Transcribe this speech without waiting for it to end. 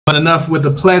But enough with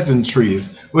the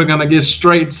pleasantries. We're going to get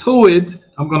straight to it.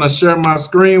 I'm going to share my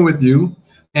screen with you,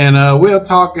 and we'll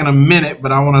talk in a minute,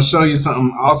 but I want to show you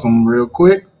something awesome real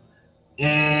quick.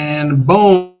 And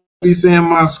boom, be seeing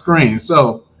my screen.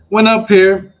 So went up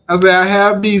here. I said, I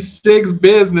have these 6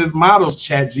 business models,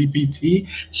 Chat GPT.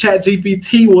 Chat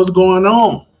GPT, what's going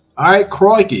on? All right,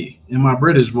 crikey, in my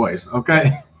British voice,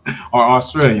 okay? Or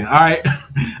Australian. All right,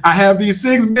 I have these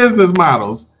 6 business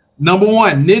models. Number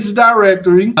 1, niche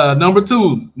directory. Number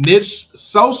 2, niche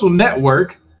social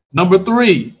network. Number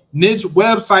 3, niche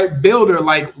website builder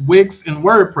like Wix and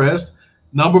WordPress.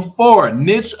 Number 4,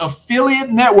 niche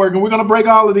affiliate network. And we're going to break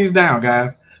all of these down,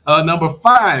 guys. Number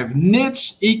 5,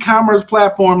 niche e-commerce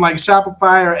platform like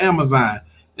Shopify or Amazon.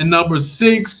 And number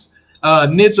 6,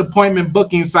 niche appointment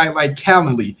booking site like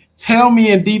Calendly. Tell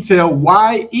me in detail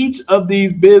why each of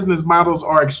these business models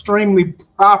are extremely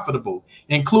profitable.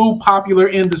 Include popular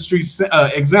industry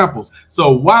examples.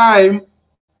 So why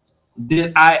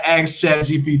did I ask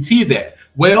ChatGPT that?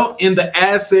 Well, in the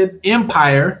asset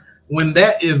empire, when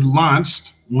that is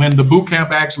launched, when the boot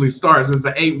camp actually starts, it's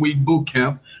an 8-week boot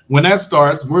camp. When that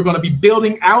starts, we're going to be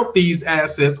building out these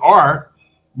assets, or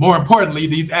more importantly,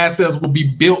 these assets will be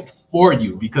built for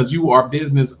you because you are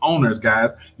business owners,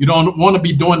 guys. You don't want to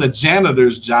be doing the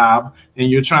janitor's job and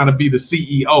you're trying to be the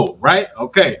CEO, right?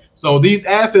 Okay, so these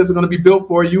assets are going to be built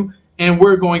for you, and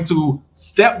we're going to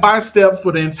step by step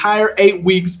for the entire 8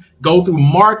 weeks go through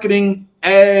marketing,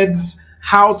 ads,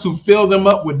 how to fill them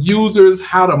up with users,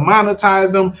 how to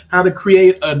monetize them, how to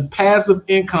create a passive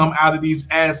income out of these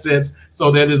assets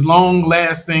so that it's long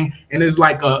lasting and it's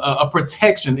like a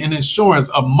protection, an insurance,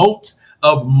 a moat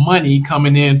of money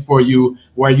coming in for you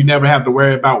where you never have to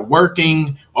worry about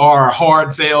working or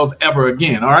hard sales ever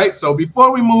again. All right, so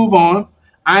before we move on,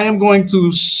 I am going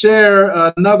to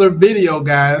share another video,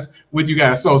 guys, with you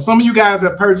guys. So some of you guys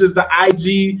have purchased the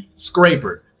IG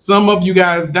scraper. Some of you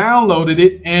guys downloaded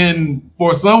it, and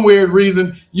for some weird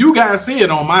reason, you guys see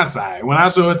it on my side. When I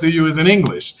show it to you, it's in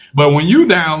English. But when you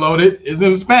download it, it's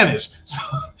in Spanish.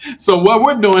 So what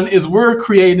we're doing is we're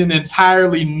creating an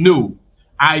entirely new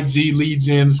IG lead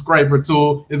gen scraper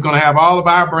tool. It's going to have all of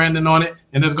our branding on it,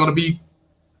 and it's going to be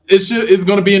it's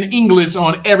going to be in English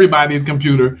on everybody's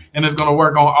computer, and it's going to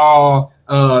work on all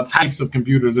types of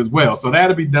computers as well. So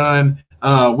that'll be done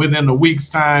within a week's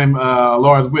time,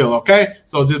 Lord's will. Okay,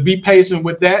 so just be patient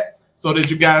with that so that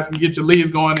you guys can get your leads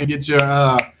going and get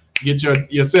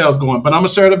your sales going. But I'm gonna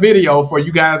share the video for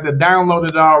you guys that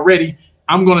downloaded it already.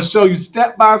 I'm gonna show you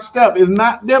step by step. It's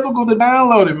not difficult to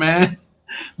download it, man,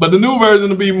 but the new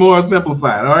version will be more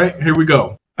simplified. All right, here we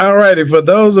go. All righty, for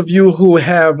those of you who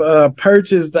have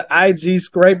purchased the IG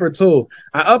scraper tool,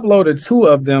 I uploaded 2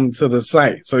 of them to the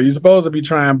site. So you're supposed to be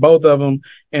trying both of them.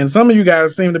 And some of you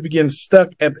guys seem to be getting stuck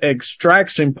at the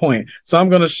extraction point. So I'm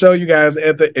going to show you guys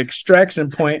at the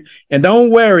extraction point. And don't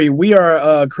worry, we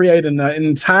are creating an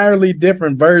entirely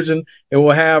different version. It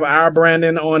will have our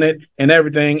branding on it and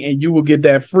everything, and you will get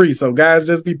that free. So guys,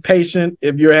 just be patient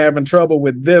if you're having trouble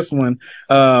with this one.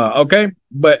 Okay,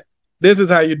 but this is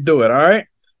how you do it. All right.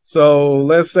 So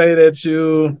let's say that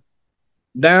you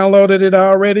downloaded it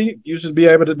already. You should be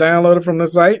able to download it from the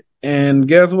site. And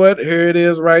guess what? Here it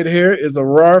is right here. It's a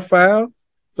RAR file.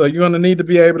 So you're going to need to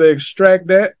be able to extract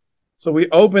that. So we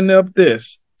open up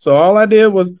this. So all I did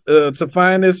was to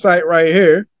find this site right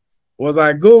here was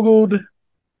I Googled.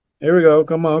 Here we go.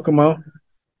 Come on, come on.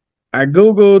 I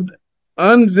Googled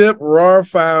unzip RAR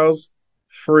files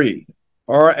free.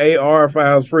 RAR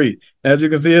files free. As you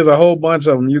can see, there's a whole bunch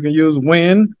of them. You can use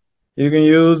Win, you can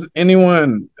use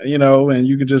anyone, you know, and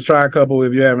you can just try a couple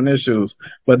if you're having issues.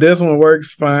 But this one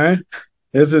works fine.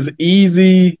 This is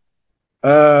easy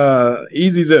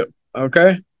zip.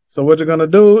 Okay. So what you're gonna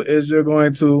do is you're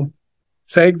going to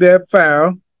take that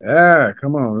file.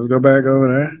 Come on, let's go back over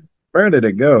there. Where did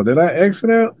it go? Did I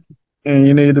exit out? And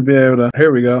you need to be able to,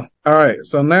 here we go. All right,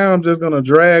 so now I'm just gonna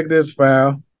drag this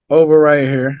file over right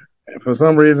here. For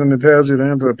some reason, it tells you to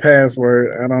enter a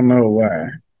password. I don't know why.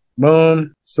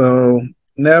 Boom. So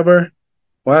never.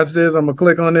 Watch this. I'm going to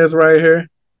click on this right here.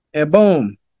 And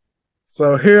boom.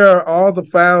 So here are all the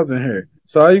files in here.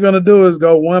 So all you're going to do is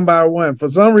go one by one. For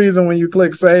some reason, when you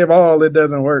click save all, it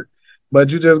doesn't work. But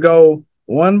you just go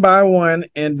one by one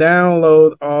and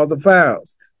download all the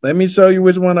files. Let me show you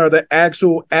which one are the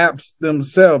actual apps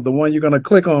themselves, the one you're going to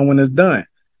click on when it's done.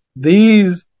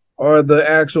 These are the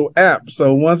actual apps.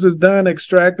 So once it's done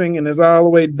extracting and it's all the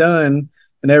way done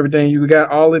and everything, you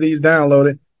got all of these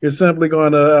downloaded, you're simply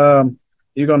going to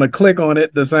you're going to click on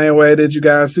it the same way that you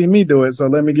guys see me do it. So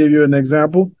let me give you an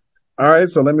example. All right,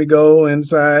 so let me go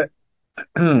inside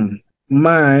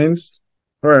Mines.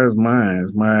 Where is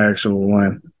Mines? My actual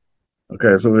one.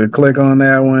 Okay, so we click on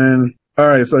that one. All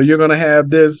right, so you're going to have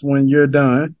this when you're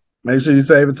done. Make sure you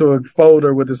save it to a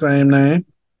folder with the same name.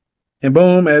 And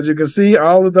boom, as you can see,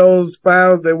 all of those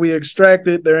files that we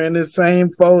extracted, they're in this same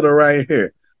folder right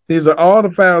here. These are all the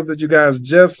files that you guys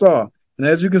just saw. And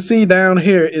as you can see down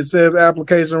here, it says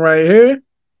application right here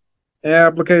and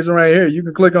application right here. You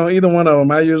can click on either one of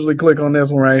them. I usually click on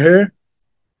this one right here.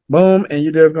 Boom, and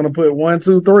you're just going to put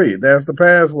 123. That's the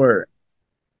password.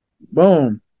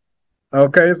 Boom.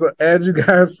 Okay, so as you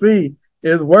guys see,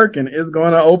 it's working. It's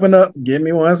going to open up. Give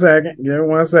me 1 second. Give me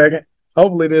 1 second.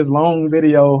 Hopefully this long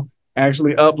video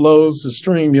actually uploads to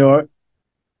StreamYard.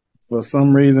 For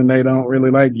some reason, they don't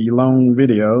really like long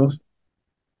videos.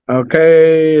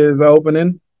 Okay, it's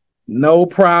opening. No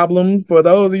problem. For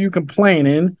those of you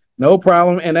complaining, no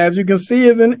problem. And as you can see,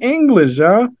 it's in English,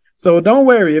 y'all. So don't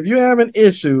worry. If you're having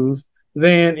issues,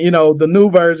 then, you know, the new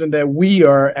version that we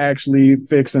are actually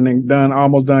fixing and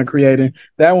almost done creating,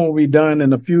 that one will be done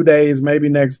in a few days, maybe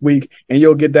next week, and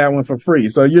you'll get that one for free.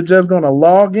 So you're just going to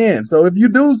log in. So if you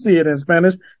do see it in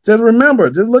Spanish, just remember,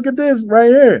 just look at this right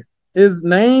here. It's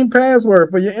name, password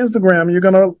for your Instagram.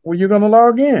 You're going to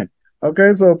log in.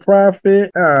 Okay, so profit.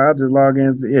 I'll just log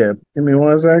in. Yeah, give me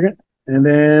 1 second. And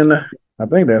then I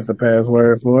think that's the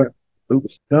password for it.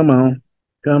 Oops, come on.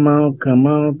 Come on, come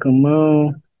on, come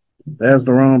on. That's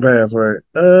the wrong password.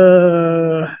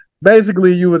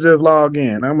 Basically, you would just log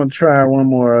in. I'm going to try one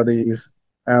more of these.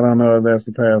 I don't know if that's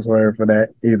the password for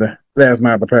that either. That's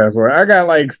not the password. I got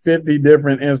like 50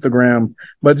 different Instagram,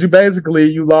 but you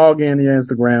log in your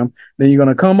Instagram. Then you're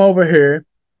going to come over here.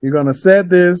 You're going to set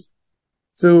this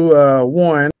to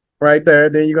 1 right there.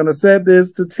 Then you're going to set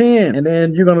this to 10. And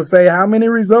then you're going to say how many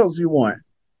results you want.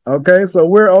 Okay, so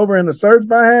we're over in the search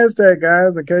by hashtag,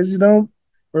 guys, in case you don't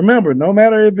remember. No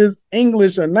matter if it's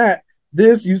English or not,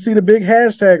 you see the big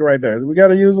hashtag right there. We got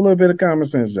to use a little bit of common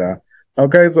sense, y'all.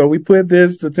 Okay, so we put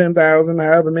this to 10,000,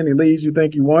 however many leads you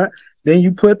think you want. Then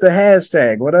you put the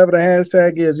hashtag, whatever the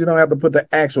hashtag is. You don't have to put the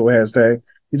actual hashtag.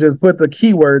 You just put the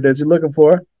keyword that you're looking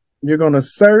for. You're going to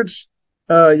search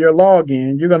your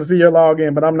login. You're going to see your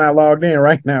login, but I'm not logged in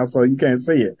right now, so you can't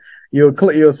see it.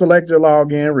 You'll select your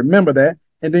login. Remember that.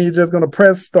 And then you're just going to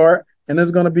press start, and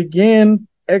it's going to begin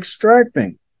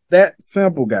extracting. That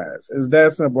simple, guys. It's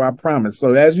that simple, I promise.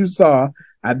 So as you saw,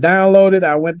 I downloaded,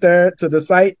 I went there to the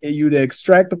site, and you'd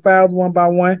extract the files one by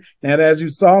one. And as you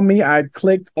saw me, I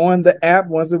clicked on the app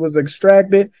once it was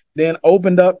extracted, then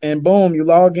opened up, and boom, you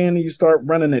log in and you start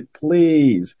running it.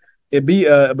 Please.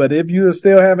 But if you are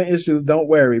still having issues, don't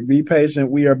worry. Be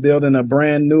patient. We are building a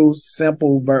brand new,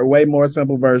 simple, way more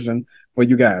simple version for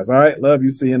you guys. All right. Love you.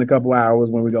 See you in a couple hours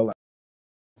when we go live.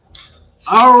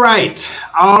 All right.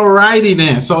 All righty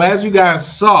then. So as you guys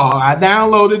saw, I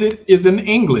downloaded it. It's in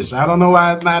English. I don't know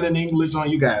why it's not in English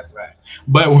on you guys' side,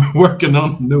 but we're working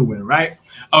on a new one, right?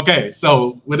 Okay.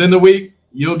 So within the week,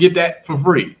 you'll get that for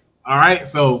free. All right.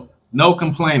 So no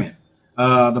complaining.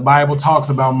 The Bible talks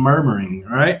about murmuring,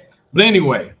 all right? But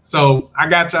anyway, so I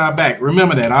got y'all back.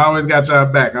 Remember that. I always got y'all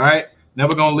back, all right?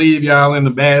 Never going to leave y'all in a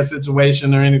bad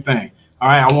situation or anything. All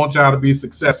right, I want y'all to be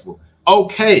successful.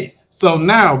 Okay, so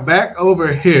now back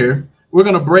over here, we're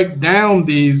going to break down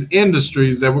these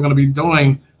industries that we're going to be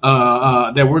doing,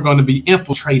 that we're going to be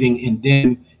infiltrating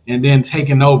and then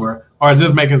taking over, or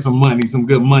just making some money, some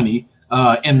good money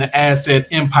in the Asset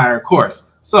Empire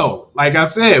course. So, like I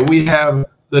said, we have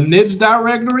the niche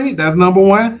directory. That's number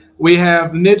 1. We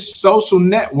have niche social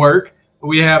network.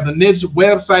 We have the niche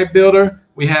website builder.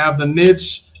 We have the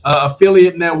niche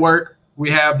affiliate network.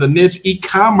 We have the niche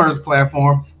e-commerce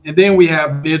platform. And then we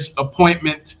have niche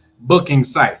appointment booking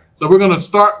site. So we're going to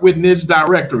start with niche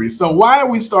directory. So why are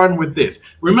we starting with this?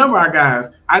 Remember,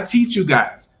 guys, I teach you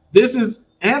guys. This is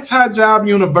Anti-Job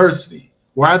University,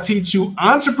 where I teach you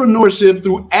entrepreneurship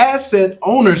through asset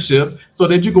ownership so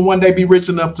that you can one day be rich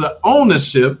enough to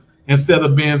ownership instead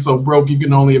of being so broke you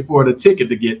can only afford a ticket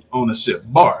to get ownership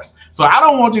bars. So I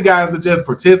don't want you guys to just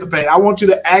participate. I want you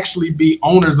to actually be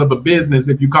owners of a business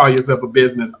if you call yourself a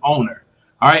business owner.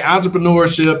 All right,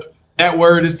 entrepreneurship, that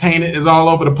word is tainted, is all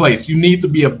over the place. You need to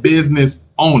be a business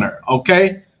owner,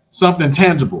 okay? Something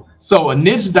tangible. So a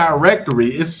niche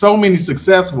directory is so many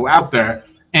successful out there,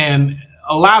 and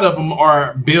a lot of them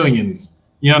are billions.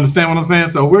 You understand what I'm saying?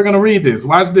 So we're going to read this.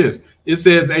 Watch this. It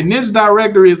says a niche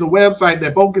directory is a website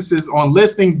that focuses on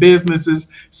listing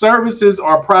businesses, services,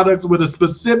 or products with a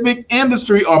specific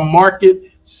industry or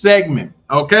market segment.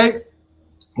 Okay?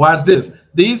 Watch this.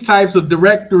 These types of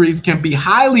directories can be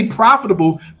highly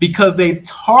profitable because they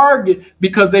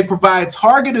provide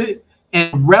targeted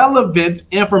and relevant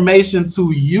information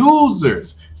to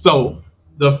users. So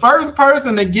The first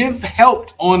person that gets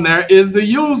helped on there is the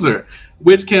user,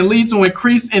 which can lead to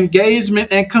increased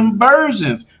engagement and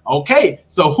conversions. Okay,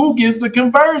 so who gets the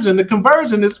conversion? The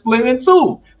conversion is split in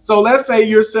two. So let's say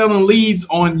you're selling leads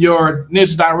on your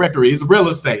niche directory. It's real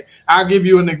estate. I'll give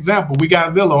you an example. We got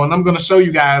Zillow, and I'm going to show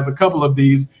you guys a couple of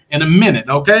these in a minute.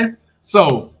 Okay,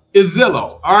 so it's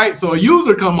Zillow. All right, so a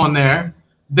user come on there.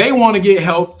 They want to get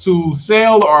help to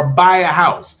sell or buy a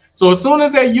house. So as soon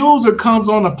as that user comes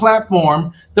on the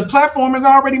platform is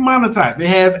already monetized. It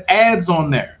has ads on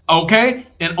there. Okay.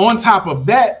 And on top of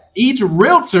that, each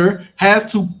realtor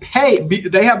has to pay.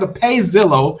 They have to pay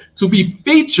Zillow to be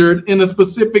featured in a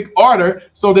specific order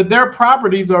so that their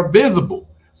properties are visible.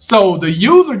 So the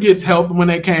user gets help when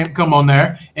they come on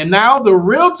there. And now the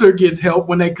realtor gets help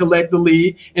when they collect the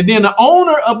lead. And then the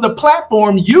owner of the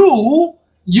platform, you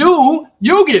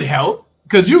get help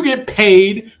because you get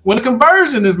paid when a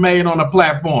conversion is made on a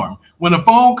platform. When a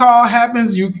phone call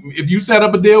happens, if you set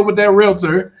up a deal with that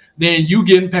realtor, then you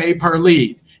getting paid per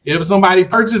lead. If somebody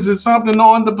purchases something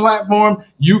on the platform,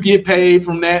 you get paid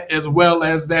from that, as well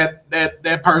as that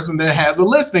person that has a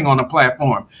listing on the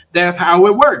platform. That's how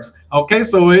it works. Okay,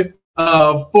 so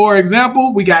for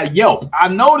example, we got Yelp. I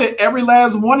know that every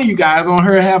last one of you guys on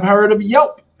here have heard of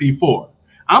Yelp before.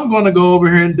 I'm going to go over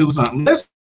here and do something. Let's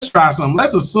try something.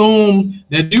 Let's assume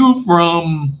that you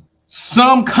from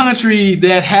some country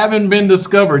that haven't been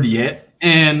discovered yet,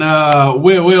 and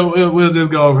we'll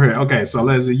just go over here. Okay, so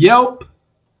let's Yelp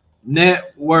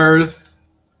net worth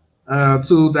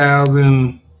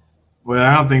 2000. Well,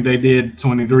 I don't think they did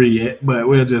 23 yet, but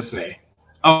we'll just say.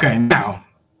 Okay, now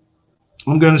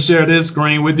I'm gonna share this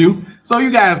screen with you so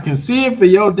you guys can see it for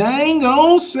your dang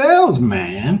on selves,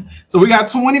 man. So we got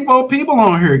 24 people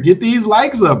on here. Get these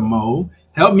likes up, Mo.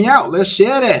 Help me out. Let's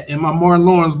share that in my Martin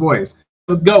Lawrence voice.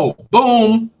 Let's go.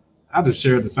 Boom. I just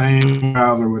shared the same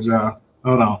browser with y'all.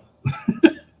 Hold on.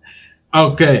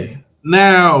 Okay.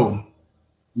 Now,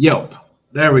 Yelp.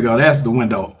 There we go. That's the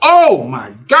window. Oh,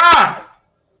 my God.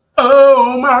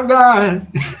 Oh, my God.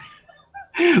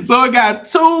 So it got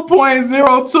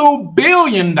 $2.02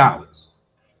 billion.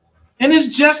 And it's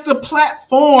just a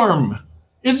platform.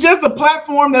 It's just a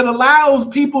platform that allows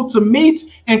people to meet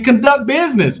and conduct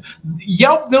business.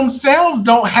 Yelp themselves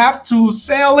don't have to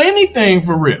sell anything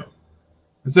for real,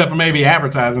 except for maybe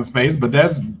advertising space, but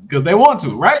that's because they want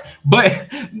to, right? But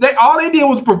all they did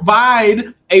was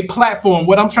provide a platform.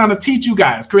 What I'm trying to teach you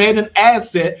guys, create an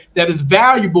asset that is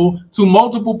valuable to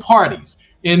multiple parties,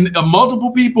 and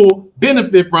multiple people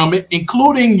benefit from it,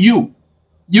 including you.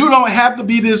 You don't have to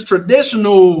be this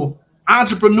traditional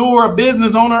entrepreneur,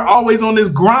 business owner, always on this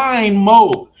grind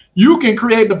mode. You can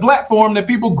create the platform that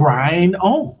people grind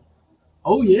on.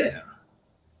 Oh yeah.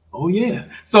 Oh yeah.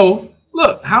 So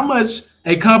look, how much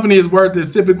a company is worth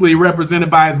is typically represented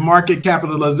by its market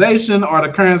capitalization, or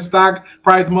the current stock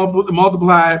price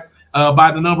multiplied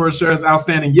by the number of shares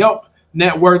outstanding. Yelp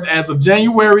net worth as of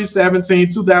January 17,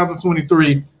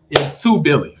 2023 is 2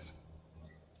 billions.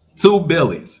 2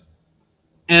 billions.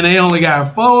 And they only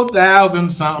got 4,000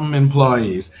 something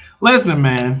employees. Listen,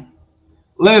 man.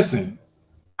 Listen,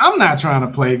 I'm not trying to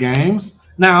play games.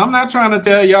 Now, I'm not trying to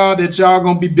tell y'all that y'all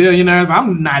gonna be billionaires.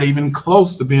 I'm not even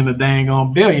close to being a dang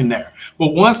on billionaire.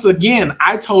 But once again,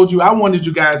 I told you I wanted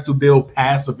you guys to build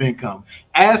passive income,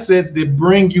 assets that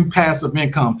bring you passive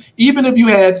income. Even if you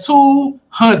had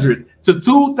 200 to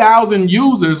 2,000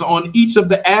 users on each of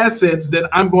the assets that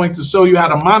I'm going to show you how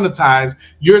to monetize,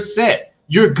 you're set.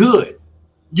 You're good.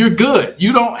 You're good.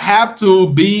 You don't have to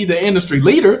be the industry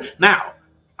leader. Now,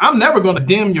 I'm never going to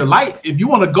dim your light. If you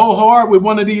want to go hard with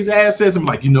one of these assets, I'm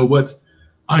like, you know what?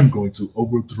 I'm going to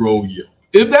overthrow you.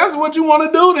 If that's what you want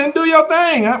to do, then do your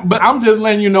thing. But I'm just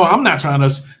letting you know, I'm not trying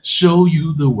to show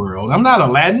you the world. I'm not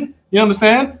Aladdin. You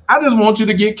understand? I just want you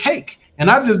to get cake. And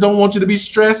I just don't want you to be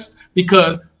stressed,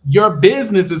 because your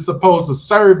business is supposed to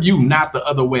serve you, not the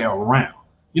other way around.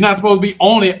 You're not supposed to be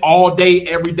on it all day,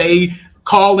 every day,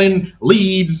 calling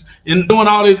leads and doing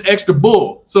all this extra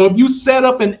bull. So if you set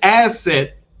up an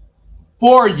asset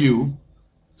for you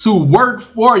to work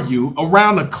for you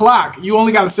around the clock, you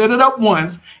only got to set it up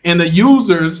once, and the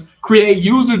users create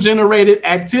user generated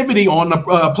activity on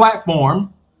the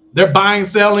platform. They're buying,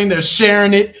 selling, they're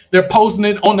sharing it, they're posting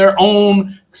it on their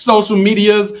own social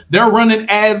medias, they're running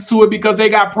ads to it because they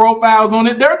got profiles on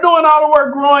it. They're doing all the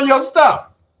work growing your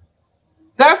stuff.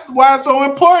 That's why it's so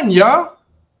important, y'all.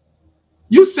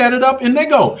 You set it up and they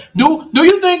go. Do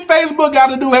you think Facebook got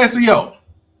to do SEO?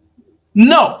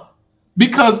 No.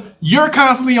 because you're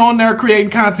constantly on there creating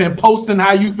content, posting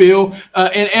how you feel,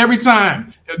 and every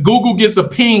time Google gets a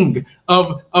ping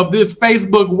of this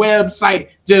Facebook website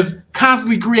just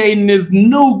constantly creating this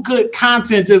new good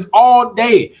content just all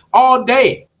day.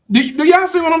 Do y'all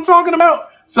see what I'm talking about?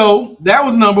 So that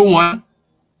was number one,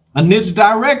 a niche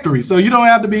directory. So you don't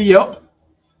have to be Yelp.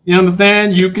 You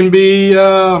understand? You can be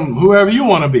whoever you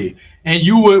want to be. And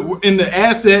you would, in the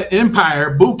Asset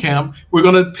Empire Bootcamp, we're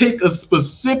going to pick a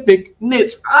specific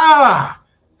niche.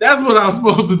 That's what I was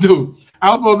supposed to do.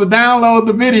 I was supposed to download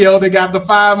the video that got the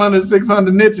 500,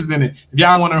 600 niches in it. If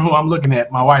y'all wonder who I'm looking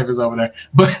at, my wife is over there.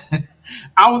 But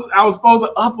I was supposed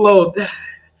to upload.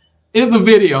 It's a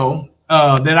video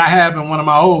that I have in one of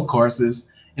my old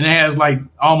courses, and it has like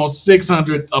almost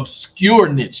 600 obscure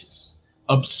niches.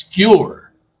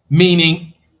 Obscure,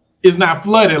 meaning it's not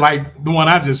flooded like the one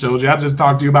I just showed you. I just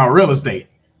talked to you about real estate.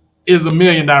 Is a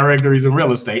million directories in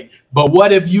real estate. But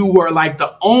what if you were like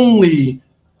the only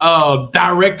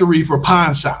directory for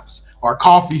pawn shops or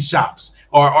coffee shops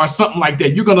or something like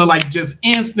that? You're gonna like just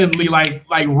instantly like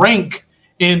rank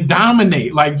and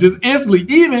dominate, like just instantly.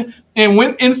 Even and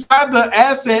when inside the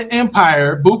Asset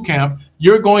Empire Bootcamp,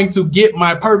 you're going to get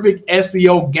my perfect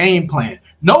SEO game plan.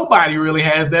 Nobody really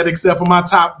has that except for my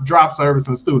top drop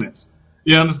servicing students.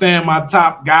 You understand? My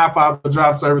top Godfather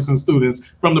drop servicing students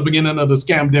from the beginning of the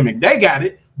scamdemic. They got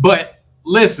it. But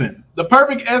listen, the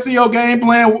perfect SEO game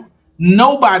plan,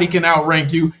 nobody can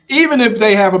outrank you, even if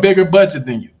they have a bigger budget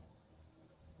than you.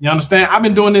 You understand? I've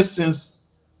been doing this since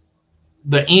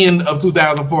the end of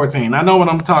 2014. I know what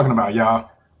I'm talking about, y'all.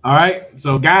 All right.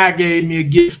 So God gave me a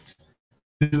gift.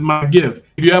 This is my gift.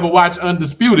 If you ever watch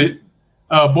Undisputed,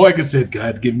 Boyka said,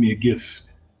 God give me a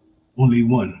gift. Only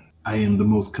one. I am the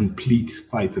most complete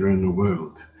fighter in the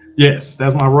world. Yes,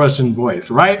 that's my Russian voice,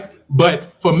 right? But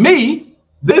for me,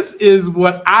 this is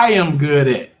what I am good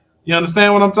at. You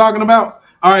understand what I'm talking about?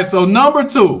 All right, so number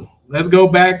two, let's go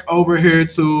back over here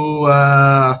to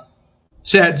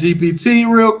Chat GPT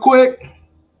real quick.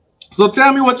 So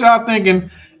tell me what y'all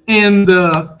thinking in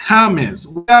the comments.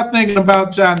 What y'all thinking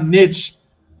about y'all niche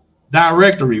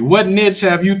directory? What niche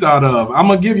have you thought of? I'm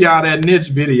gonna give y'all that niche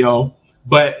video,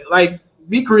 but like,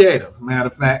 be creative. Matter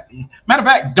of fact,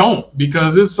 don't,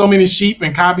 because there's so many sheep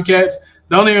and copycats.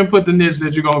 Don't even put the niche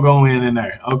that you're gonna go in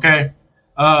there. Okay.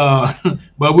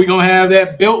 But we're gonna have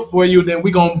that built for you. Then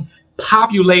we're gonna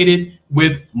populate it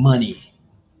with money.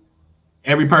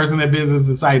 Every person that visits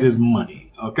the site is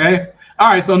money. Okay. All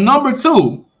right. So number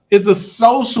two is a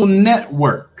social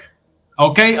network.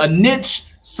 Okay. A niche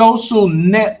social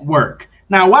network.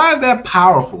 Now, why is that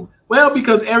powerful? Well,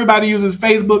 because everybody uses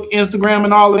Facebook, Instagram,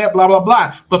 and all of that, blah, blah,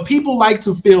 blah. But people like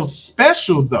to feel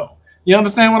special, though. You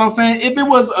understand what I'm saying? If it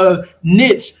was a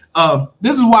niche,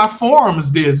 this is why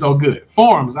forums did so good.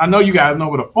 Forums. I know you guys know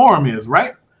what a forum is,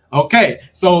 right? Okay.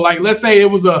 So, like, let's say it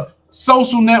was a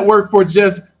social network for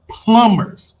just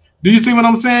plumbers. Do you see what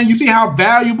I'm saying? You see how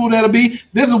valuable that'll be?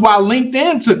 This is why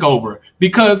LinkedIn took over,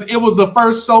 because it was the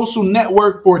first social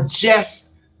network for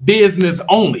just business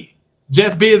only.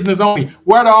 Just business only.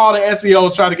 Where do all the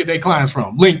SEOs try to get their clients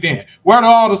from? LinkedIn. Where do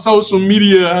all the social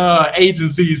media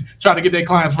agencies try to get their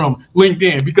clients from?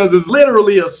 LinkedIn. Because it's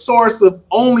literally a source of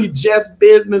only just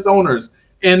business owners.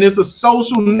 And it's a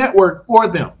social network for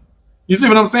them. You see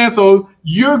what I'm saying? So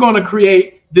you're going to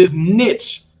create this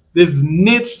niche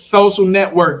social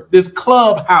network, this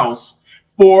clubhouse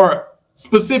for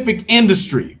specific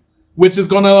industry, which is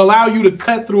going to allow you to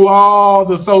cut through all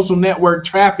the social network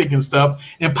traffic and stuff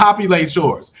and populate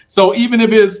yours. So even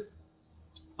if it's,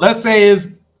 let's say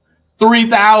it's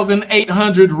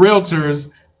 3,800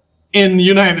 realtors in the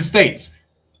United States,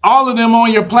 all of them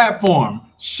on your platform,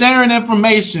 sharing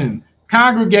information,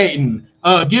 congregating,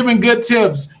 giving good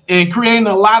tips, and creating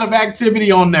a lot of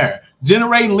activity on there,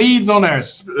 generating leads on there,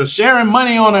 sharing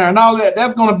money on there, and all that,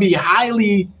 that's going to be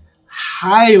highly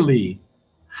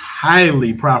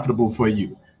profitable for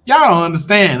you. Y'all don't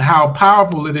understand how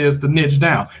powerful it is to niche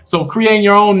down. So creating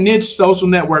your own niche social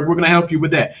network, we're going to help you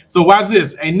with that. So watch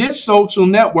this. A niche social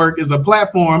network is a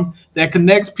platform that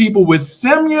connects people with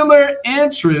similar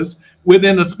interests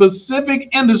within a specific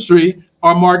industry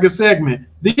or market segment.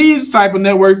 These type of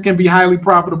networks can be highly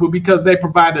profitable because they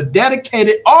provide a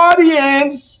dedicated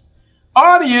audience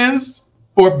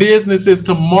for businesses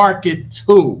to market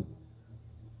to.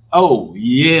 Oh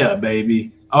yeah,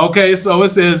 baby. Okay, so it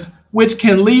says, which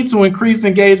can lead to increased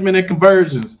engagement and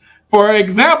conversions. For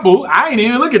example, I ain't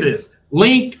even look at this.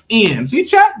 LinkedIn. See,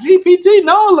 Chat GPT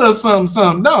know a little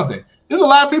something, don't they? There's a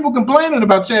lot of people complaining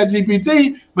about Chat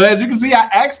GPT, but as you can see, I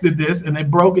asked it this and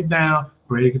it broke it down.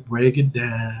 Break it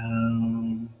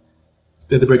down.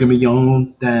 Instead of breaking me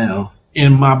on down.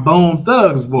 in my Bone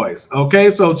Thugs voice. Okay,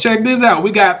 so check this out.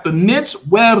 We got the niche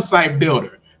website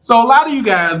builder. So a lot of you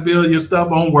guys build your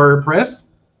stuff on WordPress.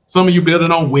 Some of you build it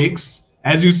on Wix.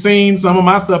 As you've seen, some of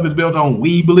my stuff is built on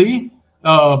Weebly,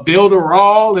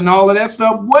 Builderall, and all of that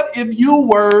stuff. What if you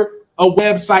were a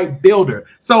website builder?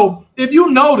 So if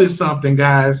you notice something,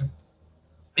 guys,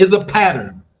 is a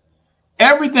pattern.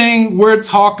 Everything we're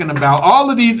talking about, all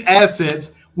of these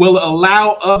assets will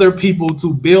allow other people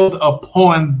to build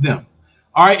upon them.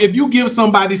 All right, if you give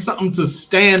somebody something to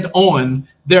stand on,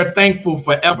 they're thankful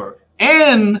forever.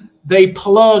 And they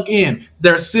plug in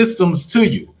their systems to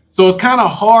you. So it's kind of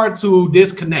hard to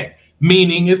disconnect,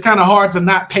 meaning it's kind of hard to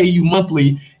not pay you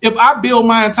monthly. If I build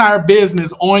my entire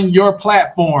business on your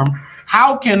platform,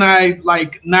 how can I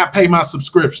not pay my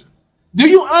subscription? Do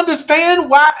you understand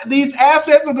why these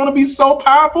assets are going to be so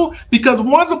powerful? Because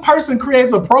once a person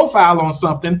creates a profile on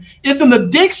something, it's an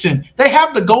addiction. They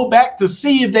have to go back to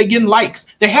see if they're getting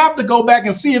likes. They have to go back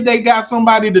and see if they got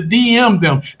somebody to DM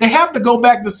them. They have to go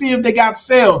back to see if they got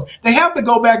sales. They have to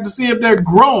go back to see if they're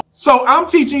growing. So I'm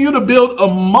teaching you to build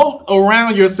a moat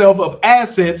around yourself of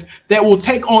assets that will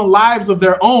take on lives of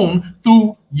their own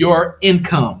through your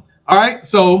income. All right,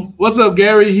 so what's up,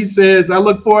 Gary? He says, I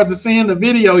look forward to seeing the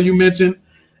video. You mentioned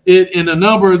it in a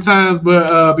number of times,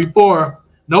 but before,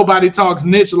 nobody talks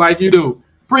niche like you do.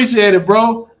 Appreciate it,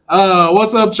 bro.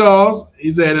 What's up, Charles? He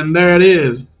said, and there it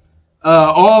is.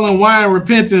 All in wine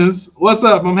repentance. What's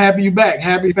up? I'm happy you back.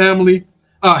 Happy family.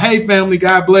 Hey, family.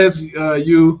 God bless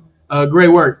you.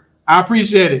 Great work. I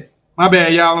appreciate it. My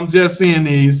bad, y'all. I'm just seeing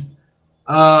these.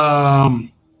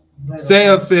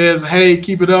 Seb says, hey,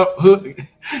 keep it up.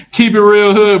 Keep it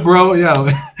real hood, bro. Yo,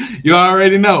 you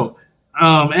already know.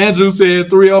 Andrew said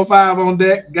 305 on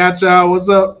deck. Got y'all. What's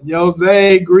up?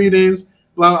 Jose, greetings.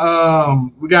 We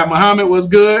got Muhammad. What's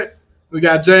good? We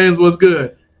got James. What's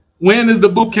good? When is the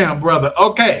boot camp, brother?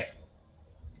 Okay.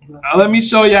 Let me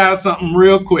show y'all something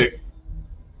real quick.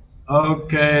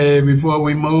 Okay, before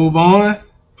we move on,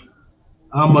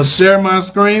 I'm going to share my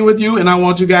screen with you, and I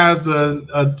want you guys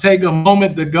to take a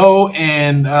moment to go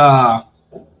and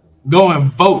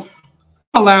vote.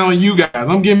 I'm allowing you guys.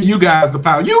 I'm giving you guys the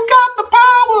power. You got the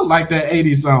power, like that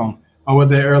 80s song, or was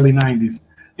that early 90s?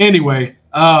 Anyway,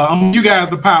 I'm giving you guys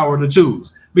the power to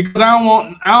choose, because I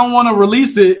don't want to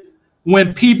release it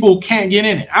when people can't get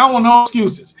in it. I don't want no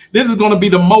excuses. This is going to be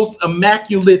the most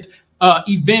immaculate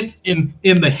event in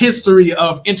the history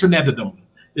of internetdom,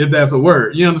 if that's a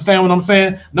word. You understand what I'm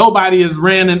saying? Nobody has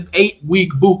ran an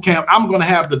 8-week boot camp. I'm going to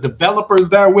have the developers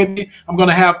there with me. I'm going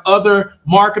to have other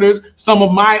marketers, some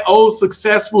of my old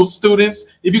successful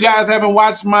students. If you guys haven't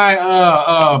watched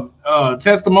my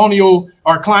testimonial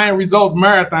or client results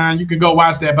marathon, you can go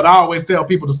watch that. But I always tell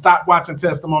people to stop watching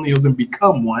testimonials and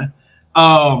become one.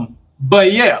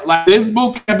 But yeah, like this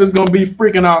boot camp is going to be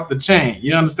freaking off the chain.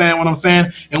 You understand what I'm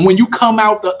saying? And when you come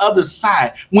out the other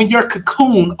side, when your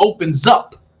cocoon opens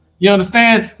up, you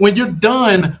understand? When you're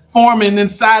done forming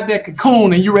inside that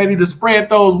cocoon and you're ready to spread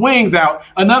those wings out,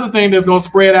 another thing that's going to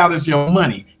spread out is your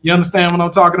money. You understand what I'm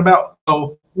talking about?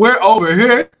 So we're over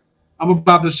here. I'm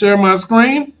about to share my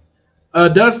screen.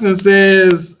 Dustin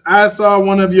says, I saw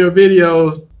one of your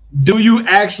videos. Do you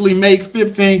actually make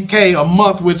 15K a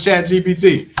month with Chat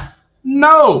GPT?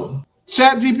 No.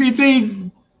 Chat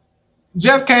GPT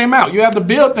just came out. You have to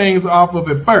build things off of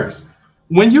it first.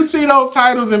 When you see those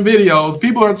titles and videos,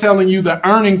 people are telling you the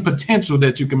earning potential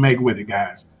that you can make with it,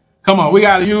 guys. Come on, we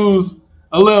got to use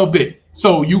a little bit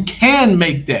so you can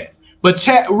make that. But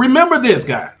remember this,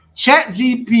 guys. Chat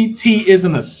GPT is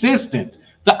an assistant.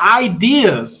 The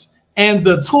ideas and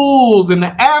the tools and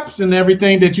the apps and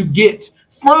everything that you get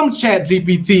from Chat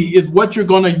GPT is what you're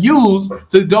going to use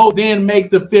to go then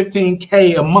make the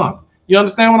 15K a month. You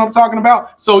understand what I'm talking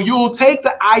about? So you'll take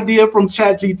the idea from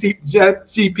Chat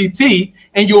GPT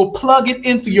and you'll plug it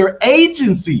into your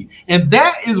agency. And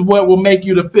that is what will make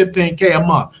you the 15K a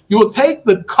month. You'll take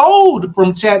the code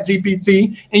from Chat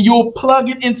GPT and you'll plug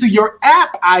it into your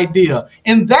app idea.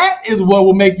 And that is what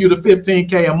will make you the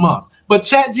 15K a month. But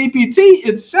Chat GPT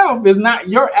itself is not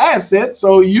your asset.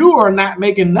 So you are not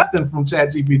making nothing from Chat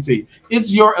GPT.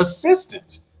 It's your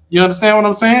assistant. You understand what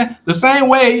I'm saying? The same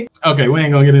way. Okay, we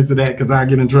ain't gonna get into that because I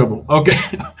get in trouble. Okay,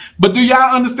 but do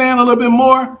y'all understand a little bit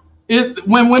more?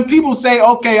 When people say,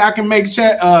 okay, I can make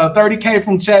 30K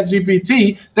from Chat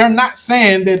GPT, they're not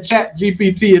saying that Chat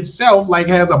GPT itself like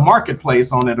has a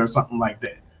marketplace on it or something like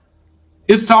that.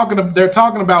 They're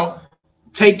talking about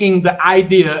taking the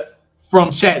idea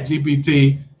from Chat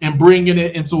GPT and bringing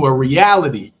it into a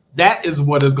reality. That is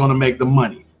what is going to make the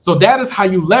money. So that is how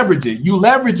you leverage it. You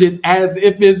leverage it as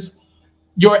if it's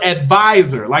your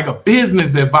advisor, like a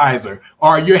business advisor,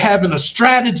 or you're having a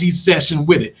strategy session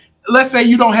with it. Let's say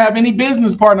you don't have any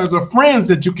business partners or friends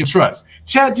that you can trust.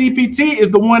 Chat GPT is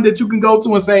the one that you can go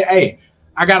to and say, hey,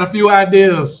 I got a few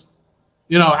ideas.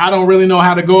 You know, I don't really know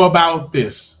how to go about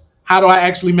this. How do I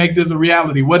actually make this a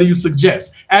reality? What do you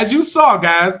suggest? As you saw,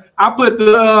 guys, I put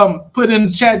in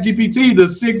Chat GPT the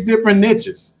 6 different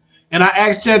niches. And I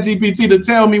asked Chat GPT to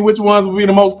tell me which ones would be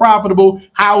the most profitable,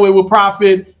 how it would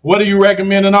profit, what do you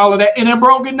recommend, and all of that. And it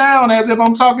broke it down as if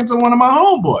I'm talking to one of my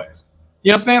homeboys.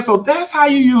 You understand? So that's how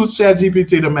you use Chat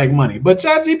GPT to make money. But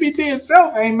Chat GPT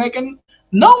itself ain't making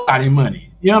nobody money.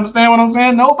 You understand what I'm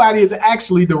saying? Nobody is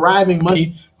actually deriving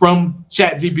money from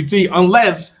Chat GPT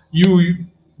unless you're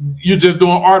just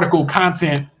doing article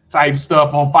content type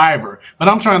stuff on Fiverr. But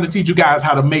I'm trying to teach you guys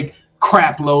how to make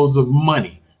crap loads of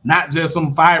money, not just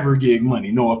some Fiverr gig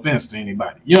money. No offense to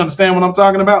anybody. You understand what I'm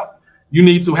talking about? You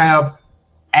need to have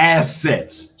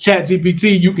assets. Chat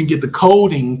GPT, you can get the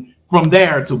coding from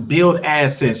there to build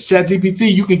assets. Chat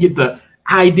GPT, you can get the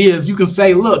ideas. You can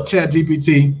say, look, Chat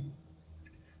GPT,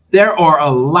 there are a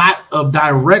lot of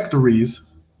directories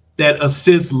that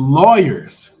assist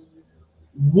lawyers.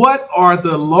 What are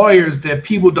the lawyers that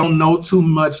people don't know too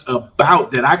much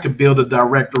about that I could build a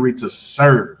directory to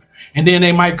serve? And then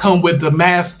they might come with the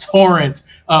mass tort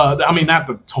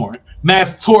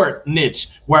niche,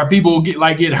 where people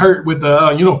get hurt with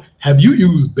the, have you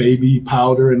used baby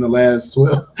powder in the last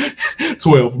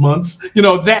 12 months? You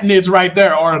know, that niche right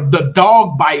there, or the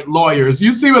dog bite lawyers.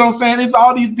 You see what I'm saying? It's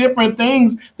all these different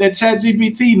things that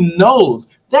ChatGPT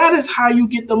knows. That is how you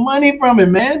get the money from it,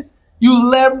 man. You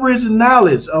leverage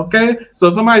knowledge, okay? So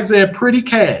somebody said Pretty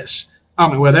Cash.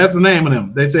 Well, that's the name of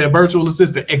them. They said virtual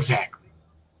assistant. Exactly.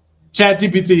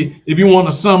 ChatGPT, if you want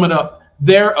to sum it up,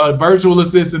 they're a virtual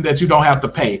assistant that you don't have to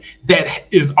pay, that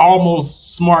is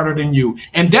almost smarter than you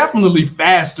and definitely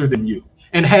faster than you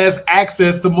and has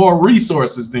access to more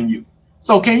resources than you.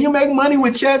 So can you make money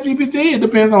with ChatGPT? It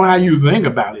depends on how you think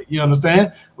about it. You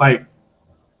understand? Like,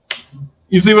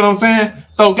 you see what I'm saying?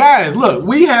 So guys, look,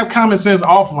 we have common sense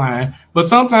offline, but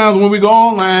sometimes when we go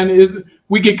online,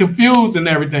 we get confused and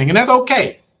everything, and that's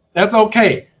okay. That's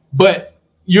okay. But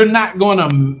you're not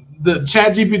the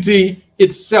ChatGPT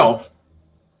itself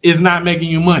is not making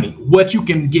you money. What you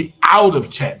can get out of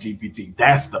ChatGPT,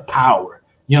 that's the power.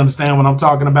 You understand what I'm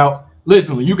talking about?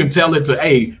 Listen, you can tell it to,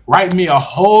 hey, write me a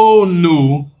whole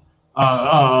new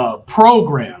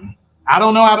program. I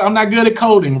don't know, I'm not good at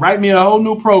coding. Write me a whole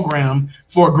new program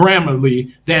for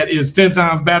Grammarly that is 10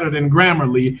 times better than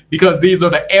Grammarly, because these are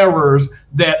the errors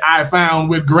that I found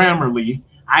with Grammarly.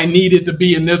 I need it to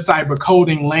be in this type of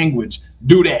coding language.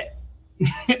 Do that.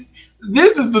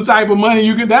 This is the type of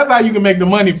money that's how you can make the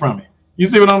money from it. You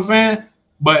see what I'm saying?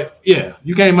 But yeah,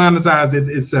 you can't monetize it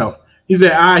itself. He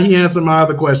said, he answered my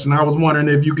other question. I was wondering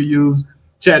if you could use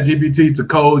ChatGPT to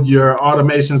code your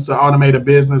automations to automate a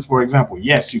business, for example.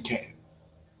 Yes, you can.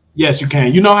 Yes, you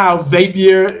can. You know how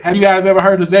Zapier, have you guys ever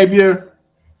heard of Zapier?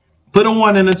 Put a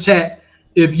 1 in the chat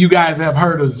if you guys have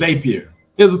heard of Zapier.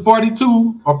 There's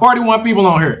 42 or 41 people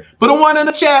on here. Put a 1 in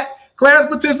the chat. Class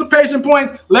participation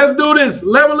points. Let's do this.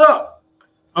 Level up.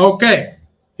 Okay.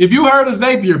 If you heard of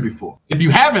Zapier before, if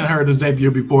you haven't heard of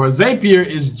Zapier before, Zapier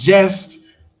is just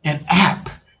an app.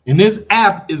 And this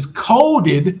app is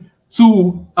coded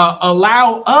to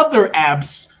allow other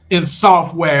apps and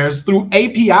softwares through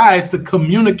APIs to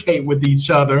communicate with each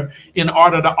other in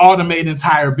order to automate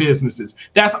entire businesses.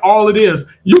 That's all it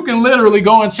is. You can literally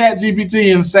go in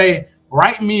ChatGPT and say,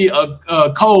 write me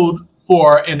a code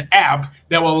for an app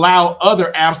that will allow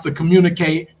other apps to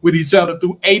communicate with each other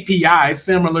through APIs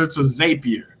similar to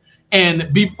Zapier.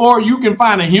 And before you can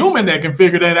find a human that can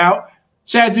figure that out,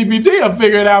 ChatGPT will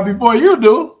figure it out before you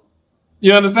do.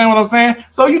 You understand what I'm saying?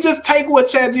 So you just take what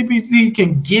ChatGPT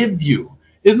can give you.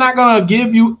 It's not going to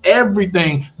give you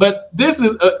everything, but that's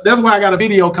why I got a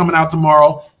video coming out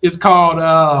tomorrow. It's called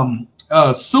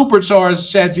Supercharged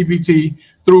ChatGPT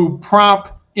through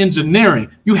Prompt Engineering.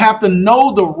 You have to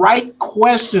know the right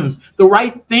questions, the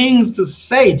right things to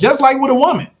say, just like with a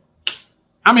woman.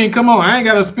 I mean, come on, I ain't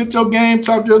got to spit your game,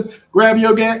 grab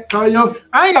your game,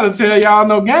 I ain't got to tell y'all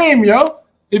no game, yo.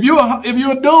 If you're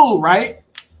a dude, right,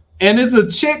 and it's a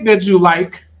chick that you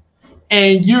like,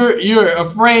 and you're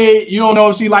afraid, you don't know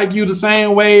if she like you the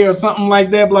same way or something like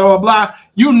that, blah, blah, blah.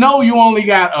 You know you only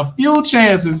got a few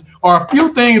chances or a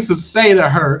few things to say to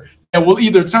her that will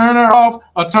either turn her off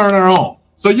or turn her on.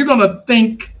 So you're going to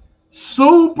think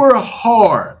super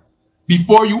hard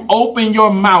before you open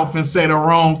your mouth and say the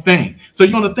wrong thing. So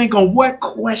you're going to think on what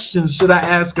questions should I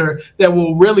ask her that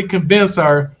will really convince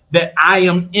her that I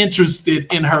am interested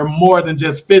in her more than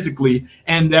just physically,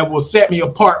 and that will set me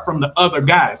apart from the other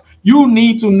guys. You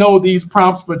need to know these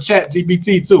prompts for Chat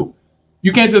GPT too.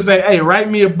 You can't just say, hey, write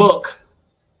me a book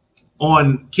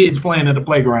on kids playing at the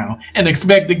playground and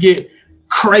expect to get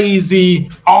crazy,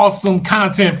 awesome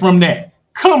content from that.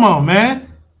 Come on, man.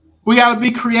 We got to be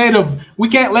creative. We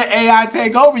can't let AI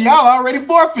take over. Y'all already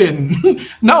forfeiting.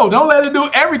 No, don't let it do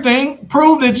everything.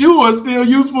 Prove that you are still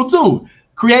useful too.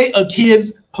 Create a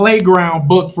kid's playground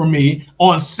book for me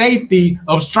on safety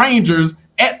of strangers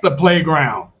at the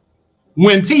playground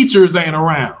when teachers ain't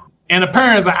around and the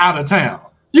parents are out of town.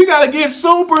 You got to get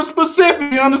super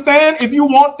specific, you understand? If you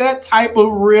want that type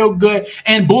of real good,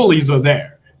 and bullies are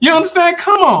there. You understand?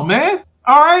 Come on, man.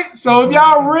 All right. So if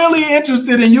y'all really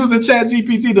interested in using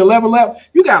ChatGPT to level up,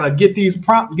 you got to get these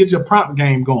prompts, get your prompt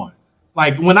game going.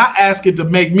 Like when I ask it to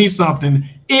make me something,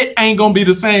 it ain't going to be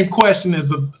the same question as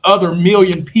the other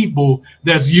million people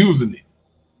that's using it.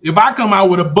 If I come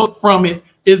out with a book from it,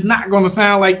 it's not going to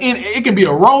sound like it can be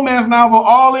a romance novel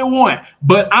all it wants,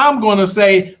 but I'm going to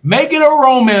say, make it a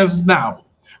romance novel,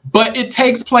 but it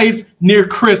takes place near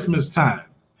Christmas time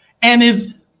and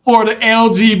is for the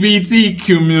LGBT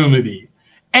community.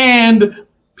 And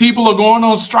people are going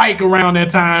on strike around that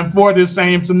time for this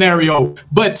same scenario.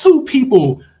 But two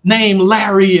people named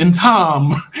Larry and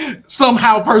Tom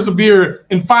somehow persevere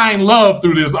and find love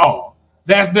through this all.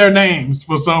 That's their names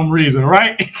for some reason,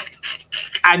 right?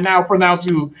 I now pronounce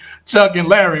you Chuck and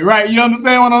Larry, right? You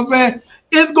understand what I'm saying?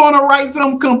 It's going to write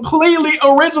something completely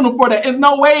original for that. There's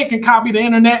no way it can copy the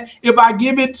internet if I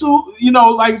give it to,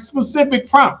 like specific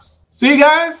prompts. See,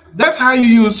 guys, that's how you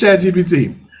use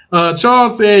ChatGPT.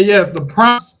 Charles said, yes, the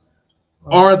prompts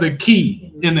are the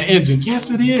key in the engine. Yes,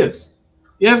 it is.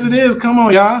 Yes, it is. Come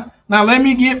on, y'all. Now, let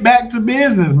me get back to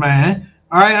business, man.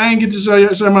 All right, I ain't get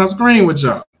to share my screen with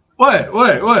y'all. What?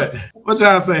 What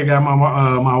y'all say got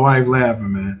my wife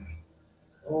laughing, man?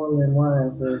 All in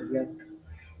line, so yeah.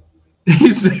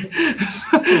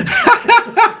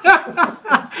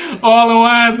 All in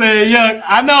wine said, yuck.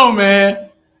 I know, man.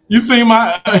 You see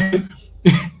my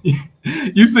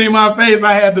you see my face.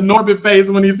 I had the Norbit face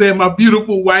when he said my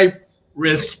beautiful wife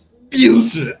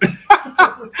Respucia.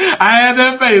 I had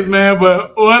that face, man,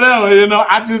 but whatever,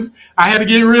 I had to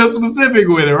get real specific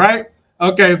with it, right?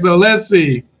 Okay, so let's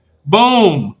see.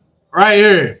 Boom. Right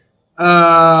here.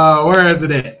 Where is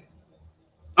it at?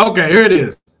 Okay, here it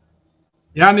is.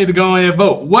 Y'all need to go in and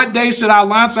vote. What day should I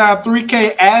launch our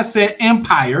 3K asset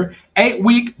empire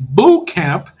 8-week boot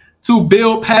camp to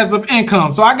build passive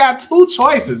income? So I got two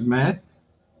choices, man.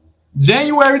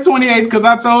 January 28th, because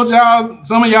I told y'all,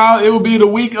 some of y'all, it will be the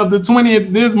week of the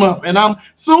 20th this month. And I'm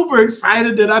super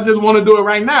excited that I just want to do it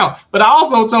right now. But I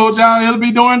also told y'all it'll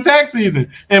be during tax season.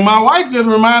 And my wife just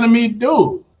reminded me,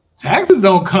 dude, taxes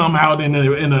don't come out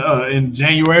in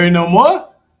January no more.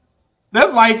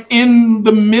 That's like in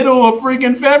the middle of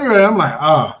freaking February. I'm like,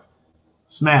 oh,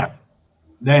 snap.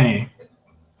 Dang.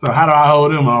 So how do I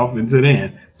hold them off until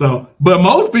then? So, but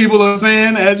most people are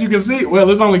saying, as you can see, well,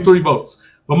 there's only 3 votes.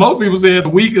 But most people said the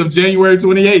week of January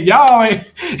 28th. Y'all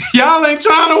ain't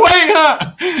trying to wait,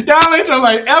 huh? Y'all ain't trying,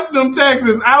 like, F them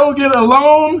taxes. I will get a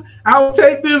loan. I will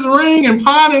take this ring and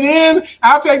pawn it in.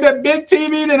 I'll take that big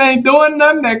TV that ain't doing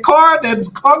nothing, that car that's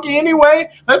clunky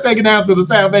anyway. Let's take it down to the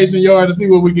Salvation Yard to see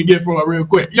what we can get for it real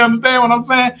quick. You understand what I'm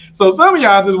saying? So some of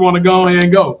y'all just want to go in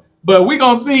and go. But we're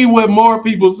going to see what more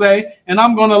people say, and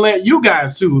I'm going to let you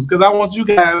guys choose because I want you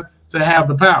guys to have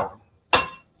the power.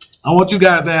 I want you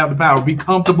guys to have the power, be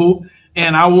comfortable,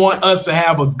 and I want us to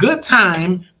have a good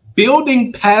time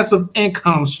building passive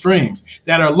income streams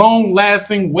that are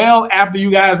long-lasting well after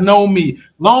you guys know me,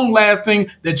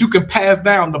 long-lasting that you can pass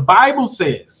down. The Bible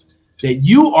says that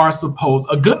you are supposed,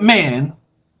 a good man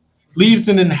leaves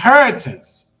an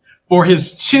inheritance for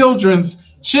his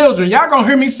children's children. Y'all gonna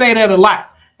hear me say that a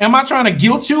lot. Am I trying to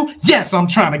guilt you? Yes, I'm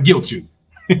trying to guilt you.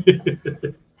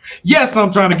 Yes,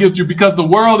 I'm trying to guilt you because the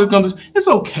world is going to, it's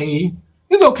okay.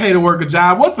 It's okay to work a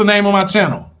job. What's the name of my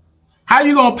channel? How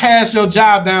you going to pass your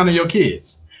job down to your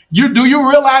kids? Do you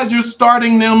realize you're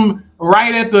starting them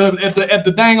right at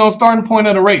the dang on starting point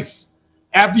of the race?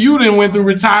 After you then went through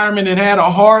retirement and had a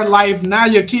hard life, now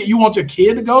you want your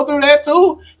kid to go through that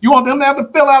too? You want them to have to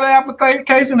fill out an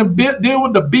application and deal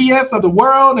with the BS of the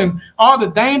world and all the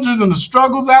dangers and the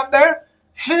struggles out there?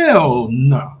 Hell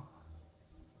no.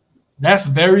 That's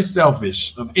very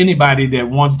selfish of anybody that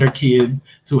wants their kid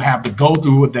to have to go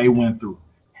through what they went through.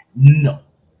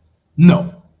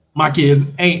 No, my kids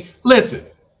ain't. Listen,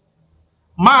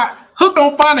 Hooked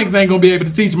on Phonics ain't gonna be able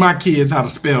to teach my kids how to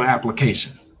spell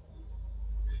application.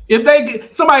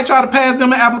 If somebody try to pass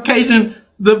them an application,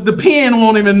 the pen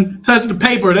won't even touch the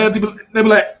paper. They'll be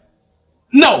like,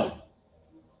 no,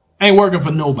 ain't working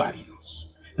for nobody else.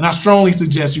 And I strongly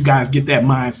suggest you guys get that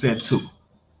mindset too.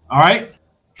 All right.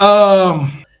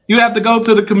 You have to go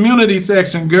to the community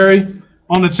section, Gary,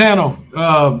 on the channel.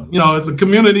 It's a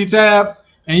community tab,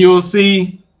 and you'll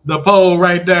see the poll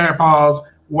right there, pause,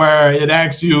 where it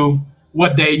asks you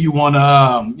what day you want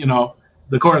to,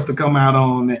 the course to come out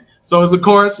on. So it's a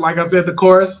course, like I said, the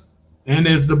course, and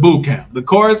it's the boot camp. The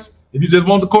course, if you just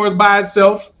want the course by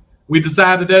itself, we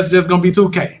decided that's just going to be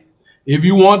 $2K. If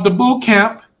you want the boot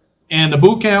camp, and the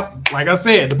boot camp, like I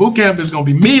said, the boot camp, there's going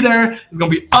to be me there. It's going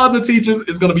to be other teachers.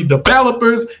 It's going to be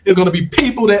developers. It's going to be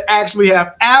people that actually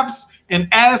have apps and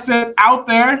assets out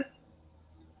there.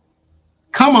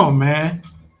 Come on, man.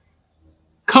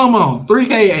 Come on.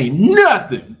 3K ain't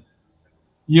nothing.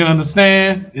 You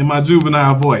understand? In my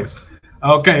juvenile voice.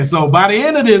 Okay, so by the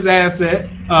end of this asset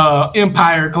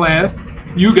empire class,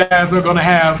 you guys are going to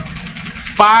have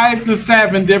 5 to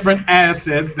 7 different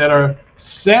assets that are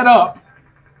set up,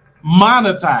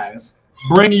 monetized,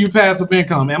 bringing you passive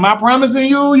income. Am I promising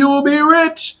you will be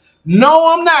rich?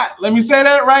 No, I'm not. Let me say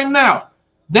that right now.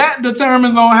 That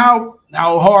determines on how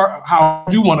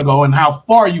hard you want to go and how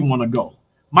far you want to go.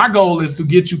 My goal is to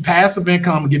get you passive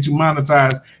income and get you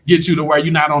monetized, get you to where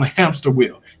you're not on a hamster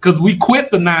wheel. Because we quit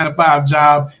the 9-to-5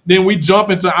 job, then we jump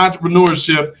into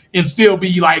entrepreneurship and still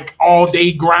be like all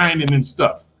day grinding and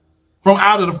stuff. From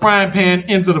out of the frying pan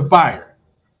into the fire.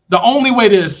 The only way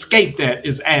to escape that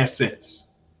is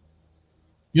assets.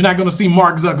 You're not going to see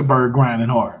Mark Zuckerberg grinding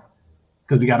hard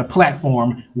because he got a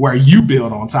platform where you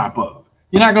build on top of.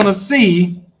 You're not going to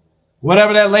see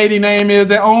whatever that lady name is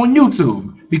that on YouTube,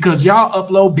 because y'all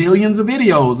upload billions of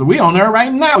videos. And we on there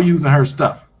right now using her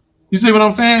stuff. You see what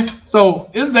I'm saying?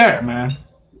 So it's there, man.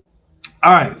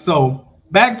 All right, so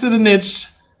back to the niche,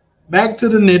 back to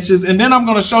the niches, and then I'm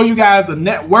going to show you guys the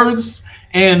net worths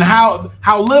and how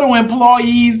little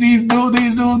employees these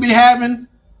dudes be having.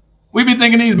 We be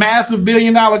thinking these massive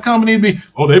billion-dollar companies be,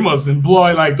 oh, they must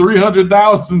employ like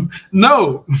 300,000.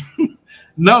 No,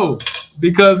 no,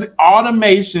 because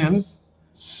automations,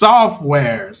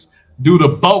 softwares do the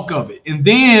bulk of it. And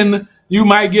then you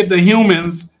might get the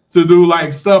humans to do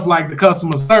like stuff like the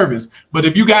customer service. But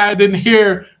if you guys didn't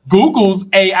hear Google's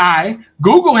AI,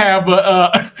 Google have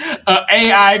a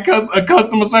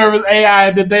customer service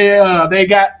AI that they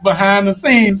got behind the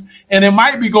scenes, and it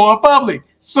might be going public.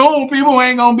 Soon people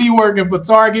ain't gonna be working for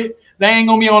Target. They ain't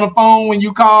gonna be on the phone when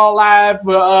you call live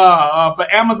for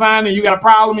Amazon and you got a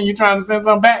problem and you're trying to send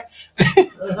something back.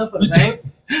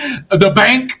 The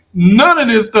bank, none of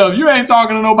this stuff. You ain't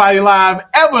talking to nobody live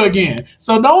ever again.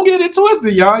 So don't get it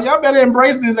twisted, y'all. Y'all better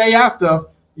embrace this AI stuff.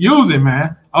 Use it,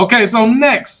 man. Okay, so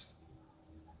next,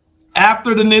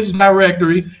 after the niche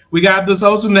directory, we got the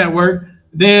social network.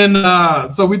 Then,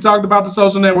 so we talked about the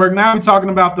social network. Now we're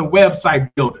talking about the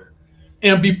website builder.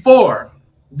 And before,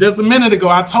 just a minute ago,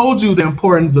 I told you the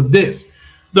importance of this.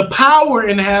 The power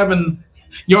in having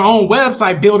your own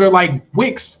website builder like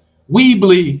Wix,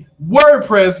 Weebly,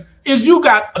 WordPress is you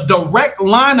got a direct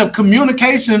line of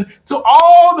communication to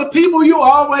all the people you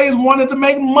always wanted to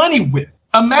make money with.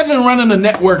 Imagine running a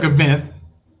network event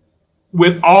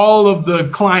with all of the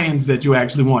clients that you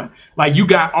actually want. Like you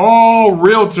got all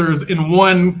realtors in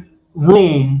one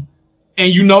room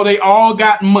and you know they all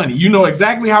got money. You know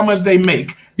exactly how much they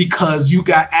make because you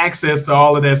got access to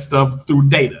all of that stuff through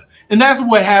data. And that's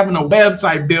what having a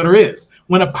website builder is.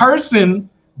 When a person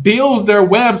builds their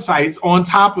websites on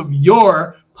top of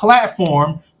your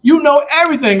platform, you know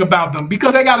everything about them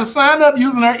because they got to sign up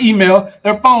using their email,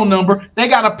 their phone number. They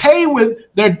got to pay with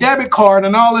their debit card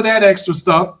and all of that extra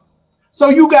stuff. So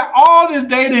you got all this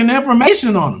data and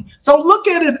information on them. So look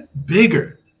at it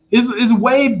bigger. It's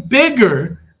way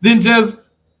bigger than just,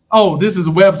 oh, this is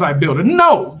a website builder.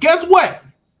 No, guess what?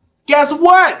 Guess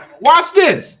what? Watch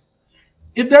this.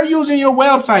 If they're using your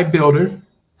website builder,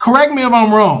 correct me if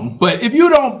I'm wrong, but if you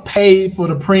don't pay for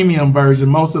the premium version,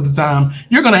 most of the time,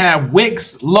 you're going to have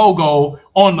Wix logo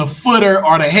on the footer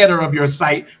or the header of your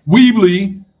site,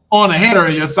 Weebly on the header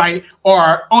of your site,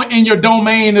 or in your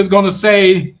domain is going to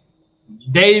say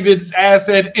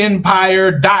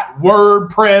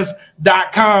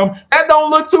davidsassetempire.wordpress.com. That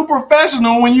don't look too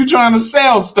professional when you're trying to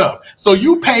sell stuff. So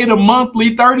you pay the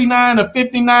monthly $39 or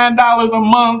 $59 a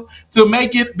month to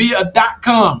make it be a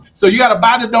 .com. So you got to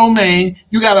buy the domain.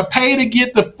 You got to pay to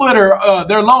get the footer,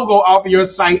 their logo off of your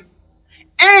site.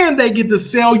 And they get to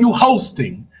sell you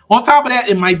hosting On top of that,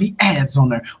 it might be ads on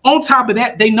there. On top of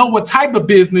that, they know what type of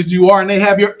business you are and they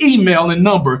have your email and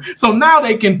number. So now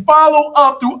they can follow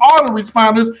up through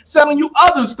autoresponders selling you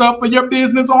other stuff for your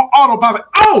business on autopilot.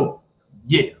 Oh,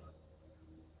 yeah.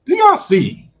 Do y'all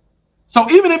see? So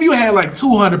even if you had like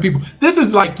 200 people, this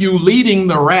is like you leading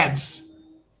the rats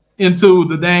into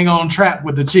the dang on trap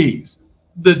with the cheese.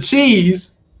 The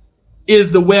cheese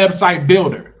is the website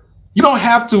builder. You don't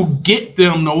have to get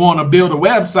them to want to build a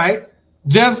website.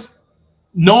 Just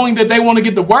knowing that they want to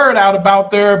get the word out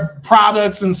about their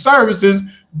products and services,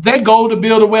 they go to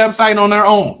build a website on their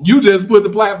own. You just put the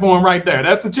platform right there.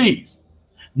 That's the cheese.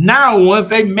 Now, once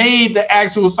they made the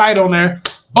actual site on there,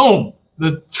 boom,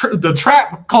 the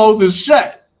trap closes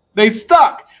shut. They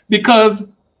stuck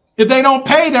because if they don't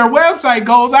pay, their website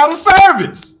goes out of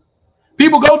service.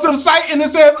 People go to the site and it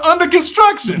says under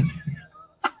construction.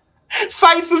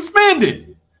 Site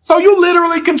suspended. So you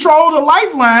literally control the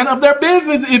lifeline of their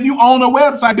business if you own a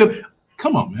website.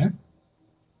 Come on, man.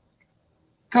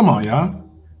 Come on, y'all.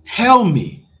 Tell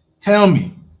me.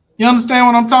 You understand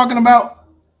what I'm talking about?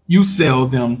 You sell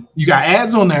them. You got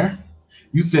ads on there.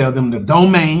 You sell them the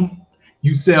domain.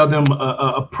 You sell them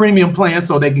a premium plan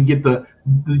so they can get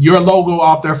your logo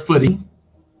off their footing.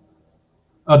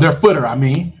 Their footer, I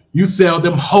mean. You sell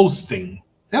them hosting.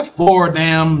 That's for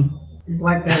damn. It's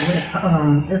like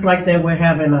that we're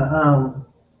having an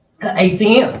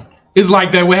ATM. It's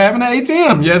like that we're having an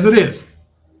ATM. Yes, it is.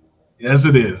 Yes,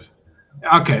 it is.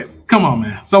 Okay, come on,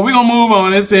 man. So we're going to move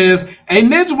on. It says, a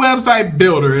niche website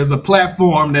builder is a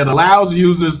platform that allows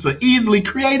users to easily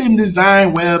create and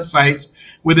design websites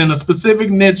within a specific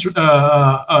niche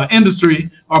industry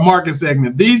or market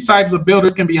segment. These types of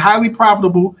builders can be highly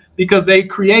profitable because they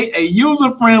create a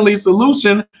user-friendly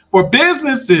solution for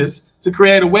businesses to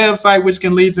create a website, which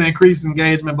can lead to increased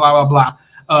engagement, blah, blah,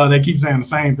 blah. They keep saying the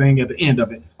same thing at the end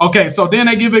of it. Okay, so then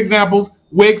they give examples,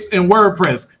 Wix and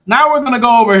WordPress. Now we're going to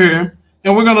go over here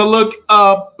and we're going to look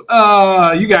up,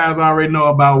 you guys already know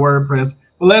about WordPress,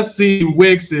 but let's see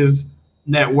Wix's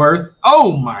net worth.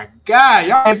 Oh my God,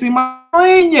 y'all can't see my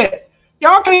screen yet.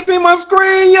 Y'all can't see my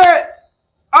screen yet.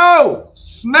 Oh,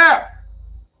 snap.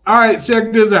 All right,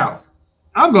 check this out.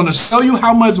 I'm going to show you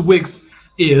how much Wix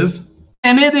is.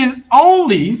 And it is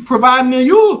only providing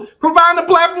a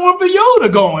platform for you to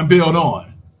go and build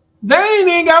on. They ain't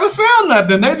even got to sell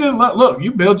nothing. They just look,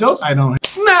 you build your site on it.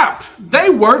 Snap. They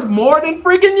worth more than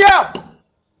freaking Yelp.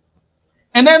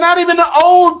 And they're not even the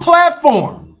old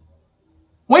platform.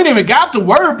 We ain't even got to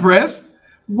WordPress.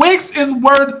 Wix is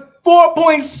worth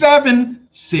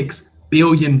 $4.76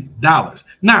 billion.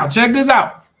 Now, check this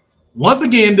out. Once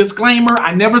again, disclaimer,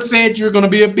 I never said you're going to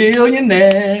be a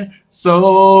billionaire.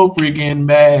 So freaking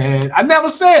bad. I never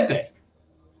said that.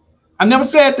 I never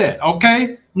said that,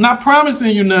 okay? I'm not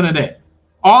promising you none of that.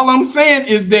 All I'm saying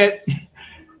is that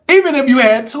even if you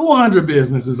had 200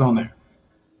 businesses on there,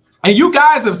 and you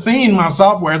guys have seen my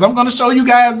softwares, I'm going to show you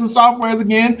guys the softwares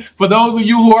again for those of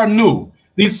you who are new.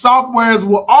 These softwares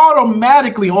will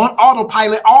automatically, on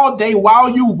autopilot all day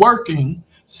while you're working,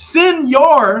 send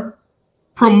your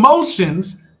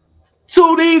promotions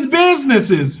to these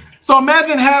businesses. So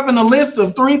imagine having a list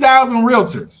of 3,000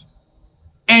 realtors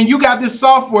and you got this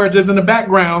software just in the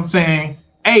background saying,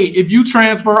 hey, if you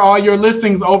transfer all your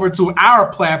listings over to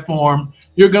our platform,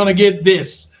 you're going to get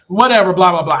this, whatever,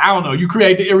 blah, blah, blah. I don't know. You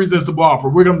create the irresistible offer.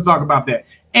 We're going to talk about that.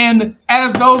 And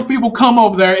as those people come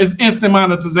over there, it's instant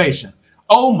monetization.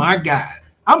 Oh my God,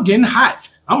 I'm getting hot.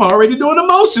 I'm already doing a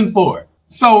motion for it.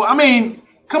 So, I mean,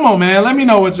 come on, man. Let me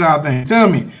know what y'all think. Tell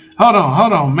me. Hold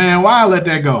on, man. Why I let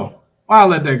that go?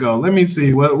 Let me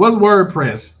see. What's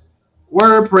WordPress?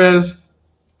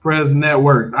 WordPress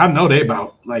network. I know they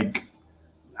about like,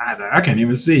 I can't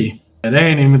even see. They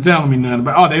ain't even telling me nothing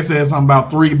about. Oh, they said something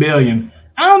about 3 billion.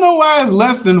 I don't know why it's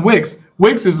less than Wix.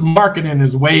 Wix's marketing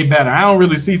is way better. I don't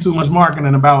really see too much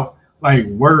marketing about like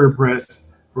WordPress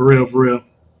for real.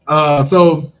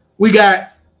 So we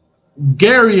got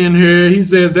Gary in here. He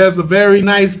says that's a very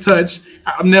nice touch.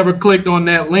 I've never clicked on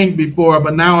that link before,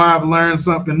 but now I've learned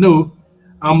something new.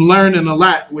 I'm learning a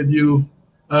lot with you.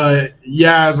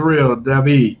 Yeah, it's real,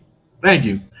 David. Thank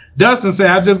you. Dustin said,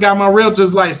 I just got my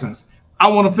realtor's license. I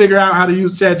want to figure out how to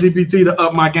use Chat GPT to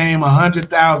up my game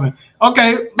 100,000.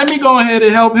 Okay, let me go ahead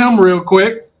and help him real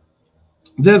quick.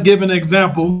 Just give an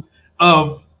example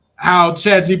of how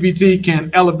Chat GPT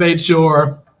can elevate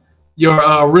your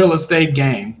real estate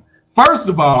game. First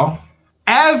of all,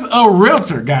 as a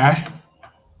realtor guy,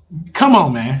 come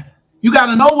on, man. You got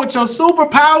to know what your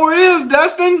superpower is,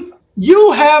 Dustin.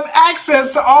 You have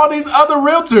access to all these other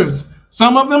realtors.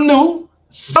 Some of them new,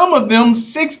 some of them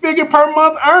 6-figure per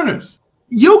month earners.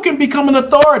 You can become an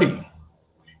authority.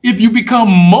 if you become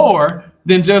more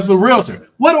than just a realtor.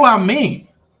 What do I mean?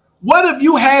 What if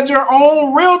you had your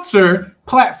own realtor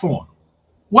platform?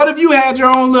 What if you had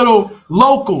your own little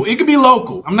local? It could be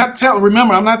local.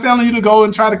 Remember, I'm not telling you to go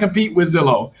and try to compete with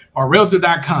Zillow or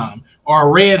Realtor.com or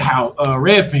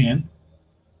Redfin.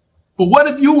 But what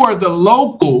if you were the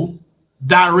local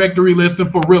directory listing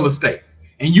for real estate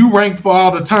and you rank for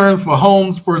all the terms for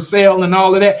homes for sale and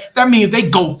all of that? That means they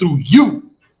go through you.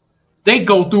 They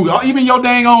go through, even your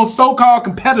dang on so-called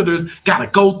competitors got to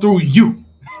go through you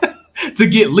to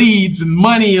get leads and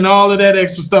money and all of that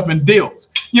extra stuff and deals.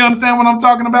 You understand what I'm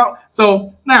talking about?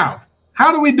 So now,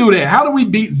 how do we do that? How do we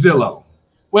beat Zillow?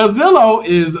 Well, Zillow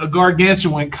is a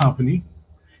gargantuan company,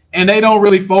 and they don't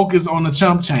really focus on the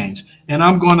chump change. And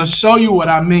I'm going to show you what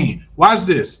I mean. Watch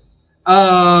this.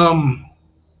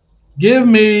 Give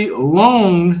me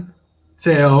long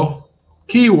tail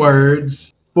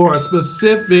keywords for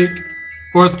specific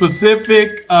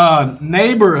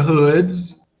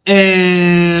neighborhoods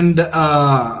and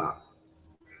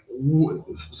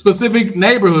specific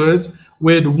neighborhoods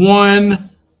with 1,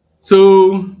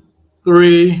 2,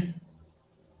 3,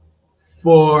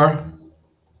 4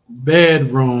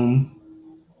 bedroom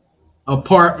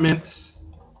apartments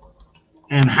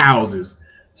and houses.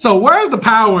 So where's the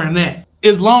power in that?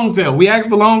 It's long tail. We asked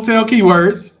for long tail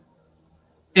keywords,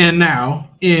 and now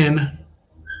in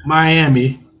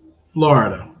Miami,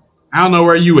 Florida. I don't know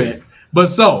where you at, but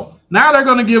so now they're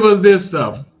going to give us this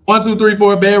stuff. 1, 2, 3,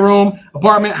 4 bedroom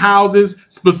apartment houses,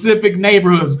 specific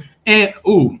neighborhoods, and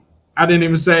I didn't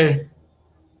even say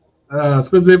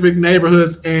specific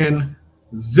neighborhoods and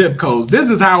zip codes. This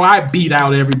is how I beat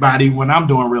out everybody when I'm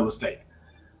doing real estate.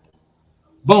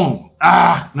 Boom.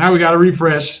 Now we got to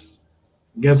refresh.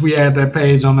 Guess we had that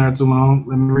page on there too long.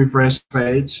 Let me refresh the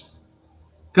page.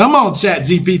 Come on, Chat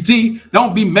GPT.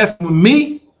 Don't be messing with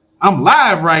me. I'm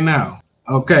live right now.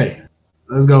 Okay,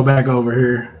 let's go back over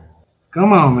here.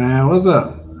 Come on, man. What's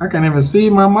up? I can't even see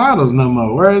my models no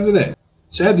more. Where is it at?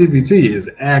 Chat GPT is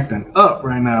acting up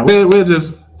right now. We'll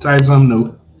just type something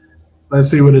new. Let's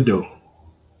see what it do.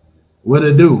 What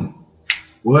it do?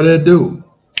 What it do?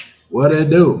 What it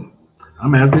do?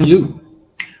 I'm asking you.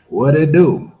 What it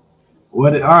do? All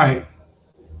right.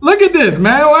 Look at this,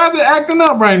 man. Why is it acting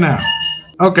up right now?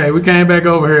 Okay, we came back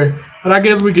over here, but I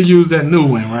guess we could use that new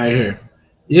one right here.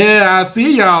 Yeah, I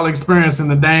see y'all experiencing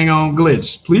the dang on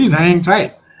glitch. Please hang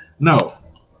tight. No.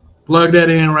 Plug that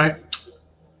in, right?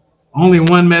 Only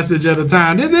one message at a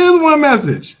time. This is one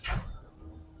message.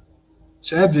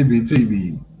 ChatGPT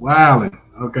be wilding.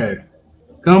 Okay.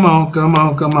 Come on, come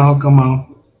on, come on, come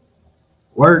on.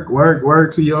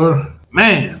 Work to your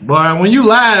man, boy. When you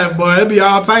live, boy, it'll be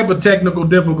all type of technical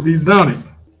difficulties, don't it?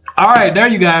 All right, there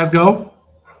you guys go.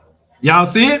 Y'all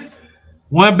see it?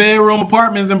 1 bedroom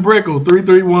apartments in Brickell,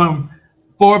 331,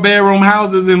 4 bedroom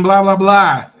houses in blah blah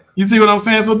blah. You see what I'm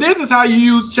saying? So this is how you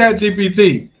use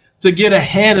ChatGPT to get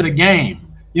ahead of the game.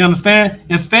 You understand?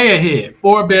 And stay ahead.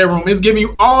 4 bedroom. It's giving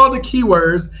you all the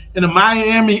keywords in the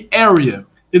Miami area.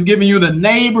 It's giving you the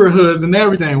neighborhoods and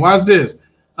everything. Watch this.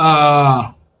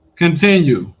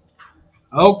 Continue.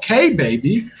 Okay,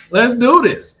 baby. Let's do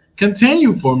this.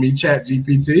 Continue for me,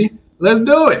 ChatGPT. Let's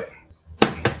do it.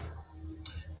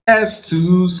 That's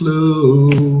too slow.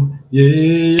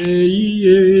 Yeah.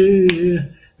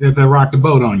 There's that rock the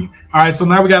boat on you. All right, so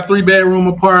now we got 3 bedroom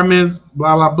apartments,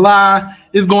 blah, blah, blah.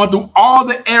 It's going through all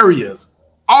the areas,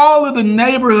 all of the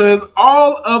neighborhoods,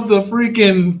 all of the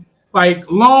freaking like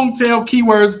long tail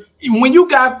keywords. When you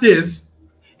got this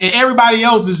and everybody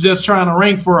else is just trying to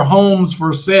rank for homes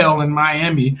for sale in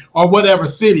Miami or whatever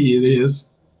city it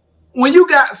is, when you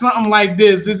got something like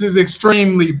this, this is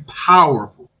extremely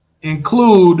powerful.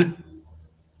 Include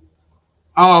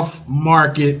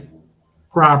off-market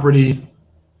property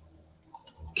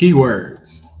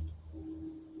keywords.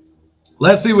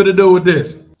 Let's see what it do with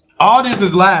this. All this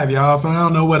is live, y'all, so I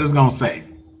don't know what it's gonna say.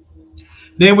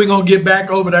 Then we're gonna get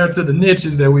back over there to the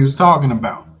niches that we was talking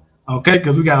about. Okay,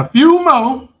 because we got a few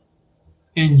more,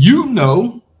 and you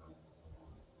know.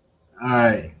 All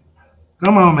right,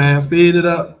 come on, man, speed it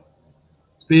up,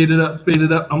 speed it up, speed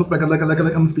it up. I'm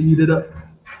gonna speed it up.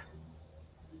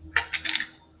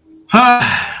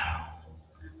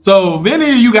 So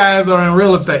many of you guys are in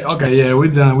real estate. Okay, yeah,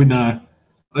 we're done.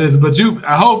 But you,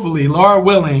 hopefully, Lord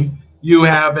willing, you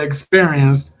have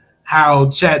experienced how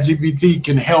ChatGPT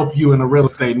can help you in a real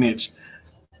estate niche.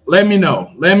 Let me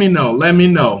know.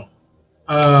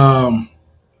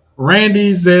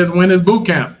 Randy says, when is boot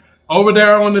camp? Over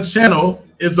there on the channel,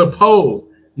 it's a poll.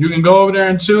 You can go over there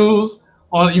and choose.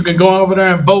 You can go over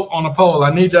there and vote on a poll.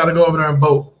 I need y'all to go over there and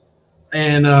vote.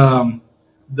 And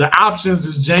the options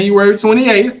is January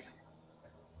 28th,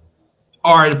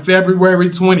 or February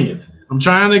 20th. I'm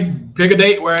trying to pick a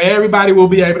date where everybody will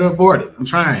be able to afford it. I'm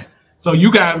trying. So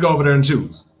you guys go over there and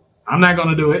choose. I'm not going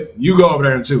to do it. You go over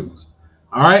there and choose.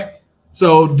 All right.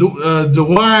 So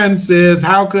DeWine says,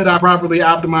 how could I properly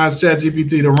optimize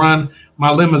ChatGPT to run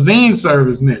my limousine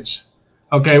service niche?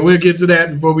 Okay, we'll get to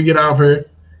that before we get off here.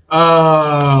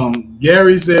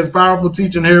 Gary says, powerful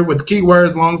teaching here with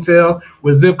keywords, long tail,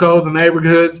 with zip codes and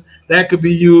neighborhoods. That could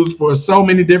be used for so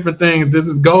many different things. This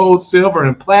is gold, silver,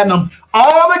 and platinum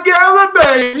all together,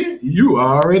 baby. You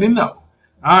already know.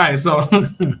 All right, so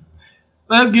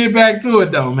let's get back to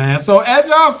it, though, man. So as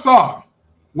y'all saw,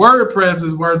 WordPress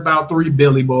is worth about $3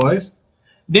 billion, boys.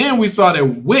 Then we saw that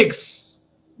Wix,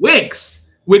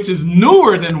 which is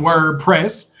newer than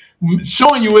WordPress,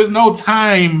 showing you is no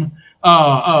time,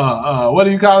 what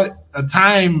do you call it? A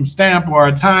time stamp or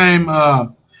a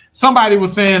time. Somebody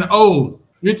was saying, oh,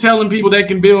 you're telling people they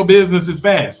can build businesses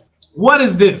fast. What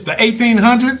is this? The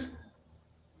 1800s?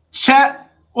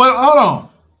 Well, hold on.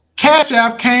 Cash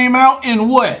App came out in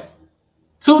what?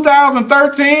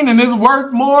 2013, and it's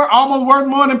almost worth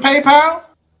more than PayPal?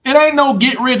 It ain't no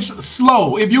get rich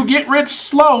slow. If you get rich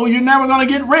slow, you're never gonna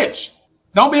get rich.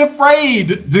 Don't be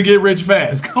afraid to get rich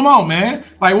fast. Come on, man.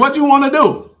 Like, what you want to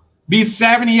do? Be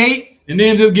 78 and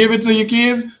then just give it to your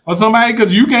kids or somebody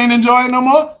because you can't enjoy it no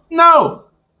more? No.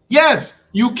 Yes,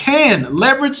 you can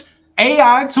leverage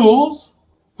AI tools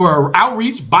for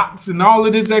outreach, bots, and all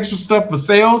of this extra stuff for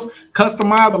sales.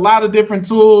 Customize a lot of different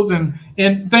tools and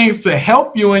things to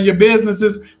help you in your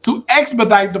businesses to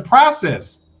expedite the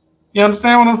process. You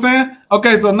understand what I'm saying?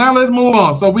 Okay, so now let's move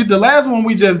on. So the last one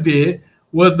we just did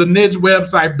was the niche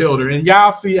website builder, and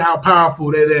y'all see how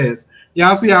powerful that is.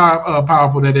 Y'all see how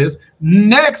powerful that is.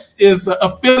 Next is the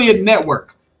affiliate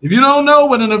network. If you don't know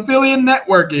what an affiliate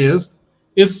network is,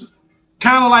 it's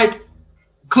kind of like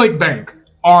ClickBank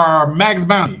or Max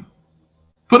Bounty.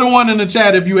 Put a 1 in the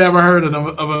chat if you ever heard of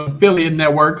an affiliate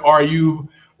network or you've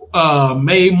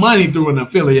made money through an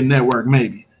affiliate network,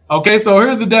 maybe. Okay, so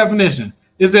here's the definition.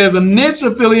 It says a niche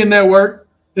affiliate network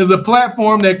is a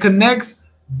platform that connects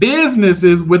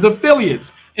businesses with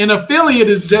affiliates. An affiliate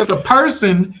is just a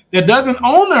person that doesn't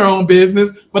own their own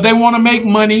business, but they want to make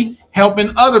money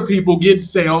helping other people get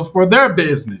sales for their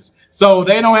business. So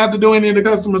they don't have to do any of the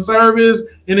customer service,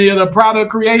 any of the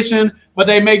product creation, but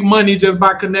they make money just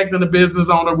by connecting the business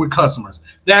owner with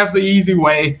customers. That's the easy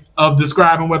way of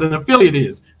describing what an affiliate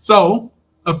is. So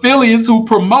affiliates who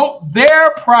promote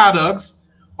their products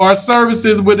or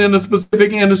services within a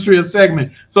specific industry or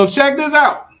segment. So check this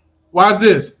out. Watch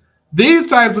this. These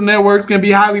types of networks can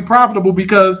be highly profitable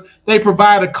because they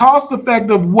provide a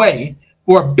cost-effective way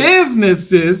for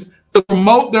businesses to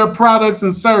promote their products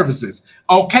and services.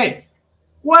 Okay,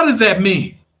 what does that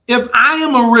mean? If I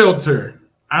am a realtor,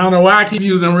 I don't know why I keep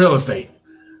using real estate,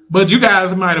 but you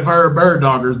guys might have heard bird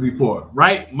doggers before,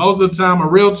 right? Most of the time, a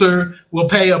realtor will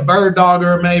pay a bird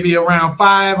dogger maybe around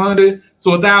 $500 to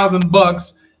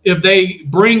 $1,000 if they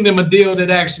bring them a deal that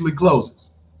actually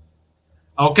closes.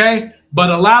 Okay, but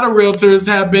a lot of realtors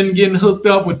have been getting hooked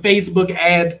up with Facebook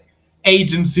ad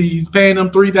agencies, paying them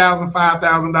 $3,000,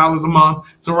 $5,000 a month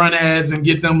to run ads and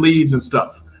get them leads and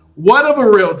stuff. What if a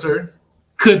realtor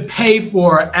could pay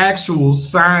for an actual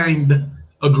signed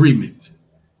agreement?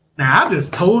 Now, I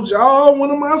just told y'all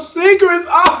one of my secrets.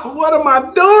 Oh, what am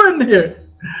I doing here?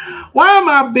 Why am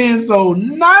I being so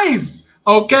nice?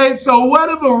 Okay, so what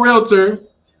if a realtor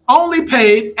only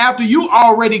paid after you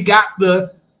already got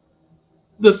the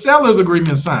seller's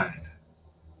agreement signed?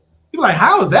 You're like,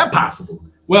 how is that possible?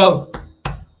 Well,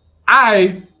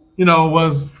 I,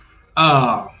 was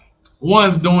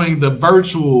once doing the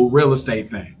virtual real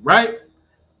estate thing, right?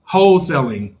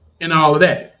 Wholesaling and all of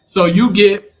that. So you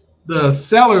get the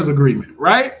seller's agreement,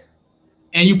 right?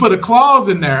 And you put a clause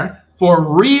in there for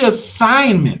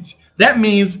reassignment. That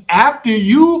means after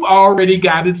you've already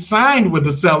got it signed with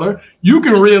the seller, you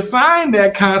can reassign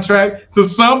that contract to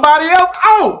somebody else.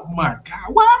 Oh my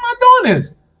God, why am I doing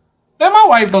this? Man, my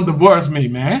wife don't divorce me,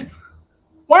 man.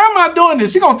 Why am I doing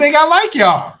this? She gonna think I like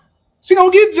y'all. She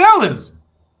gonna get jealous.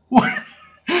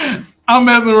 I'm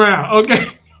messing around, okay?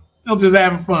 I'm just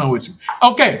having fun with you.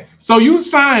 Okay, so you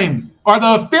sign, or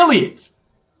the affiliate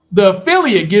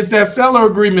gets that seller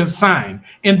agreement signed,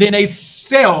 and then they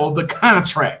sell the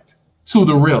contract to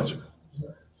the realtor.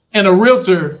 And a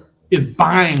realtor is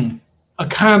buying a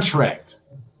contract,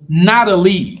 not a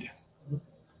lead,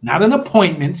 not an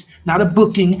appointment, not a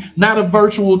booking, not a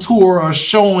virtual tour or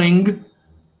showing.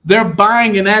 They're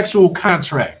buying an actual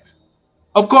contract.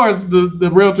 Of course, the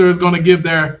realtor is going to give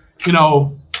their,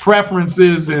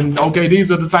 preferences and, okay,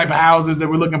 these are the type of houses that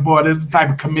we're looking for. This is the type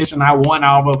of commission I want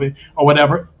out of it or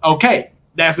whatever. Okay,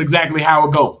 that's exactly how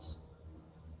it goes.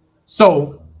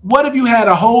 So what if you had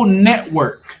a whole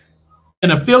network,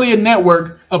 an affiliate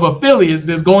network of affiliates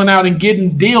that's going out and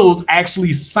getting deals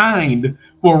actually signed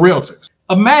for realtors?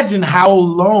 Imagine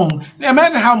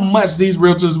how much these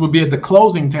realtors would be at the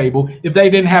closing table if they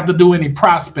didn't have to do any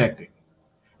prospecting.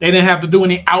 They didn't have to do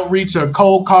any outreach or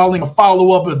cold calling or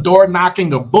follow up or door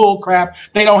knocking or bull crap.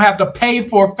 They don't have to pay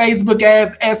for Facebook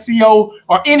ads, SEO,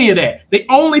 or any of that. They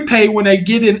only pay when they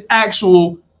get an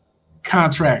actual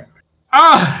contract.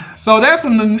 So that's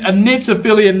a niche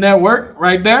affiliate network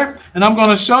right there. And I'm going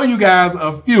to show you guys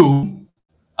a few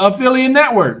affiliate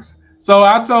networks. So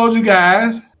I told you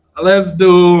guys, let's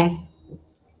do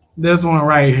this one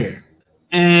right here.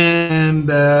 And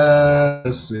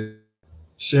let's see.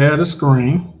 Share the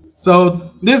screen.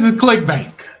 So this is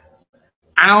ClickBank.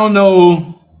 I don't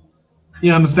know,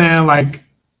 you understand, like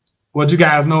what you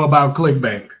guys know about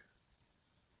ClickBank,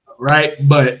 right?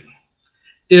 But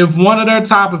if one of their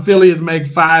top affiliates make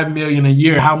 $5 million a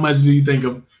year, how much do you think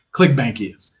of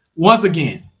ClickBank is? Once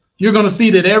again, you're going to see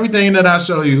that everything that I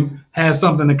show you has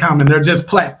something in common. They're just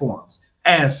platforms,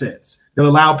 assets that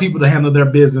allow people to handle their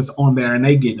business on there, and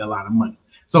they get a lot of money.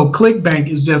 So ClickBank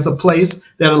is just a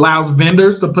place that allows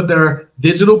vendors to put their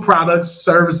digital products,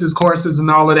 services, courses, and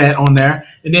all of that on there.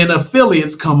 And then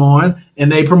affiliates come on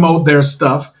and they promote their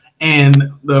stuff.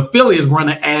 And the affiliates run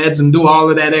the ads and do all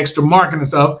of that extra marketing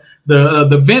stuff.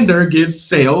 The vendor gets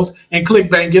sales and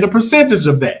ClickBank get a percentage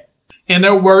of that. And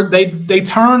their work, they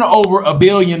turn over $1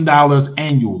 billion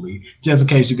annually, just in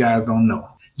case you guys don't know.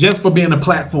 Just for being a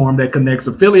platform that connects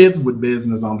affiliates with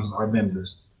business owners or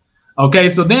vendors. Okay,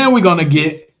 so then we're going to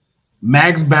get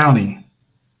Max Bounty.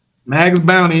 Max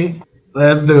Bounty,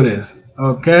 let's do this.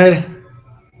 Okay,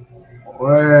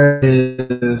 where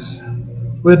is,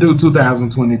 we'll do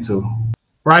 2022.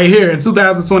 Right here in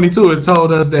 2022, it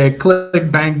told us that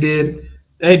ClickBank did,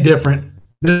 they different.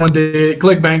 This one did,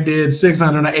 ClickBank did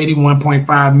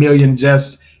 681.5 million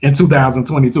just in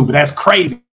 2022, but that's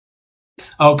crazy.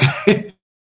 Okay,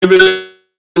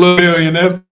 million,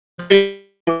 that's crazy.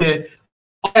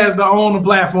 Has to own the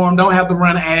platform, don't have to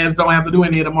run ads, don't have to do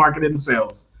any of the marketing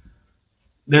themselves.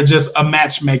 They're just a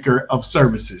matchmaker of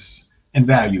services and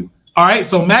value. All right,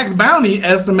 so Max Bounty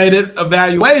estimated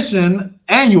evaluation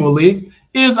annually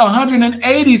is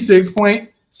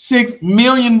 $186.6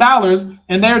 million,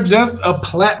 and they're just a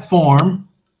platform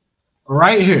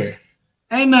right here.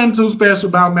 Ain't nothing too special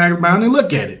about Max Bounty.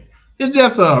 Look at it. It's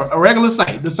just a regular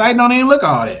site. The site don't even look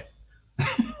all that.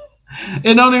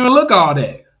 It don't even look all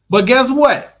that. But guess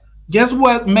what? Guess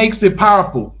what makes it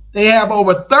powerful? They have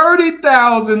over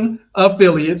 30,000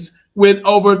 affiliates with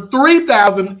over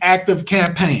 3,000 active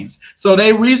campaigns. So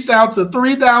they reached out to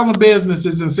 3,000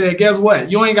 businesses and said, guess what?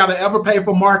 You ain't got to ever pay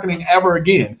for marketing ever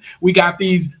again. We got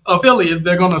these affiliates.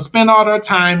 They're going to spend all their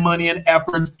time, money, and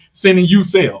efforts sending you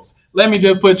sales. Let me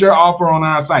just put your offer on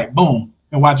our site. Boom.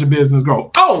 And watch your business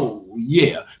grow. Oh,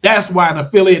 yeah. That's why an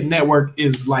affiliate network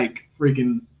is like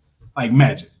freaking like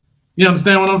magic. You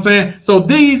understand what I'm saying? So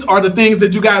these are the things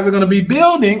that you guys are going to be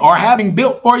building or having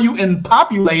built for you and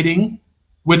populating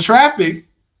with traffic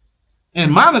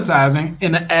and monetizing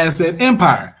in the asset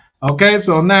empire. Okay,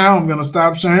 so now I'm going to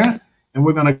stop sharing and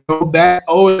we're going to go back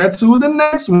over to the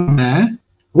next one, man.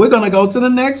 We're going to go to the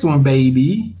next one,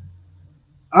 baby.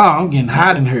 Oh, I'm getting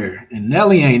hot in here. And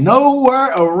Nelly ain't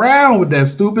nowhere around with that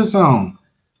stupid song.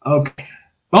 Okay,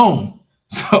 boom.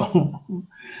 So...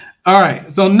 all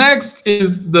right, so next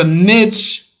is the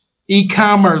niche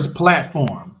e-commerce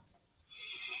platform.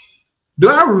 Do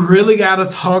I really got to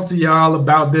talk to y'all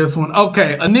about this one?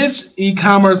 Okay, a niche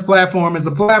e-commerce platform is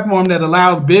a platform that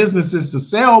allows businesses to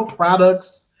sell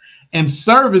products and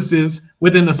services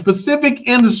within a specific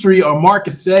industry or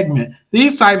market segment.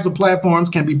 These types of platforms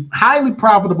can be highly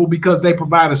profitable because they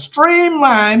provide a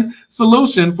streamlined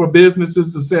solution for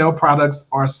businesses to sell products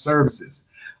or services.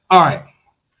 All right.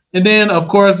 And then, of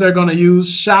course, they're going to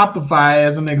use Shopify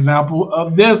as an example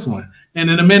of this one. And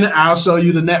in a minute, I'll show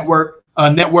you the network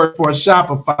for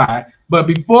Shopify. But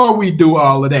before we do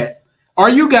all of that, are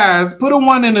you guys, put a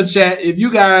 1 in the chat if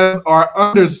you guys are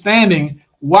understanding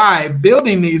why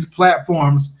building these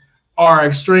platforms are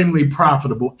extremely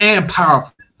profitable and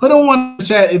powerful. Put a 1 in the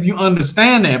chat if you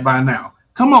understand that by now.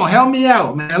 Come on, help me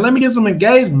out, man. Let me get some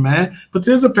engagement, man.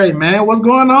 Participate, man. What's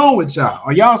going on with y'all?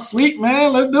 Are y'all asleep,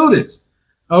 man? Let's do this.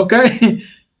 Okay.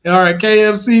 All right.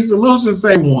 KFC Solutions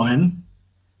say 1.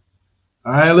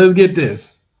 All right. Let's get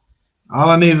this. All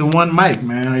I need is 1 mic,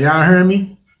 man. Y'all hear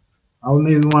me? All I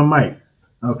need is 1 mic.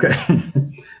 Okay.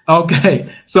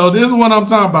 Okay. So this is what I'm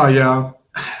talking about, y'all.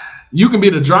 You can be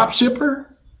the drop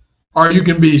shipper or you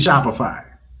can be Shopify.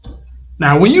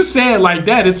 Now, when you say it like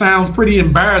that, it sounds pretty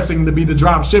embarrassing to be the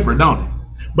drop shipper, don't it?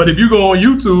 But if you go on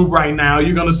YouTube right now,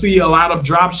 you're going to see a lot of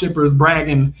drop shippers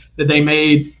bragging that they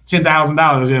made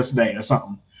 $10,000 yesterday or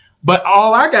something. But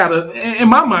all I gotta, in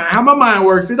my mind, how my mind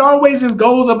works, it always just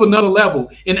goes up another level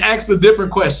and asks a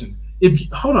different question.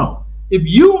 Hold on, if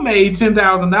you made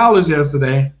 $10,000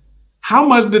 yesterday, how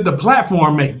much did the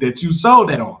platform make that you sold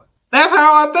that on? That's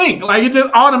how I think. Like, it just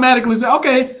automatically says,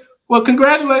 okay, well,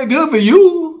 congratulate, good for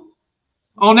you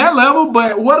on that level.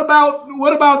 But what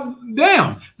about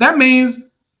them? That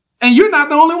means, and you're not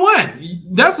the only one.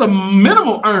 That's a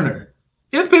minimal earner.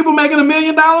 It's people making $1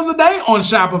 million a day on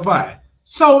Shopify.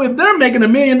 So if they're making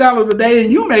 $1 million a day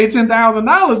and you made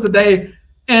 $10,000 a day,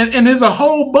 and there's a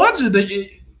whole bunch of the,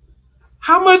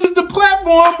 how much is the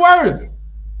platform worth?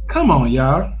 Come on,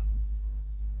 y'all.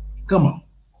 Come on.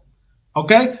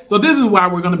 Okay, so this is why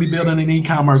we're going to be building an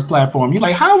e-commerce platform. You're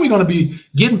like, how are we going to be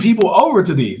getting people over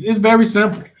to these? It's very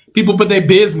simple. People put their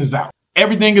business out.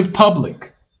 Everything is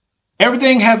public.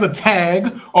 Everything has a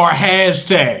tag or a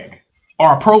hashtag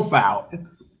or a profile.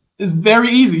 It's very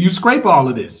easy. You scrape all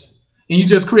of this and you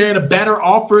just create a better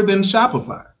offer than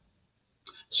Shopify.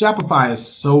 Shopify is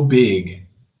so big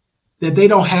that they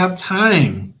don't have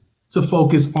time to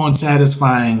focus on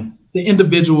satisfying the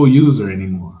individual user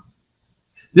anymore.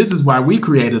 This is why we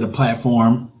created a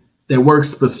platform that works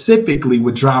specifically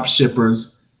with drop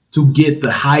shippers to get the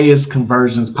highest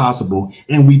conversions possible,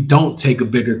 and we don't take a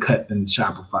bigger cut than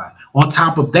Shopify. On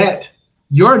top of that,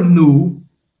 your new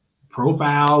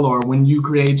profile, or when you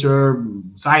create your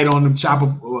site on the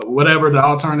Shopify, whatever the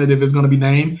alternative is going to be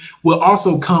named, will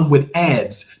also come with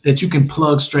ads that you can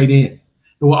plug straight in.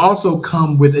 It will also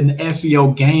come with an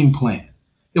SEO game plan.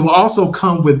 It will also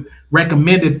come with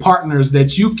recommended partners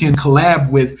that you can collab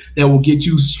with that will get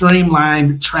you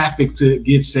streamlined traffic to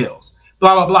get sales,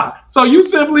 blah, blah, blah. So you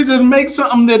simply just make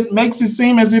something that makes it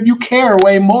seem as if you care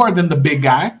way more than the big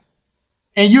guy.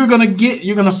 And you're going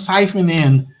to siphon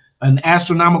in an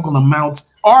astronomical amount,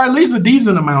 or at least a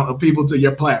decent amount of people to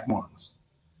your platforms.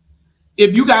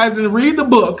 If you guys didn't read the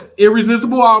book,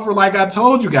 Irresistible Offer, like I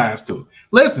told you guys to,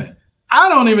 listen, I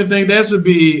don't even think that should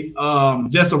be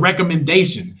just a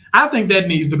recommendation. I think that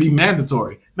needs to be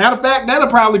mandatory. Matter of fact, that'll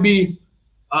probably be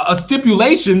a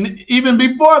stipulation even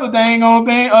before the dang on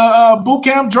thing boot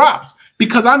camp drops,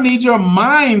 because I need your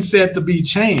mindset to be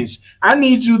changed. I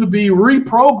need you to be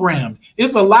reprogrammed.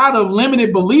 It's a lot of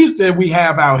limited beliefs that we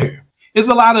have out here. It's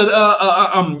a lot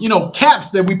of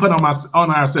caps that we put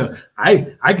on ourselves.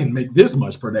 I can make this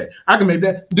much per day. I can make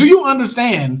that. Do you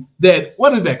understand that?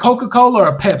 What is that? Coca-Cola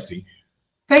or Pepsi?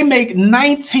 They make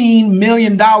 $19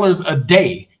 million a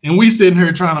day, and we sitting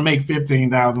here trying to make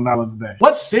 $15,000 a day.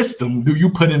 What system do you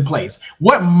put in place?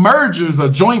 What mergers or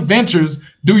joint ventures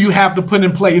do you have to put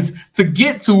in place to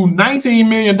get to $19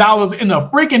 million in a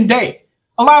freaking day?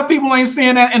 A lot of people ain't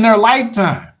seeing that in their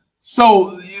lifetime.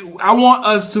 So I want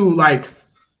us to, like,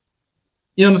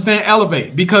 you understand,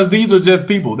 elevate, because these are just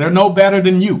people. They're no better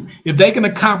than you. If they can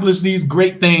accomplish these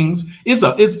great things,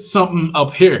 it's something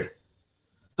up here.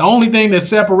 The only thing that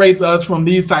separates us from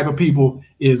these type of people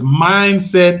is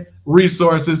mindset,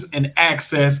 resources, and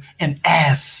access and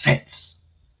assets.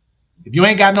 If you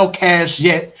ain't got no cash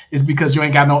yet, it's because you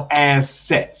ain't got no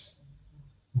assets.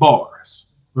 Bars.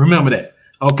 Remember that.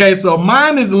 Okay, so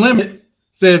mine is the limit.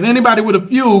 Says anybody with a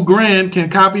few grand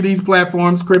can copy these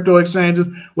platforms, crypto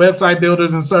exchanges, website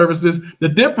builders, and services. The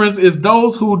difference is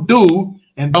those who do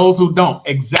and those who don't.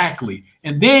 Exactly.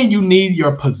 And then you need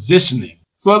your positioning.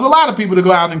 So there's a lot of people that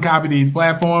go out and copy these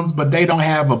platforms, but they don't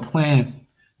have a plan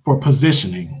for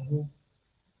positioning.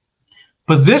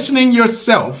 Positioning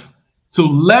yourself to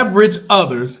leverage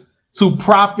others to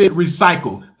profit,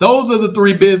 recycle. Those are the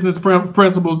three business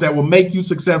principles that will make you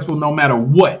successful no matter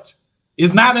what.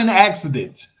 It's not an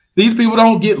accident. These people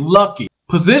don't get lucky.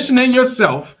 Positioning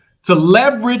yourself to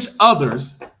leverage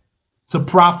others to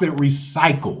profit,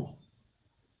 recycle.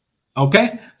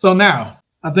 Okay, so now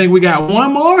I think we got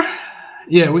one more.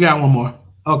 Yeah, we got one more.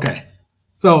 Okay,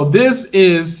 so this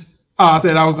is, I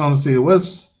said I was going to see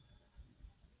what's,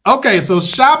 okay, so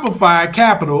Shopify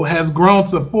capital has grown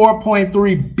to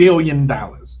 $4.3 billion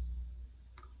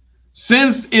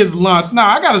since its launch. Now,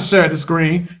 I got to share the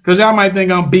screen because y'all might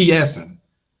think I'm BSing.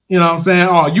 You know what I'm saying?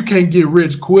 Oh, you can't get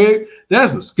rich quick.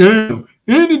 That's a scam.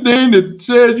 Anything that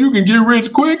says you can get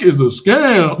rich quick is a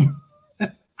scam.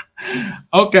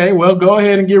 Okay, well, go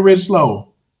ahead and get rich slow.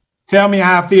 Tell me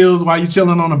how it feels while you're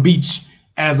chilling on a beach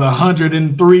as a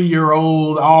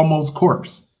 103-year-old almost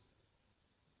corpse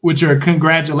with your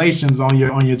congratulations on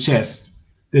your chest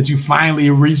that you finally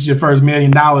reached your first $1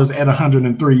 million at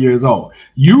 103 years old.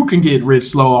 You can get rich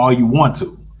slow all you want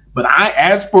to, But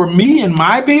as for me and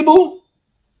my people,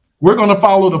 we're going to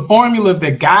follow the formulas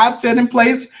that God set in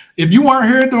place. If you weren't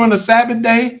here during the Sabbath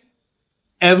day,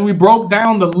 as we broke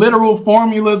down the literal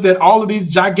formulas that all of these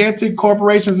gigantic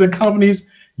corporations and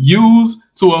companies use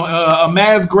to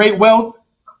amass great wealth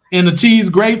and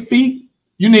achieve great feat,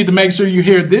 you need to make sure you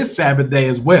hear this Sabbath day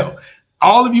as well.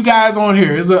 All of you guys on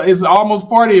here, is almost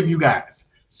 40 of you guys.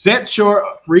 Set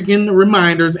your freaking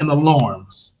reminders and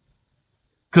alarms.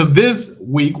 Because this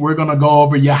week, we're going to go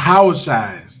over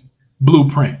Yahushua's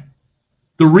blueprint.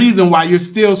 The reason why you're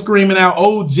still screaming out,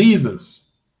 oh,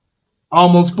 Jesus,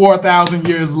 almost 4,000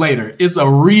 years later. It's a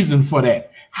reason for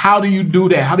that. How do you do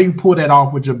that? How do you pull that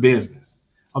off with your business?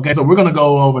 Okay, so we're going to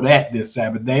go over that this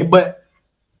Sabbath day, but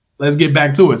let's get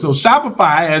back to it. So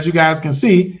Shopify, as you guys can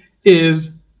see,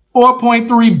 is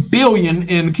 $4.3 billion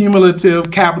in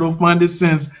cumulative capital funded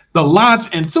since the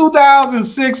launch in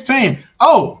 2016.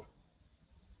 Oh,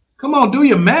 come on, do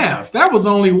your math. That was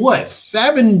only what,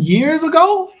 7 years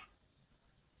ago?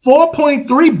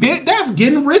 4.3 billion. That's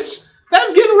getting rich.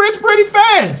 That's getting rich pretty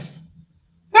fast.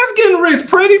 That's getting rich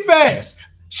pretty fast.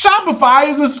 Shopify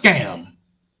is a scam.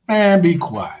 Man, be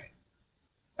quiet.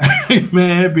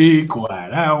 Man, be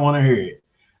quiet. I don't want to hear it.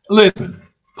 Listen,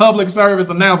 public service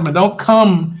announcement. Don't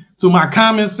come to my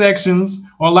comment sections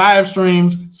or live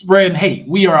streams spreading hate.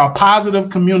 We are a positive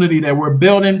community that we're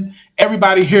building.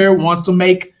 Everybody here wants to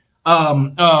make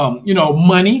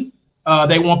money.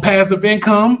 They want passive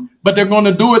income, but they're going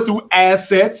to do it through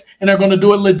assets, and they're going to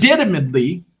do it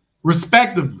legitimately,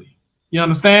 respectively. You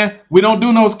understand? We don't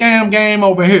do no scam game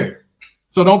over here.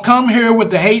 So don't come here with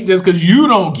the hate just because you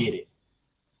don't get it.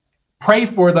 Pray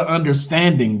for the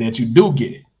understanding that you do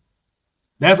get it.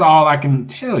 That's all I can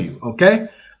tell you. Okay.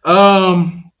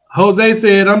 Jose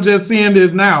said, I'm just seeing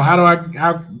this now. How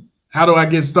do I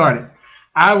get started?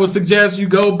 I would suggest you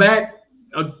go back.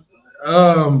 I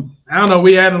don't know.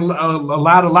 We had a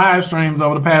lot of live streams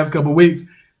over the past couple of weeks.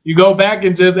 You go back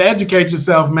and just educate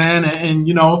yourself, man, and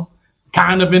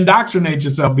kind of indoctrinate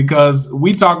yourself, because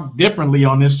we talk differently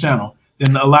on this channel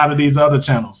than a lot of these other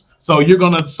channels. So you're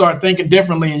going to start thinking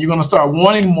differently, and you're going to start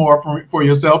wanting more for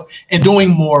yourself and doing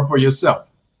more for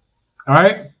yourself. All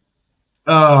right.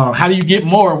 How do you get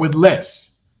more with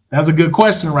less? That's a good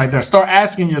question right there. Start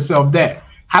asking yourself that.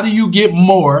 How do you get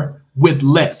more with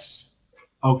less?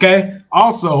 Okay.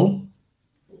 Also,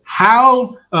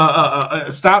 how,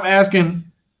 stop asking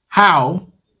how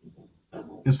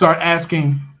and start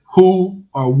asking who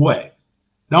or what.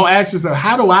 Don't ask yourself,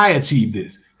 how do I achieve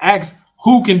this? Ask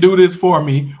who can do this for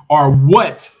me, or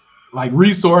what, like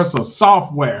resource or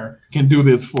software, can do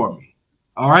this for me.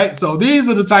 All right. So these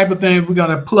are the type of things we're going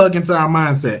to plug into our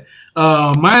mindset.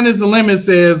 Mine is the limit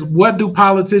says, what do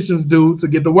politicians do to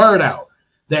get the word out?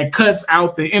 That cuts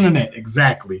out the internet.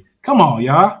 Exactly. Come on,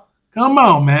 y'all. Come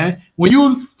on, man. When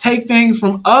you take things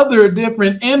from other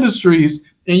different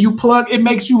industries and you plug, it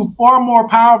makes you far more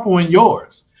powerful in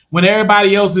yours, when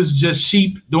everybody else is just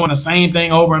sheep doing the same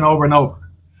thing over and over and over.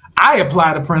 I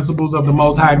apply the principles of the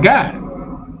Most High God.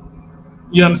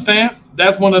 You understand?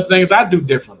 That's one of the things I do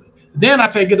differently. Then I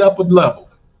take it up a level.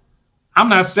 I'm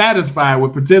not satisfied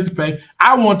with participating.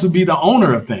 I want to be the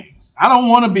owner of things. I don't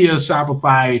want to be a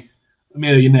Shopify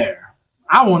millionaire.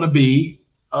 I want to be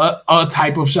a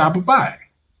type of Shopify.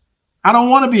 I don't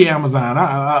want to be Amazon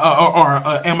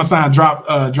or Amazon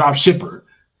drop shipper.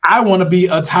 I want to be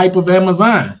a type of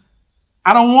Amazon.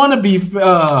 I don't want to be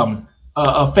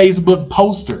a Facebook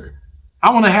poster.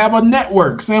 I want to have a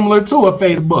network similar to a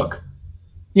Facebook.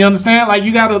 You understand? Like,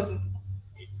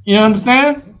 you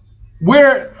understand?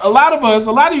 Where a lot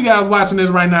of you guys watching this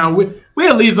right now, we're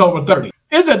at least over 30.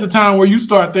 It's at the time where you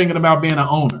start thinking about being an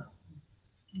owner.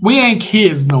 We ain't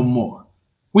kids no more.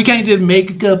 We can't just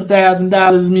make a couple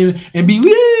 $1,000 and be,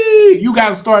 you got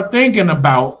to start thinking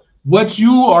about what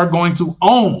you are going to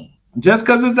own. Just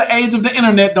because it's the age of the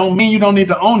internet don't mean you don't need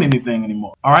to own anything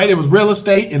anymore. All right, it was real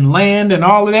estate and land and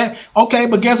all of that. Okay,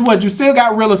 but guess what? You still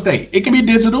got real estate. It can be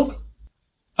digital.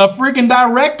 A freaking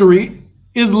directory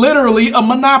is literally a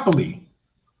monopoly.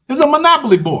 It's a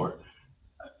monopoly board.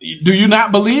 Do you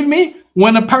not believe me?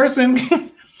 When a person,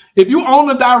 if you own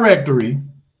a directory,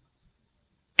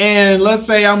 and let's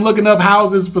say I'm looking up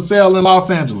houses for sale in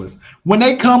Los Angeles, when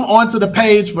they come onto the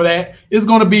page for that, it's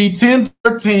going to be 10,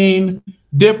 13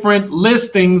 different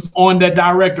listings on that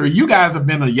directory. You guys have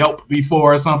been to Yelp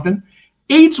before or something.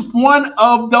 Each one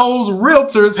of those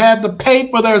realtors had to pay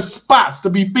for their spots to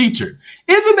be featured.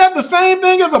 Isn't that the same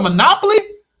thing as a monopoly?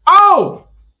 Oh,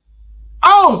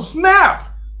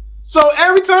 snap. So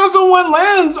every time someone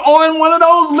lands on one of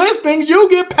those listings, you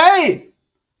get paid.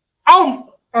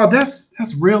 Oh,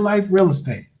 that's real life real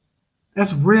estate.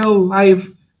 That's real life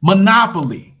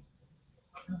monopoly.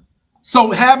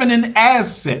 So having an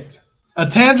asset, a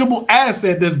tangible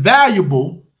asset that's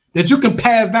valuable that you can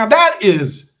pass down,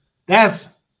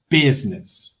 that's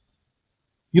business.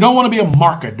 You don't want to be a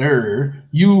marketer.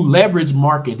 You leverage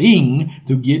marketing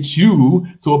to get you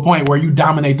to a point where you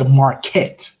dominate the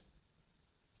market.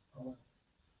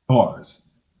 Bars.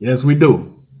 Yes, we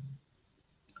do.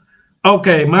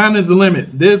 Okay, mine is the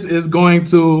limit. This is going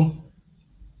to,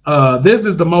 this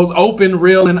is the most open,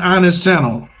 real, and honest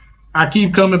channel. I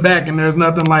keep coming back and there's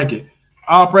nothing like it.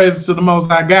 All praises to the Most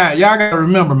High God. Y'all got to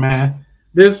remember, man,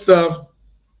 this stuff,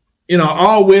 you know,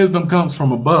 all wisdom comes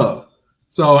from above.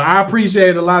 So I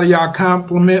appreciate a lot of y'all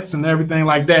compliments and everything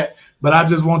like that. But I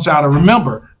just want y'all to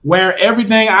remember where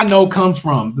everything I know comes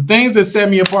from. The things that set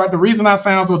me apart, the reason I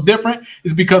sound so different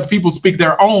is because people speak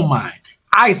their own mind.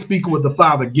 I speak what the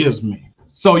Father gives me.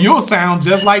 So you'll sound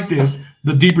just like this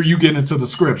the deeper you get into the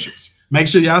scriptures. Make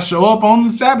sure y'all show up on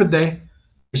the Sabbath day.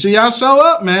 Make sure y'all show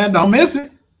up, man. Don't miss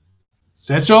it.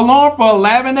 Set your alarm for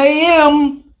 11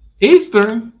 a.m.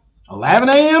 Eastern. 11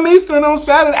 a.m. Eastern on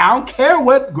Saturday. I don't care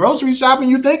what grocery shopping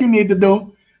you think you need to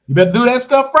do. You better do that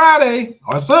stuff Friday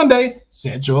or Sunday.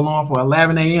 Set your alarm for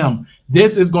 11 a.m.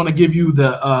 This is going to give you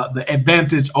the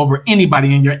advantage over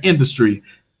anybody in your industry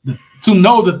to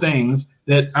know the things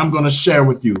that I'm going to share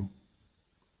with you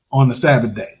on the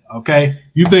Sabbath day. Okay.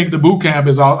 You think the boot camp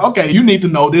is all okay. You need to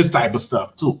know this type of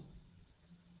stuff too.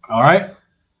 All right.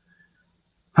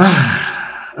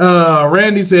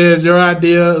 Randy says your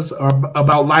ideas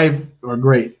about life are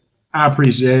great. I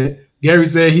appreciate it. Gary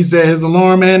said he set his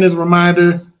alarm and his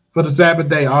reminder for the Sabbath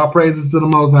day. All praises to the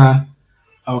Most High.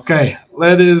 Okay,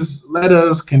 let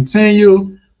us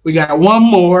continue. We got one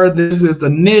more. This is the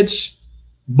niche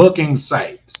booking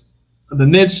sites, the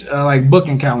niche like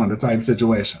booking calendar type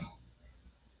situation.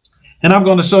 And I'm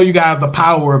going to show you guys the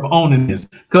power of owning this,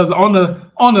 because on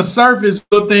the surface,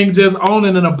 you'll think just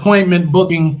owning an appointment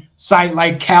booking site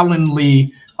like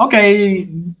Calendly, okay,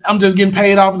 I'm just getting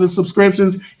paid off of the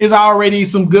subscriptions. There's already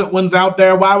some good ones out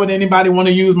there. Why would anybody want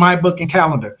to use my booking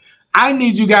calendar? I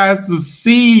need you guys to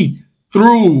see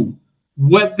through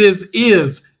what this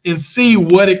is and see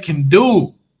what it can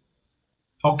do.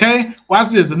 Okay, watch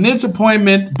this. A niche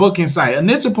appointment booking site. A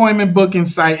niche appointment booking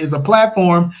site is a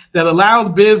platform that allows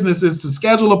businesses to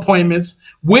schedule appointments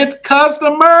with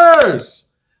customers.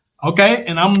 Okay,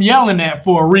 and I'm yelling that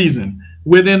for a reason.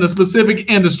 Within a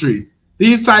specific industry,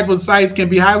 these type of sites can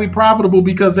be highly profitable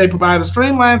because they provide a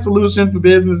streamlined solution for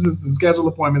businesses to schedule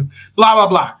appointments. Blah blah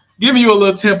blah. Giving you a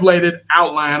little templated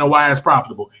outline of why it's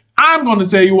profitable. I'm going to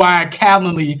tell you why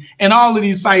Calendly and all of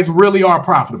these sites really are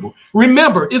profitable.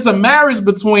 Remember, it's a marriage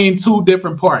between two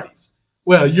different parties.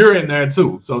 Well, you're in there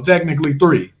too, so technically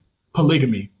three.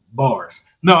 Polygamy, bars.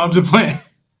 No, I'm just playing.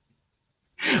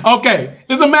 Okay,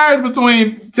 it's a marriage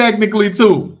between technically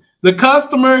two. The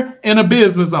customer and a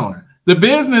business owner. The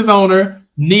business owner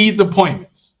needs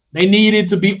appointments. They need it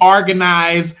to be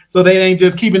organized so they ain't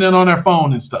just keeping it on their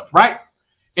phone and stuff, right?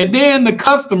 And then the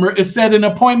customer is set an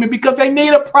appointment because they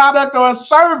need a product or a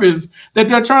service that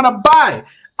they're trying to buy.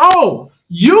 Oh,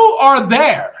 you are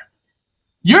there.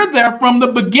 You're there from the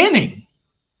beginning.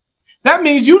 That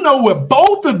means you know what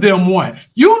both of them want.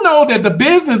 You know that the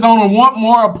business owner want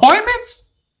more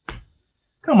appointments.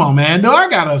 Come on, man. Do I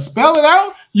gotta spell it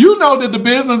out? You know that the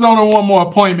business owner want more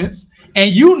appointments,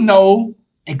 and you know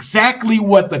exactly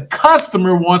what the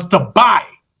customer wants to buy.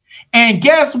 And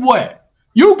guess what?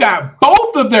 You got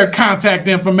both of their contact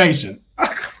information.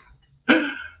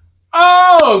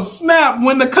 Oh, snap.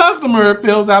 When the customer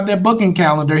fills out their booking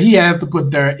calendar, he has to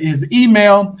put his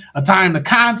email, a time to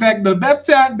contact, the best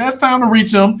time to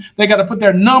reach them. They got to put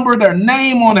their number, their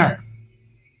name on there,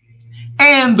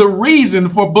 and the reason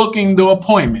for booking the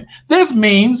appointment. This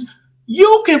means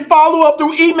you can follow up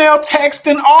through email, text,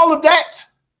 and all of that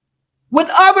with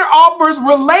other offers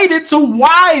related to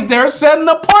why they're setting an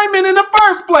appointment in the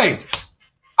first place.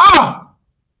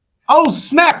 Oh,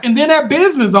 snap. And then that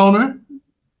business owner,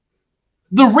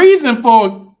 the reason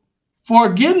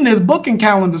for getting this booking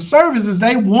calendar service is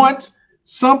they want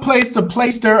someplace to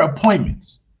place their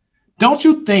appointments. Don't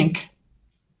you think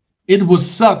it would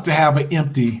suck to have an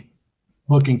empty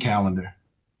booking calendar?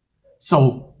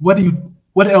 So what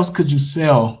else could you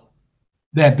sell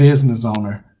that business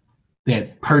owner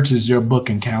that purchased your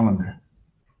booking calendar?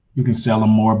 You can sell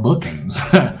them more bookings.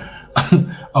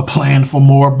 A plan for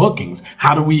more bookings.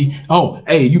 How do we, oh,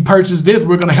 hey, you purchased this.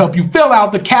 We're going to help you fill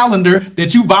out the calendar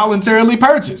that you voluntarily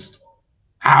purchased.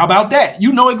 How about that?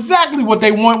 You know exactly what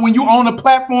they want when you own a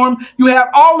platform. You have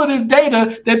all of this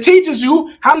data that teaches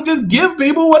you how to just give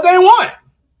people what they want.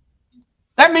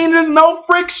 That means there's no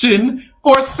friction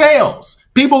for sales.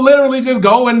 People literally just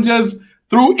go and just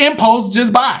through impulse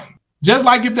just buy. Just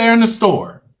like if they're in the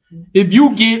store. If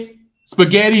you get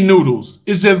spaghetti noodles,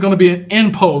 it's just going to be an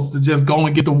impulse to just go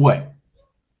and get the what?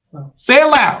 Say it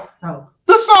loud. Sauce.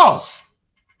 The sauce.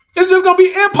 It's just going to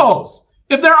be impulse.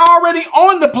 If they're already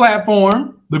on the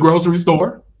platform, the grocery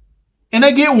store, and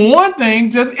they get one thing,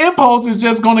 just impulse is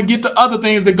just going to get the other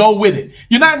things that go with it.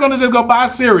 You're not going to just go buy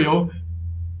cereal.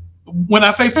 When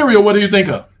I say cereal, what do you think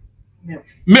of? Milk.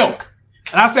 Milk.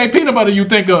 And I say peanut butter, you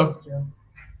think of?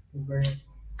 Bread.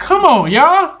 Come on,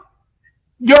 y'all.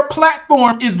 Your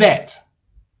platform is that.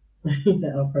 He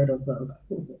said Alfredo sauce.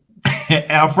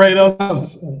 Alfredo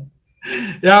sauce.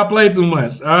 Y'all play too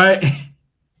much, all right?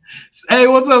 Hey,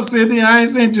 what's up, Cynthia? I ain't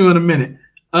sent you in a minute.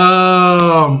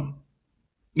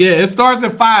 Yeah, it starts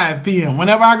at 5 p.m.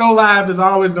 Whenever I go live, it's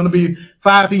always going to be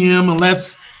 5 p.m.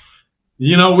 unless,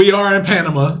 you know, we are in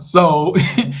Panama. So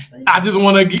I just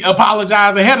want to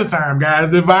apologize ahead of time,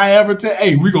 guys. If I ever tell,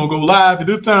 hey, we're going to go live at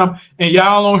this time and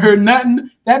y'all don't hear nothing,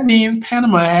 that means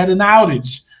Panama had an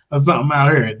outage or something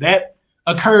out here. That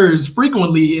occurs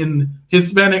frequently in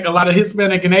Hispanic, a lot of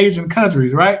Hispanic and Asian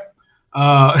countries, right?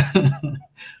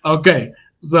 Okay.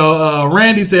 So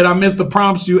Randy said, I missed the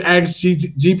prompts you asked Chat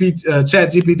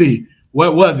GPT.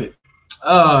 What was it?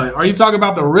 Are you talking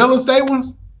about the real estate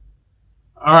ones?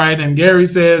 All right. And Gary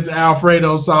says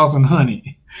Alfredo sauce and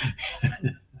honey.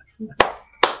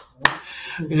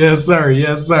 Yes, sir.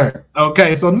 Yes, sir.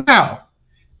 Okay. So now,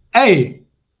 hey,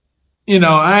 you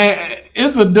know,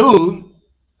 it's a dude,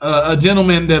 a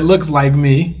gentleman that looks like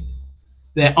me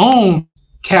that owns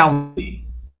Calendly.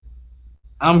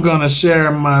 I'm going to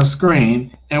share my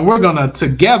screen and we're going to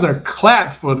together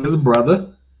clap for this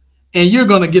brother. And you're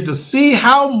going to get to see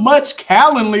how much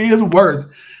Calendly is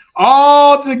worth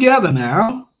all together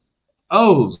now.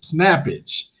 Oh,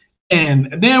 snappage.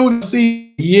 And then we're going to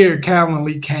see the year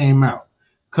Calendly came out,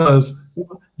 because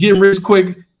getting rich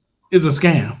quick is a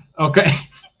scam. Okay.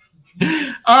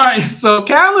 All right. So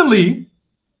Calendly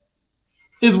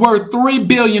is worth $3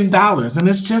 billion and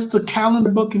it's just a calendar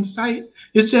booking site.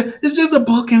 It's just a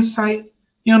booking site.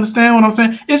 You understand what I'm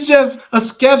saying? It's just a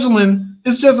scheduling.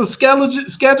 It's just a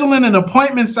scheduling and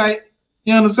appointment site.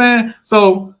 You understand?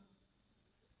 So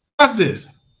watch this.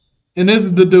 And this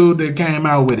is the dude that came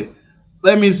out with it.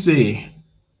 Let me see.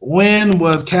 When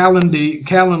was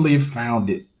Calendly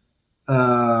founded?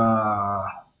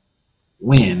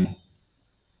 When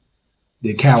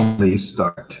did Calendly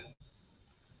start?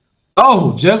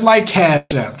 Oh, just like Cash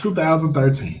App,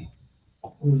 2013.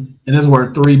 And it's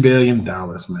worth $3 billion,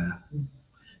 man.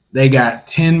 They got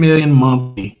 10 million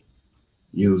monthly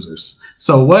users.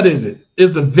 So what is it?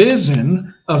 It's the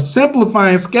vision of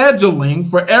simplifying scheduling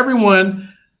for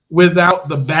everyone without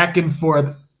the back and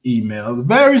forth email.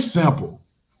 Very simple.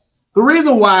 The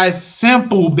reason why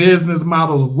simple business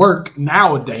models work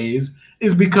nowadays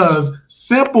is because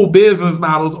simple business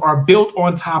models are built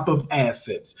on top of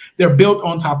assets. They're built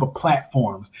on top of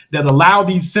platforms that allow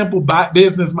these simple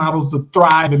business models to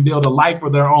thrive and build a life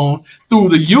of their own through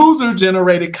the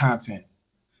user-generated content.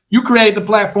 You create the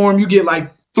platform, you get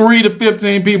like 3 to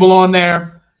 15 people on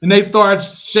there, and they start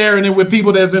sharing it with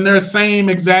people that's in their same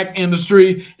exact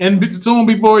industry. And soon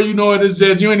before you know it, it's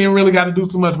just, you ain't even really got to do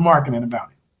too much marketing about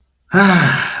it.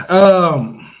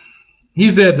 He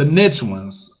said the niche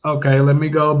ones. Okay, let me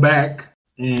go back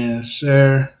and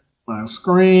share my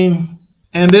screen.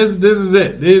 And this is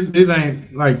it. These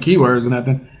ain't like keywords or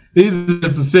nothing. These are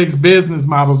just the 6 business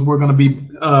models we're going to be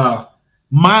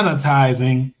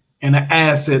monetizing in the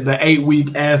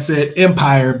 8-week asset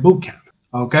empire bootcamp.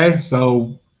 Okay,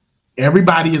 so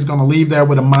everybody is going to leave there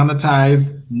with a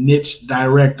monetized niche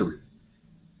directory.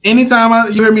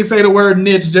 Anytime you hear me say the word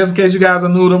niche, just in case you guys are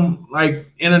new to like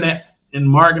internet and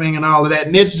marketing and all of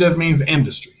that, niche just means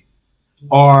industry,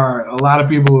 or a lot of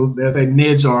people they say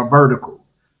niche or vertical.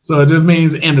 So it just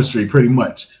means industry pretty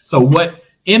much. So what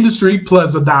industry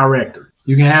plus a directory?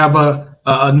 You can have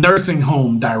a nursing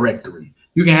home directory.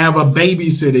 You can have a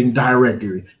babysitting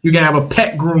directory. You can have a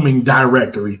pet grooming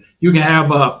directory. You can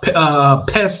have a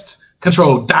pest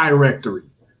control directory.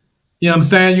 You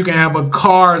understand? You can have a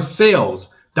car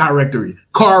sales directory,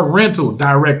 car rental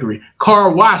directory, car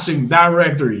washing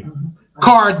directory,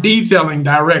 car detailing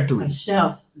directory, A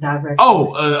chef directory.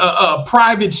 Oh, a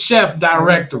private chef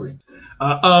directory,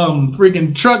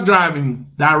 freaking truck driving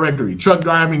directory, truck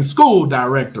driving school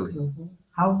directory,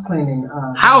 House cleaning.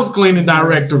 house cleaning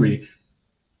directory.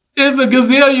 There's a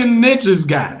gazillion niches,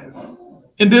 guys.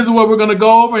 And this is what we're going to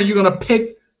go over, and you're going to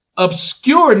pick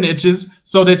obscure niches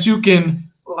so that you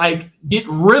can like get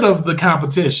rid of the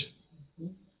competition.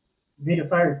 Be the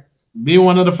first. Be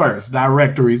one of the first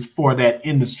directories for that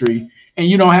industry and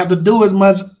you don't have to do as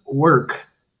much work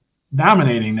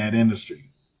dominating that industry.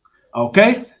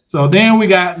 Okay, so then we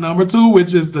got number 2,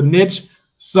 which is the niche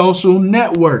social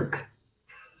network.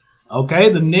 Okay,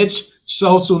 the niche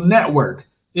social network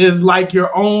is like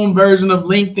your own version of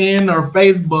LinkedIn or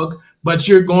Facebook, but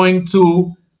you're going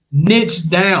to niche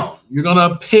down. You're going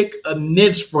to pick a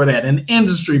niche for that, an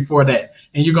industry for that,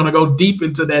 and you're going to go deep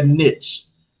into that niche.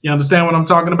 You understand what I'm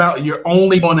talking about? You're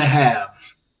only going to have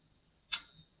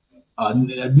a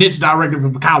niche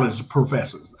directory for college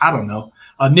professors. I don't know.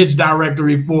 A niche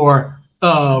directory for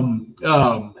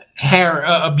hair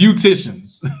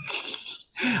beauticians.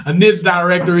 A niche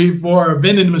directory for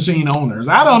vending machine owners.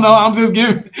 I don't know. I'm just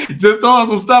throwing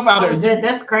some stuff out there.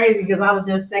 That's crazy because I was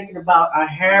just thinking about a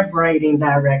hair braiding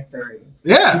directory.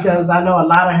 Yeah. Because I know a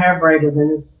lot of hair braiders, and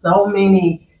there's so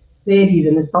many cities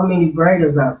and there's so many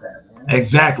braiders out there, man.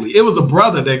 Exactly. It was a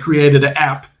brother that created an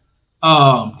app.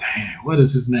 What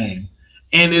is his name?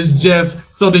 And it's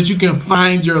just so that you can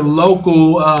find your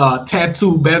local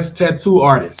best tattoo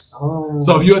artists. Oh.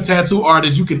 So if you're a tattoo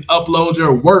artist, you can upload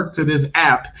your work to this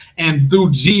app, and through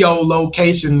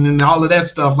geolocation and all of that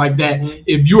stuff like that,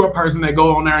 if you're a person that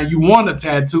go on there and you want a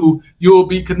tattoo, you'll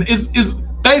be it's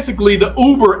basically the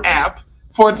Uber app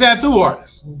for tattoo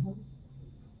artists.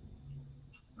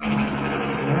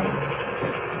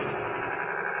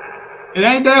 It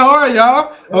ain't that hard,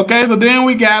 y'all. Okay, so then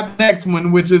we got the next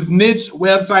one, which is niche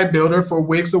website builder for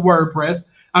Wix or WordPress.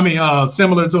 I mean,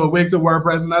 similar to a Wix or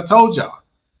WordPress, and I told y'all.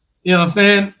 You know what I'm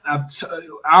saying?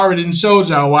 I already showed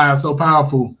y'all why it's so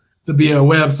powerful to be a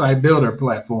website builder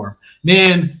platform.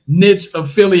 Then niche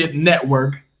affiliate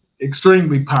network,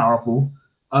 extremely powerful.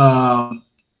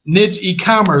 Niche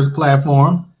e-commerce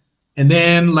platform. And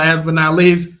then last but not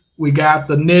least, we got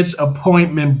the niche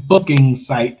appointment booking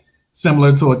site,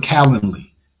 similar to a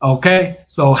Calendly. Okay,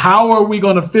 so how are we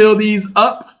going to fill these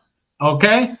up?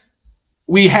 Okay,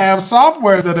 we have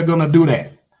softwares that are going to do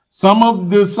that. Some of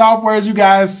the softwares you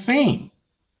guys seen.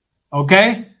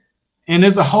 Okay, and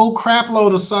there's a whole crap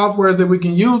load of softwares that we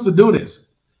can use to do this.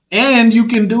 And you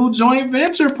can do joint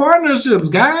venture partnerships,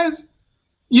 guys.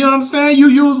 You understand? You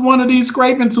use one of these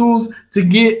scraping tools to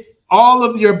get all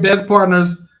of your best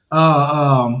partners.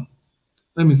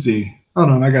 Let me see. Hold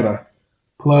on, I gotta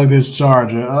plug this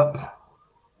charger up.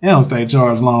 It don't stay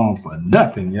charged long for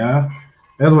nothing, y'all.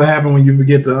 That's what happened when you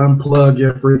forget to unplug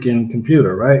your freaking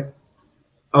computer, right?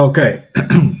 Okay.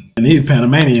 And these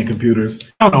Panamanian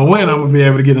computers, I don't know when I'm gonna be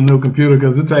able to get a new computer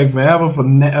because it takes forever for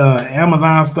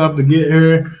Amazon stuff to get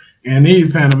here. And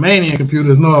these Panamanian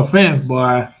computers, no offense,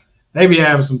 boy, they be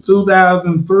having some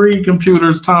 2003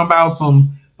 computers talking about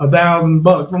some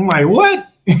 $1,000. I'm like, what?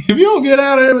 If you don't get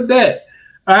out of here with that.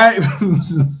 All right,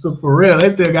 so for real, they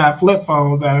still got flip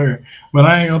phones out here, but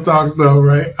I ain't gonna talk stuff,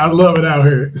 right? I love it out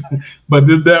here, but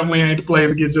this definitely ain't the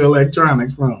place to get your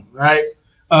electronics from, right?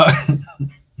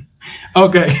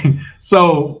 Okay,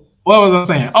 so what was I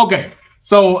saying? Okay,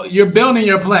 so you're building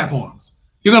your platforms.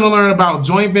 You're gonna learn about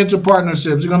joint venture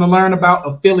partnerships. You're gonna learn about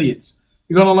affiliates.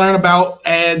 You're gonna learn about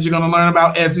ads. You're gonna learn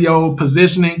about SEO,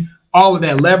 positioning, all of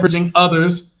that, leveraging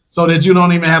others so that you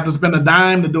don't even have to spend a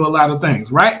dime to do a lot of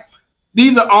things, right?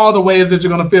 These are all the ways that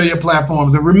you're going to fill your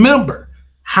platforms. And remember,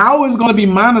 how it's going to be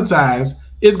monetized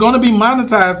is going to be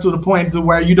monetized to the point to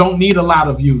where you don't need a lot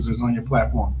of users on your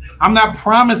platform. I'm not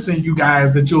promising you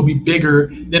guys that you'll be bigger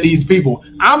than these people.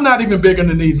 I'm not even bigger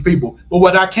than these people. But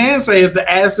what I can say is the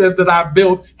assets that I've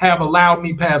built have allowed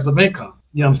me passive income.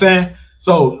 You understand?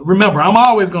 So remember, I'm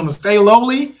always going to stay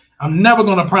lowly. I'm never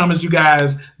going to promise you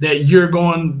guys that you're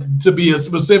going to be a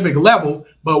specific level,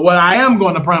 but what I am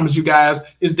going to promise you guys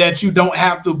is that you don't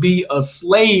have to be a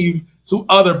slave to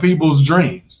other people's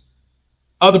dreams,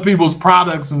 other people's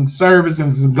products and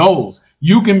services and goals.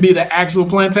 You can be the actual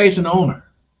plantation owner.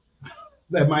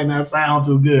 That might not sound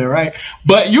too good, right?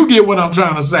 But you get what I'm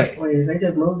trying to say. Wait, they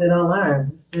just moved it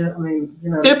online. Still, I mean,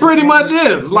 you know, it pretty much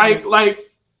is. Like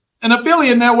an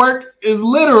affiliate network is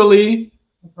literally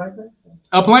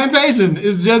a plantation.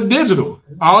 Is just digital.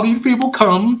 All these people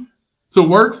come to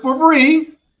work for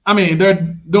free. I mean,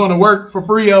 they're doing the work for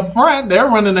free up front.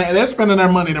 They're spending their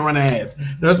money to run ads.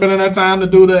 They're spending their time to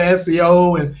do the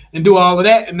SEO and do all of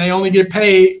that, and they only get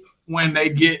paid when they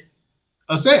get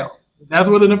a sale. That's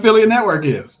what an affiliate network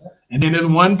is. And then there's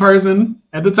one person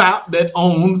at the top that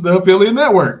owns the affiliate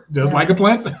network, just like a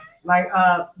plantation. Like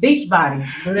Beachbody.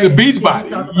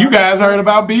 Beachbody. You guys heard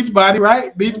about Beachbody,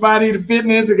 right? Beachbody, the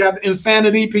fitness, it got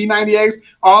Insanity, P90X,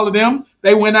 all of them.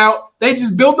 They went out, they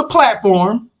just built the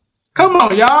platform. Come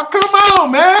on, y'all. Come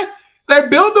on, man. They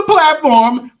built the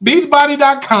platform,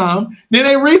 beachbody.com. Then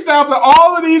they reached out to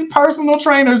all of these personal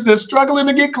trainers that's struggling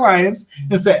to get clients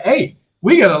and said, hey,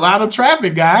 We get a lot of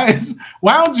traffic, guys.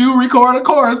 Why don't you record a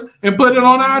course and put it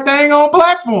on our dang on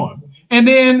platform? And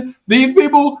then these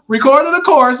people recorded a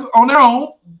course on their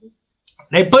own.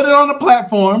 They put it on the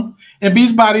platform, and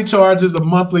Beachbody charges a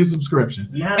monthly subscription.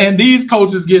 Yeah. And these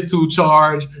coaches get to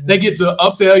charge. They get to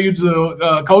upsell you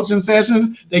to coaching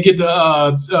sessions. They get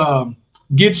to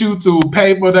get you to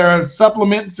pay for their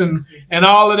supplements and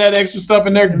all of that extra stuff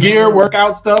and their gear,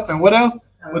 workout stuff, and what else?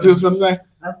 What you was going to say?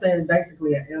 I said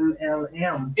basically an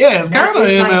MLM. Yeah, it's kind of an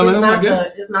MLM. I guess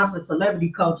it's not the celebrity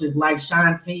coaches like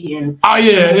Shanti and. Oh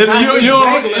yeah,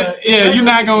 you're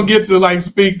not gonna get to like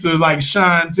speak to like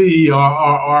Shanti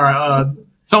or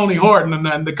Tony Horton,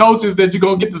 and the coaches that you're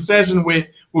gonna get the session with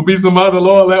will be some other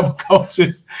lower level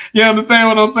coaches. You understand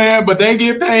what I'm saying? But they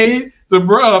get paid to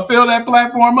fill that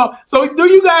platform up. So do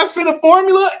you guys see the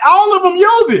formula? All of them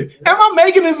use it. Am I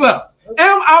making this up?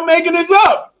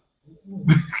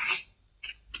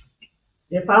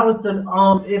 If I was to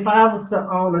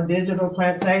own a digital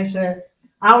plantation,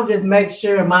 I would just make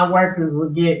sure my workers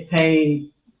would get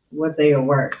paid what they are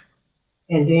worth,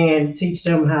 and then teach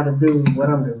them how to do what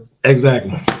I'm doing.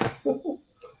 Exactly.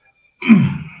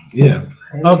 Yeah.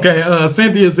 Okay.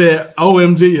 Cynthia said,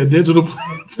 "OMG, a digital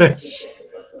plantation."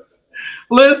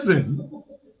 Listen,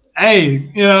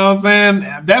 hey, you know what I'm saying?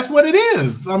 That's what it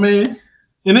is. I mean,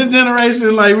 in this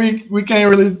generation, like we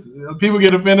can't really, people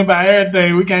get offended by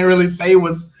everything. We can't really say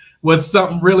what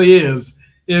something really is.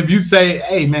 If you say,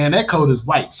 hey man, that coat is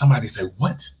white, somebody say,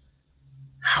 what?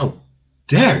 How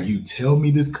dare you tell me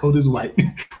this coat is white?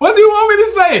 What do you want me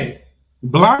to say?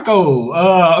 Blanco.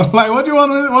 Like what would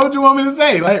you want me to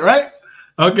say? Like, right?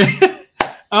 Okay.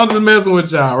 I'm just messing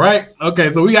with y'all, right? Okay,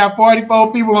 so we got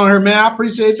 44 people on here, man. I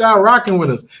appreciate y'all rocking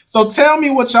with us. So tell me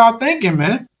what y'all thinking,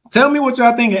 man. Tell me what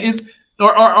y'all thinking.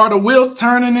 Are the wheels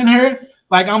turning in here?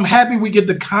 Like, I'm happy we get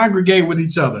to congregate with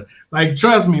each other. Like,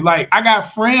 trust me, like, I got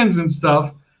friends and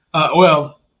stuff.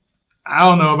 Well, I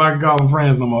don't know if I can call them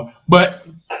friends no more, but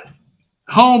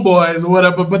homeboys or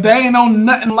whatever, but they ain't on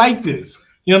nothing like this.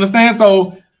 You understand?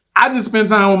 So I just spend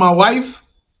time with my wife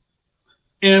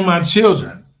and my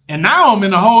children. And now I'm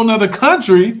in a whole nother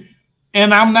country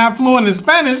and I'm not fluent in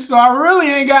Spanish. So I really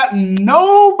ain't got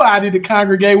nobody to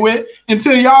congregate with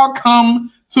until y'all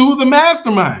come to the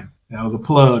mastermind. That was a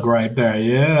plug right there.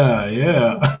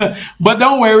 Yeah. But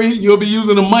don't worry, you'll be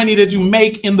using the money that you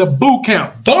make in the boot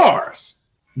camp. Bars.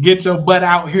 Get your butt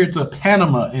out here to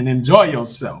Panama and enjoy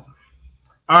yourself.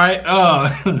 All right.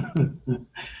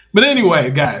 But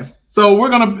anyway, guys, so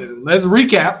let's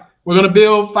recap. We're gonna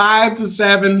build 5 to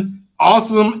 7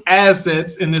 awesome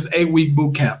assets in this 8-week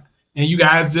boot camp. And you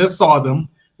guys just saw them.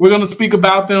 We're gonna speak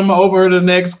about them over the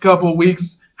next couple of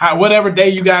weeks. Whatever day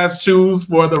you guys choose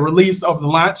for the release of the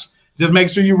launch, just make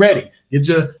sure you're ready. Get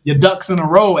your ducks in a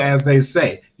row, as they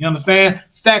say. You understand?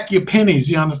 Stack your pennies.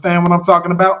 You understand what I'm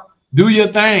talking about? Do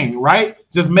your thing, right?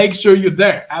 Just make sure you're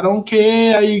there. I don't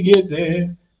care how you get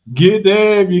there. Get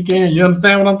there if you can. You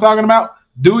understand what I'm talking about?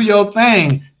 Do your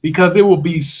thing, because it will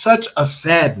be such a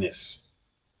sadness.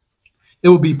 It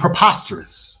will be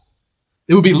preposterous.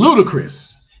 It would be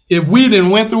ludicrous if we didn't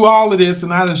went through all of this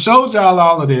and I done showed y'all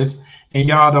all of this and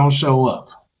y'all don't show up.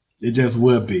 It just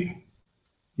would be.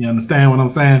 You understand what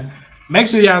I'm saying? Make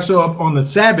sure y'all show up on the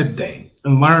Sabbath day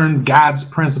and learn God's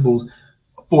principles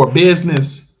for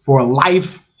business, for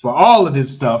life, for all of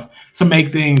this stuff to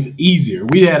make things easier.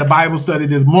 We had a Bible study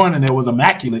this morning that was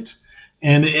immaculate.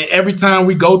 And every time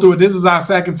we go through it, this is our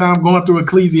second time going through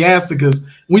Ecclesiasticus.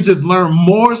 We just learn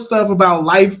more stuff about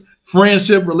life,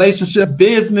 friendship, relationship,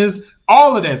 business,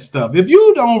 all of that stuff. If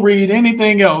you don't read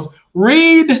anything else,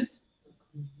 read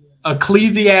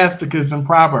Ecclesiasticus and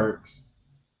Proverbs.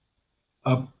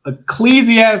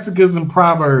 Ecclesiasticus and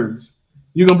Proverbs.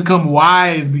 You're going to become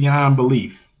wise beyond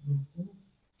belief.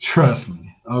 Trust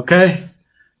me. Okay.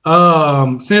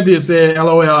 Cynthia said,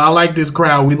 LOL, I like this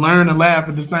crowd. We learn and laugh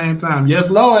at the same time.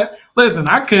 Yes, Lord. Listen,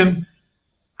 I couldn't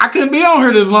be on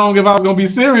here this long if I was going to be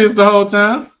serious the whole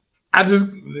time.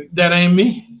 That ain't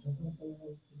me.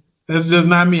 That's just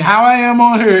not me. How I am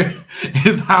on here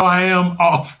is how I am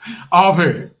off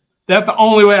here. That's the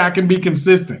only way I can be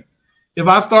consistent. If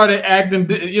I started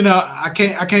acting, I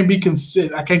can't be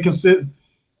consistent. I can't do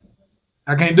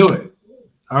it.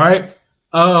 All right.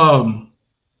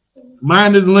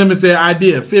 Mind is limit said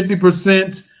idea.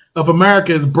 50% of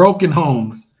America is broken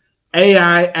homes.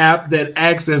 AI app that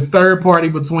acts as third party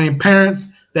between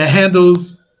parents that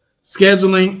handles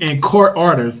scheduling and court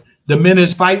orders,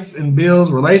 diminish fights and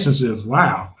builds relationships.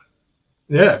 Wow.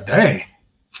 Yeah, dang.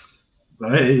 So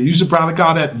hey, you should probably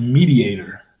call that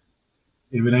mediator.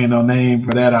 If it ain't no name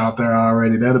for that out there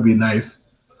already, that'll be nice.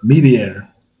 Mediator.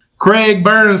 Craig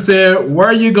Burns said, what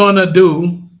are you going to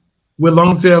do with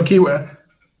long tail keyword?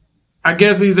 I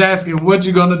guess he's asking what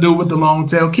you're going to do with the long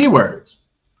tail keywords.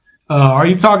 Are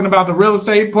you talking about the real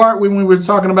estate part when we were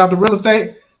talking about the real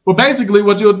estate? Well, basically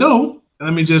what you'll do,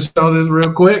 let me just show this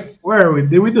real quick. Where are we?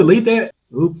 Did we delete that?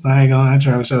 Oops, I ain't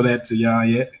trying to show that to y'all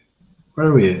yet. Where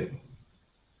are we at?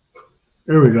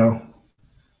 Here we go.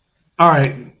 All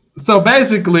right. So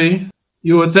basically,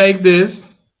 you would take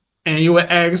this and you would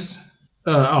ask,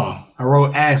 I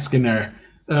wrote ask in there.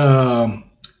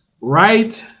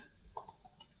 Write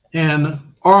an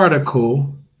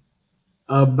article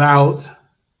about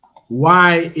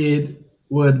why it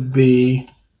would be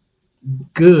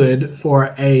good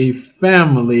for a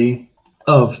family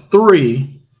of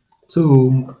 3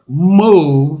 to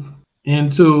move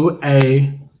into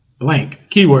a blank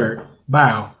keyword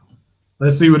bio.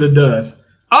 Let's see what it does.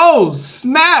 Oh,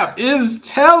 snap, is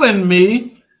telling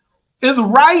me it's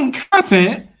writing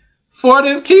content for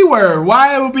this keyword.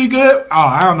 Why it would be good? Oh,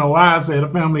 I don't know why I said a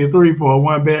family of 3 for a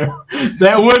 1 bedroom.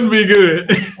 That wouldn't be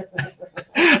good.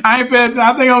 I ain't paying attention.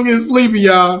 I think I'm getting sleepy,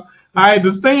 y'all. All right,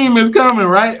 the steam is coming,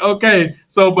 right? Okay,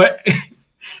 so, but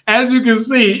as you can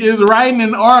see, it's writing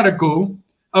an article.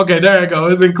 Okay, there you go.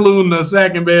 It's including the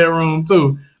 2nd bedroom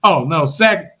too. Oh, no,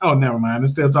 oh, never mind.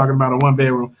 It's still talking about a 1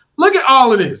 bedroom. Look at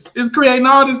all of this. It's creating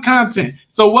all this content.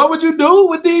 So what would you do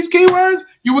with these keywords?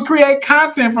 You would create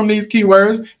content from these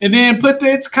keywords and then put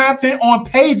this content on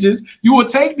pages. You would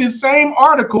take this same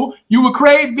article. You would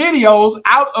create videos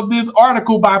out of this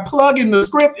article by plugging the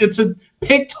script into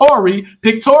Pictory.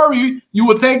 Pictory, you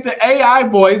will take the AI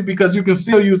voice, because you can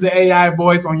still use the AI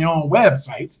voice on your own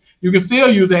websites. You can still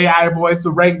use the AI voice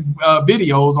to rank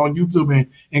videos on YouTube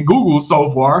and Google so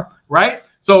far, right?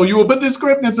 So you will put this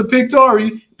script into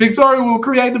Pictory. Pictory will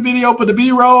create the video, put the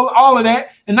B-roll, all of that.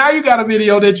 And now you got a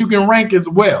video that you can rank as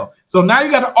well. So now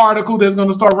you got an article that's going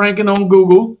to start ranking on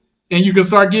Google, and you can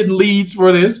start getting leads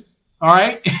for this. All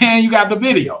right. And you got the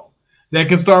video that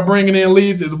can start bringing in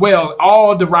leads as well,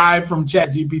 all derived from Chat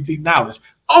GPT knowledge.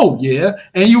 Oh, yeah.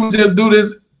 And you would just do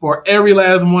this for every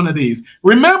last one of these.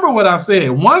 Remember what I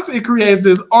said. Once it creates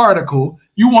this article,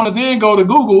 you want to then go to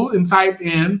Google and type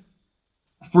in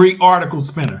free article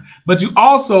spinner. But you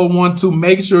also want to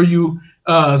make sure you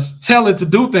tell it to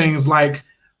do things like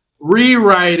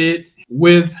rewrite it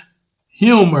with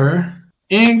humor,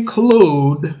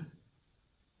 include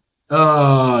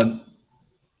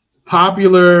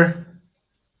popular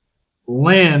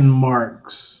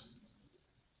landmarks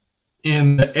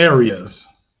in the areas.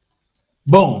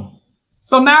 Boom.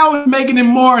 So now it's making it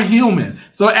more human.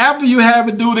 So after you have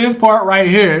it do this part right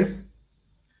here,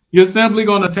 you're simply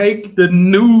going to take the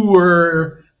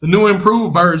new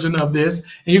improved version of this,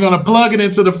 and you're going to plug it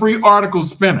into the free article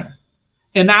spinner.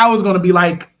 And now it's going to be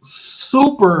like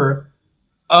super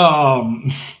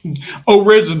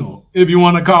original, if you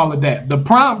want to call it that. The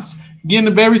prompts,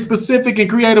 getting very specific and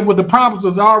creative with the prompts,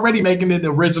 was already making it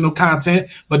original content,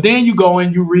 but then you go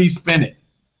and you respin it.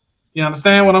 You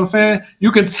understand what I'm saying?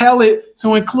 You can tell it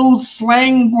to include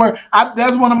slang word.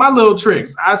 That's one of my little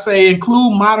tricks. I say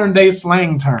include modern day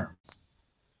slang terms.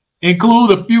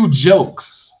 Include a few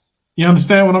jokes. You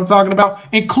understand what I'm talking about?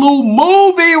 Include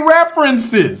movie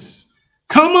references.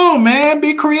 Come on, man.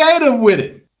 Be creative with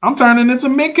it. I'm turning into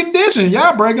mid condition.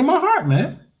 Y'all breaking my heart,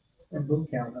 man. Boot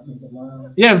camp, I think the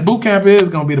bomb. Yes, boot camp is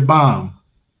going to be the bomb.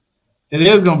 It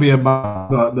is going to be the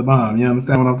bomb. You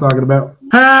understand what I'm talking about?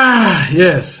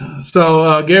 Yes.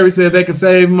 So Gary said they can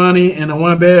save money in a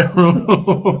 1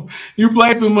 bedroom. You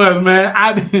play too much, man.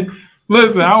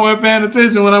 Listen, I wasn't paying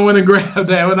attention when I went and grabbed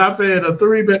that. When I said a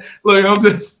 3 bed, look, I'm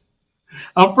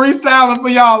freestyling for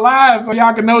y'all live so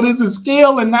y'all can know this is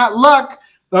skill and not luck.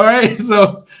 All right.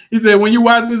 So he said, when you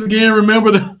watch this again,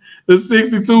 remember the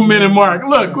 62-minute mark.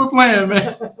 Look, quit playing,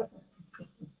 man.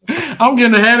 I'm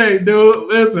getting a headache, dude.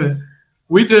 Listen.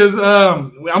 We just,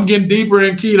 I'm getting deeper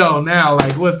in keto now.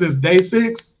 Like, what's this, day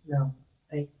 6? No,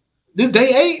 8. This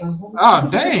day 8? Oh,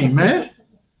 dang, man.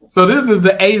 So this is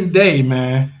the 8th day,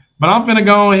 man. But I'm finna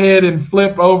go ahead and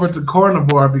flip over to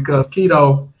carnivore, because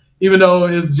keto, even though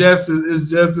it's just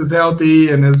as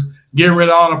healthy and it's getting rid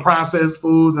of all the processed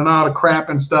foods and all the crap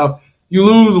and stuff, you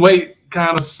lose weight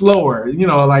kind of slower, you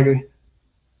know, like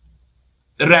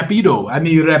rapido. I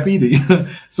need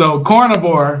rapido. So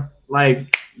carnivore,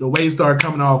 like, the weight start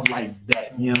coming off like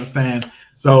that. You understand?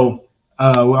 So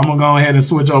I'm gonna go ahead and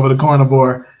switch over to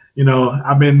carnivore. You know,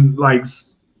 I've been like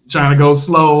trying to go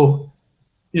slow,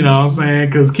 you know what I'm saying?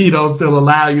 Because keto still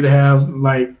allow you to have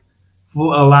like a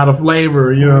lot of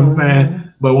flavor, you know what I'm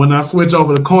saying? But when I switch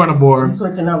over to carnivore, you're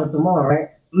switching over to more, right?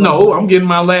 No, I'm getting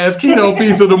my last keto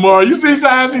pizza tomorrow. You see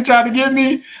how she tried to get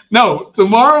me? No,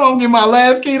 tomorrow I'm getting my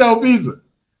last keto pizza.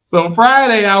 So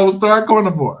Friday I will start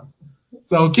carnivore.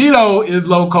 So keto is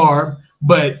low carb,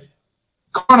 but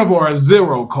carnivore is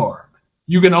 0 carb.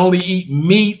 You can only eat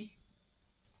meat,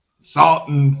 salt,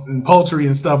 and poultry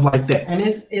and stuff like that.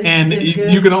 And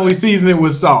you can only season it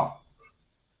with salt.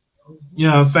 You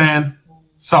know what I'm saying?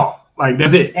 Salt. Like,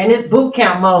 that's it. And it's boot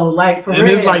camp mode, like for real. And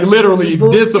it's like literally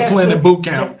discipline and boot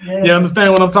camp. Yeah. You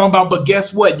understand what I'm talking about? But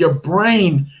guess what? Your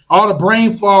brain, all the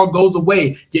brain fog goes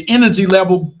away. Your energy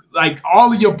level, like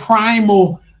all of your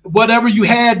primal, whatever you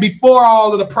had before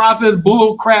all of the processed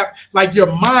bull crap, like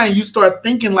your mind, you start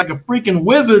thinking like a freaking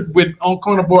wizard on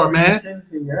carnivore, man.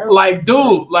 Like,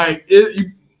 dude, like,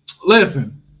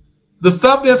 listen, the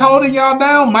stuff that's holding y'all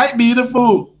down might be the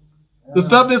food. The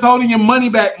stuff that's holding your money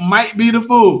back might be the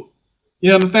food.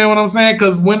 You understand what I'm saying?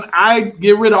 Because when I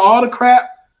get rid of all the crap,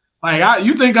 like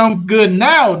you think I'm good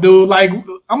now, dude. Like,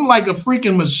 I'm like a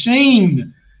freaking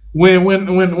machine when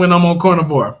I'm on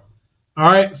carnivore. All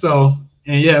right, so,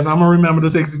 and yes, I'm gonna remember the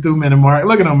 62-minute mark.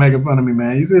 Look at them making fun of me,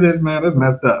 man. You see this, man? That's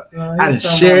messed up. No, I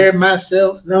just shared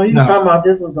myself. No, you talking about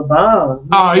this was the bomb.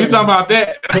 Oh, you talking about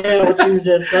that? Yeah, what you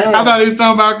just saying. I thought he was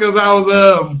talking about because I was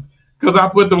because I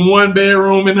put the 1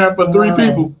 bedroom in there for 3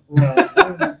 people.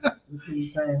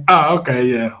 Oh, okay,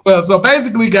 yeah. Well, so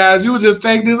basically, guys, you would just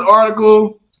take this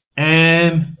article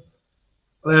and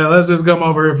let's just come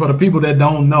over here for the people that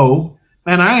don't know.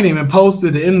 Man, I ain't even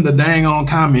posted it in the dang on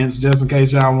comments just in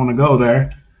case y'all want to go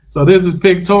there. So this is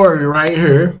Pictory right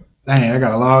here. Dang, I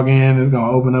gotta log in. It's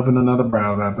gonna open up in another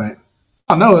browser, I think.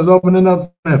 Oh no, it's opening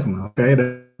up this one.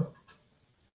 Okay.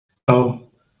 So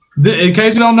in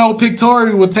case you don't know,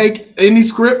 Pictory will take any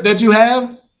script that you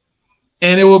have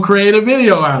and it will create a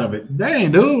video out of it.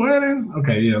 Dang, dude. What?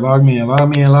 Okay, yeah, log me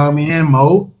in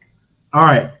mode. All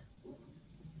right.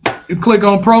 You click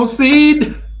on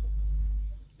proceed.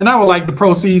 And I would like the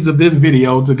proceeds of this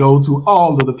video to go to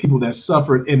all of the people that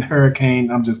suffered in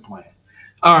hurricane. I'm just playing.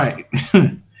 All right.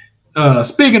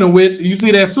 Speaking of which, you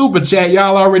see that super chat.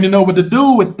 Y'all already know what to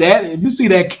do with that. If you see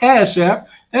that Cash App,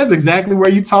 that's exactly where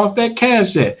you toss that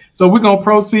cash at. So we're going to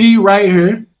proceed right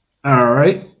here. All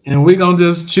right. And we're going to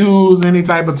just choose any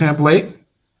type of template.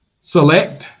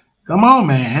 Select. Come on,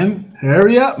 man.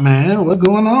 Hurry up, man. What's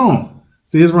going on?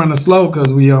 See, it's running slow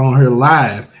because we on here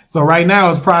live. So right now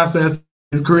it's processing.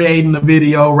 Is creating the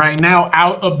video right now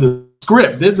out of the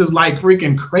script. This is like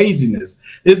freaking craziness.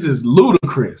 This is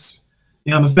ludicrous.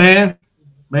 You understand?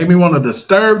 Made me want to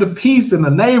disturb the peace in the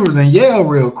neighbors and yell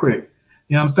real quick.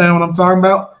 You understand what I'm talking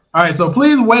about? All right, so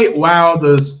please wait while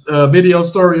the video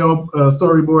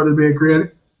storyboard is being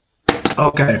created.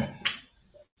 Okay.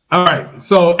 All right,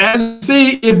 so as you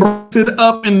see, it brings it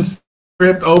up in the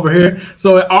script over here.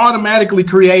 So it automatically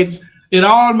creates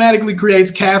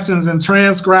captions and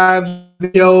transcribes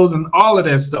videos and all of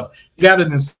that stuff. You got it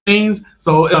in scenes.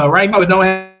 So right now it don't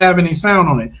have any sound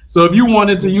on it. So if you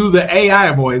wanted to use an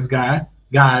AI voice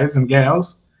guys and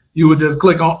gals, you would just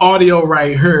click on audio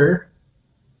right here.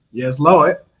 Yes,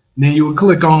 Lord. And then you would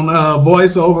click on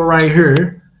voiceover right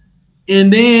here.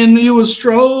 And then you would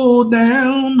stroll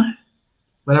down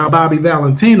without Bobby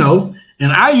Valentino.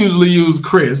 And I usually use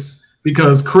Chris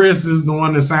because Chris is the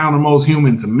one that sounds the most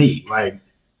human to me, like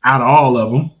out of all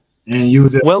of them. And you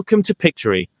would just welcome to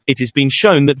Pictory. It has been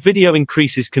shown that video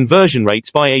increases conversion rates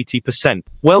by 80%.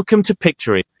 Welcome to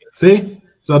Pictory. See?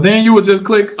 So then you would just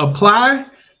click apply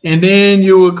and then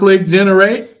you would click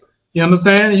generate. You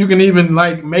understand? You can even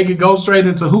like make it go straight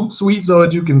into Hootsuite so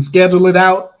that you can schedule it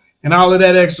out and all of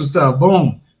that extra stuff.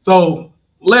 Boom. So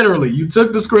literally you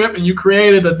took the script and you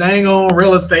created a dang on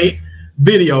real estate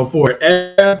video for it.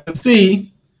 As you can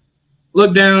see,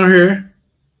 look down here.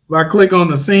 If I click on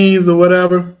the scenes or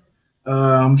whatever,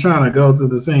 I'm trying to go to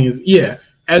the scenes. Yeah,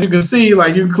 as you can see,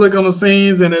 like you click on the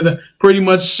scenes and it pretty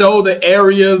much show the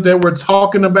areas that we're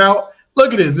talking about.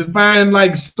 Look at this. It find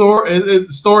like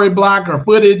story block or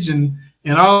footage and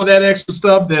all of that extra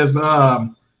stuff that's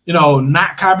you know,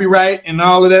 not copyright and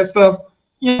all of that stuff.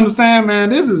 You understand,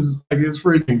 man? This is like, it's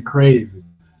freaking crazy.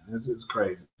 This is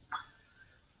crazy.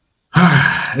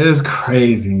 It's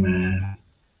crazy, man.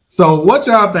 So what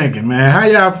y'all thinking, man? How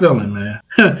y'all feeling,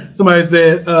 man? Somebody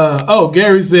said, oh,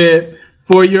 Gary said,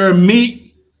 for your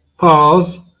meat,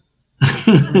 pause,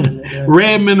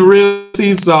 Redmond real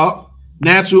sea salt,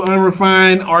 natural,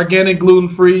 unrefined, organic,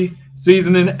 gluten-free,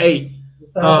 seasoning 8.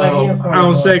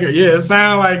 Pound shaker. Yeah, it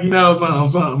sounds like, you know,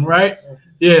 something, right?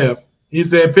 Yeah. He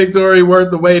said, Pictory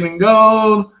worth the weight in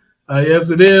gold. Yes,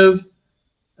 it is.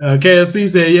 KFC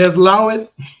said, yes, allow it.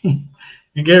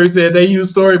 And Gary said they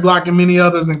use Storyblock and many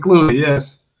others included.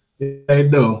 Yes, they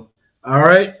do. All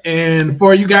right. And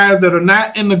for you guys that are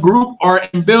not in the group or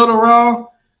in Builderall,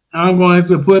 I'm going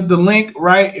to put the link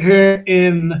right here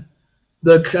in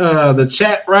the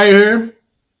chat right here.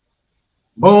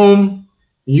 Boom.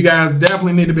 You guys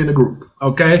definitely need to be in the group.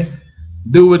 Okay.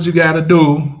 Do what you got to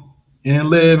do and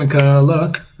live in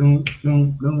color. All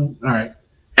right.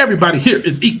 Everybody here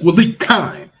is equally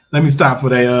kind. Let me stop for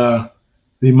that.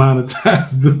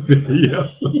 Demonetize the video.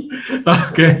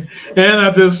 Okay. And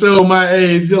I just showed my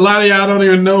age. A lot of y'all don't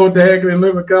even know what the heck in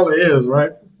living color is,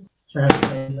 right?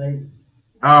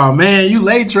 Oh man, you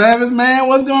late, Travis, man.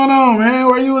 What's going on, man?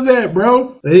 Where you was at,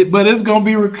 bro? But it's gonna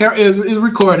be it's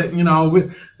recorded, you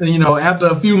know, after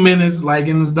a few minutes, like,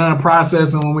 and it's done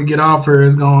processing. When we get off here,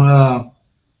 it's gonna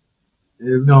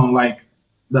like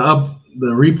the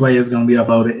replay is gonna be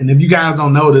uploaded. And if you guys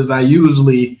don't notice, I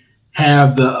usually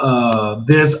have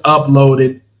this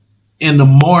uploaded in the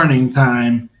morning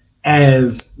time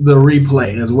as the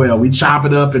replay as well. We chop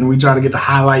it up and we try to get the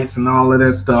highlights and all of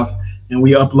that stuff, and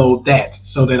we upload that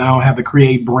so that I don't have to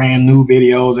create brand new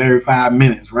videos every 5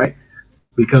 minutes, right?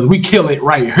 Because we kill it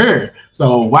right here.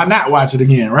 So why not watch it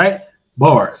again, right?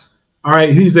 Bars. All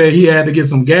right, he said he had to get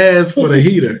some gas for the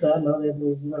heater. I know that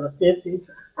means you're in the 50s.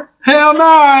 Hell no,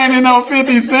 I ain't in no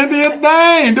 50s, Cynthia.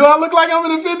 Dang, do I look like I'm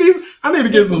in the 50s? I need to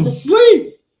get some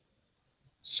sleep.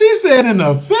 She said in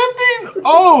the 50s?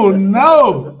 Oh,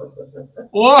 no.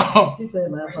 Whoa. She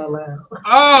said laugh out loud.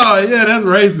 Oh, yeah, that's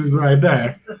racist right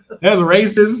there. That's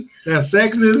racist. That's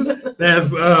sexist.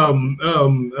 That's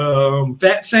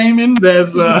fat shaming.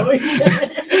 That's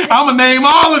I'm gonna name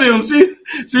all of them. She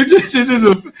just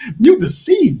you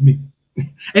deceived me.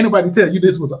 Ain't nobody tell you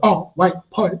this was an all-white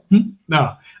party.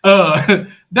 No.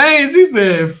 Dang, she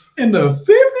said in the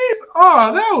 50s?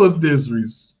 Oh, that was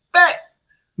disrespect.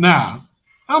 Nah,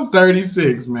 I'm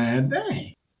 36, man.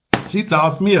 Dang. She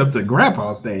tossed me up to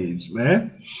grandpa stage,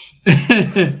 man.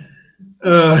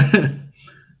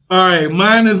 All right,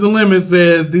 mine is the limit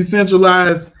says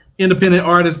decentralized independent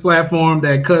artist platform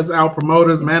that cuts out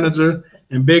promoters, manager,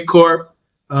 and big corp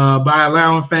by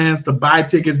allowing fans to buy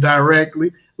tickets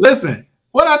directly. Listen,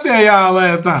 what I tell y'all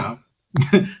last time,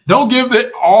 don't give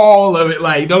all of it.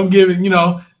 Like, don't give it,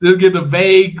 just get the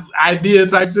vague idea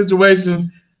type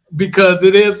situation, because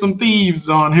it is some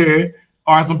thieves on here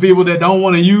or some people that don't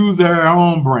want to use their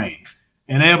own brain.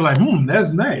 And they'll be like,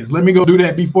 that's nice. Let me go do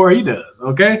that before he does.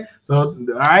 Okay. So,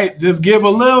 all right, just give a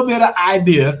little bit of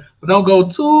idea, but don't go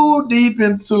too deep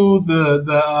into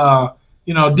the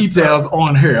details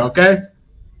on here. Okay.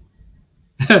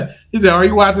 He said, are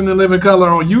you watching The Living Color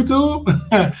on YouTube?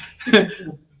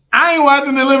 I ain't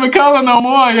watching The Living Color no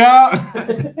more, y'all.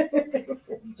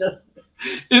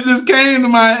 It just came to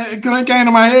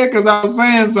my head because I was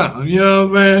saying something. You know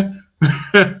what I'm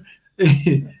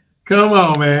saying? Come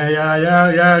on, man.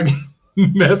 Y'all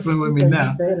messing with me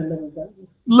now.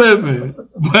 Listen,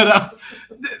 but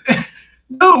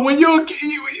no, when you're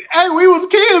hey, we was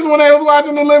kids when they was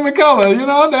watching The Living Color.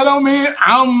 That don't mean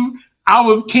I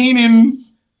was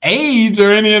Keenan's age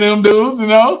or any of them dudes.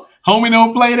 Homie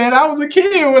don't play that. I was a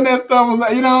kid when that stuff was,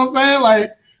 what I'm saying?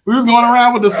 Like, we was going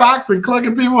around with the socks and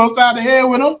clucking people upside the head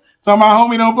with them. So my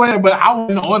homie don't play it, but I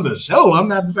wasn't on the show. I'm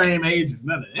not the same age as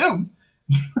none of them.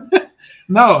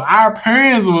 No, our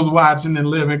parents was watching In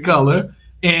Living Color,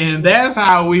 and that's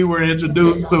how we were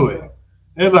introduced to it.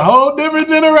 There's a whole different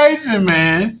generation,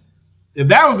 man. If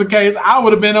that was the case, I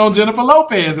would have been on Jennifer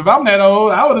Lopez. If I'm that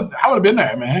old, I would have been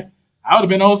there, man. I would have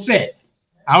been on set.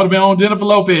 I would have been on Jennifer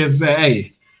Lopez and say,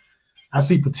 hey, I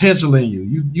see potential in you.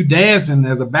 You dancing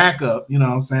as a backup, you know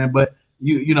what I'm saying? But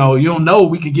you don't know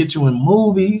we could get you in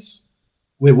movies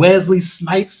with Wesley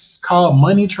Snipes called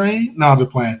Money Train. No, I'm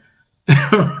just playing.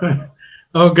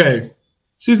 Okay.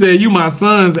 She said, you my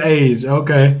son's age.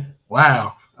 Okay.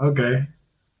 Wow. Okay.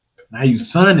 Now you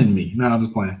sonning me. No, I'm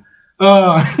just playing.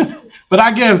 But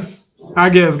I guess,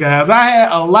 guys, I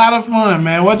had a lot of fun,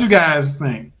 man. What you guys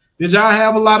think? Did y'all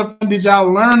have a lot of fun? Did y'all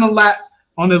learn a lot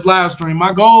on this live stream?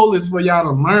 My goal is for y'all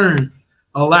to learn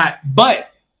a lot,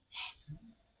 but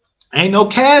ain't no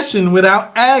cashing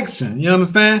without action. You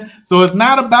understand? So it's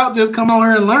not about just coming on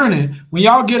here and learning. When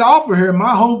y'all get off of here,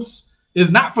 my hopes is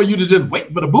not for you to just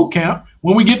wait for the boot camp.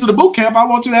 When we get to the boot camp, I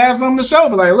want you to have something to show.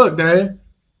 But like, look, Dad,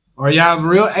 or y'all's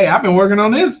real. Hey, I've been working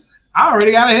on this. I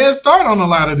already got a head start on a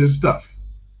lot of this stuff.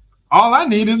 All I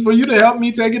need is for you to help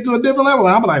me take it to a different level.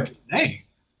 I'm like, dang,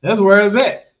 that's where it's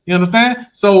at. You understand?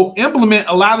 So implement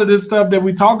a lot of this stuff that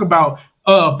we talk about.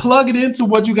 Plug it into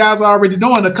what you guys are already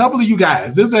doing. A couple of you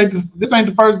guys, this ain't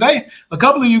the first day. A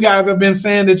couple of you guys have been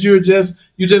saying that you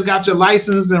just got your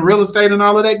license in real estate and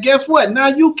all of that. Guess what? Now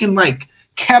you can like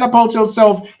catapult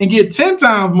yourself and get 10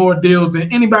 times more deals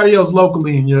than anybody else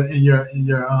locally in your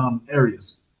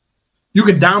areas. You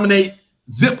can dominate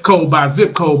zip code by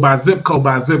zip code by zip code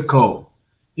by zip code.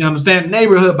 You understand?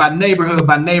 Neighborhood by neighborhood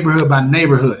by neighborhood by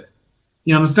neighborhood.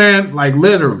 You understand? Like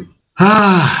literally.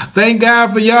 Thank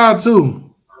God for y'all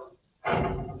too.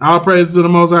 All praise to the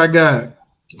Most High God.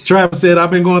 Travis said,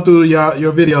 I've been going through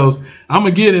your videos. I'm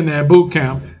going to get in that boot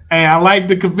camp. And I like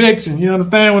the conviction. You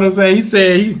understand what I'm saying? He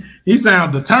said he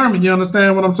sounds determined. You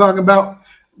understand what I'm talking about?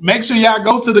 Make sure y'all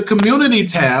go to the community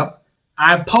tab.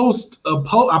 I posted a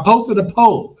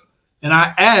poll and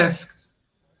I asked,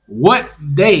 what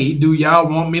day do y'all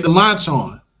want me to launch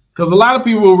on? Because a lot of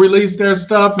people will release their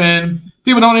stuff and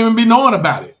people don't even be knowing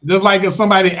about it. Just like if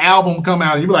somebody's album come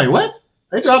out, you be like, what?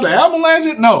 They dropped the album last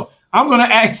year? No, I'm going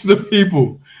to ask the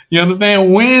people. You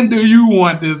understand? When do you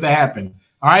want this to happen?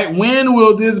 All right. When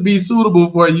will this be suitable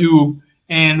for you?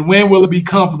 And when will it be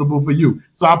comfortable for you?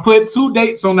 So I put 2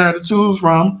 dates on there to choose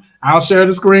from. I'll share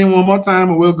the screen one more time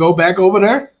and we'll go back over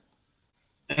there.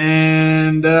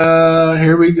 And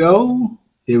here we go.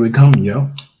 Here we come,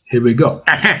 yo. Here we go.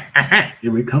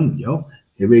 Here we come, yo.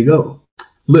 Here we go.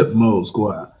 Flip mode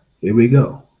squad. Here we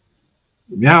go.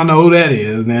 If y'all know who that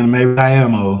is, then maybe I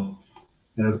am old.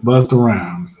 That's Busta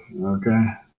Rhymes. Okay.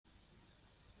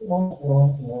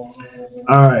 All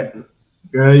right.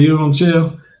 Girl, you gonna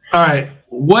chill? All right.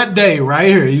 What day? Right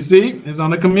here. You see? It's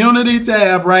on the community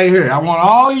tab right here. I want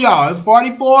all y'all. It's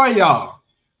 44 of y'all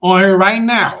on here right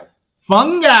now.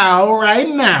 Fungi right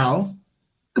now.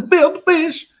 Feel the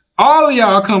fish. All of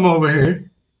y'all come over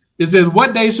here. It says,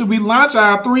 what day should we launch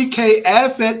our 3K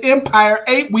Asset Empire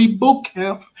 8-week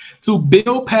bootcamp to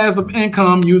build passive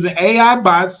income using AI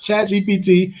bots, Chat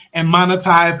GPT, and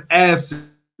monetize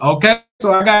assets? Okay,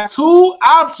 so I got 2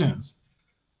 options.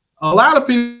 A lot of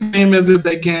people claim as if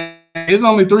they can. There's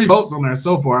only 3 votes on there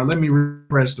so far. Let me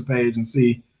refresh the page and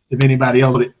see if anybody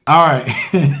else. All right.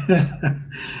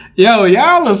 Yo,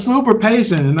 y'all are super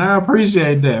patient, and I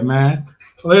appreciate that, man.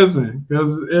 Listen,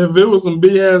 because if it was some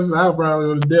BS, I probably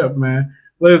would have dipped, man.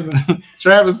 Listen,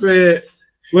 Travis said,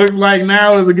 looks like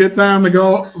now is a good time to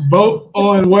go vote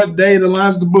on what day to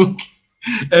launch the book.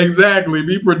 Exactly.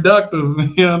 Be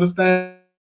productive. You understand,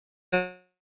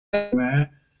 man?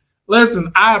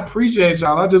 Listen, I appreciate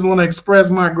y'all. I just want to express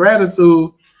my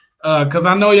gratitude because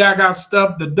I know y'all got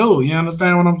stuff to do. You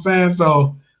understand what I'm saying?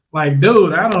 So, like,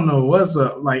 dude, I don't know what's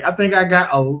up. Like, I think I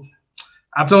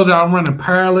I told you I'm running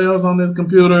parallels on this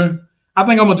computer. I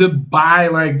think I'm gonna just buy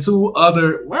like 2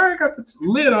 other. Why I got the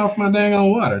lid off my dang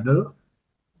on water, dude?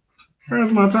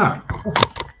 Where's my top?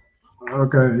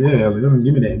 Okay, yeah,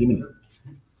 give me that.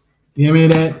 Give me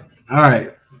that. All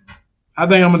right. I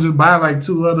think I'm gonna just buy like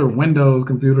 2 other Windows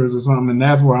computers or something, and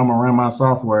that's where I'm gonna run my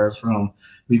softwares from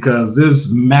because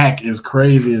this Mac is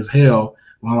crazy as hell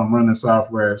while I'm running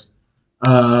softwares.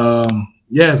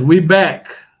 Yes, we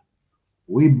back.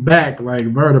 We back like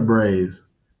vertebrae.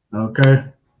 Okay.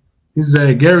 He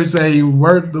said, Gary said you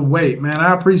worth the wait, man.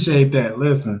 I appreciate that.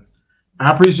 Listen,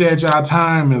 I appreciate y'all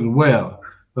time as well.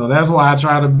 So that's why I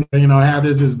try to, have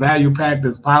this as value packed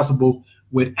as possible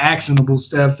with actionable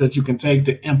steps that you can take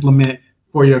to implement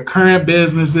for your current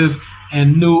businesses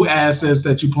and new assets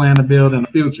that you plan to build in the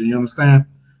future. You understand?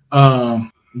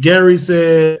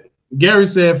 Gary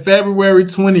said February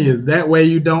 20th. That way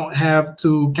you don't have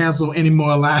to cancel any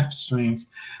more live streams.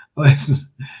 Listen,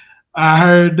 I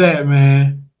heard that,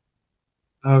 man.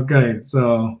 Okay,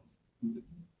 so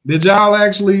did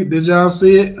y'all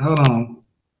see it? Hold on.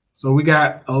 So we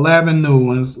got 11 new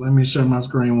ones. Let me share my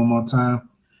screen one more time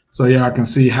so y'all can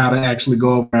see how to actually go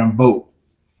over and vote.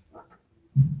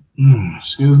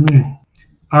 Excuse me.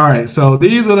 All right, so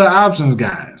these are the options,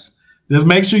 guys. Just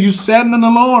make sure you set an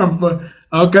alarm for.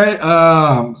 Okay,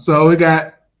 so we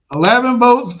got 11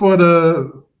 votes for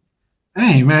the.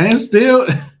 Hey, man, it's still.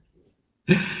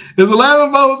 There's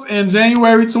 11 votes, and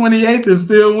January 28th is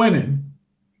still winning.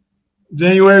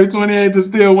 January 28th is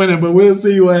still winning, but we'll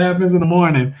see what happens in the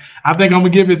morning. I think I'm gonna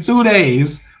give it 2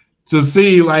 days to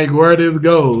see like where this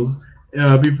goes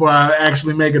before I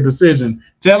actually make a decision.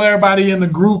 Tell everybody in the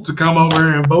group to come over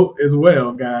here and vote as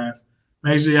well, guys.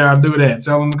 Make sure y'all do that.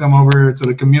 Tell them to come over here to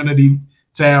the community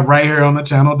tab right here on the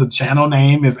channel. The channel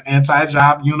name is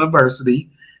Anti-Job University,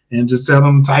 and just tell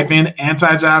them to type in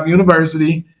Anti-Job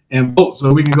University and vote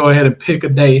so we can go ahead and pick a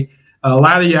day. A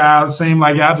lot of y'all seem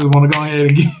like y'all just want to go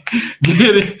ahead and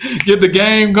get the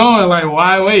game going. Like,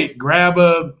 why wait? Grab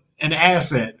an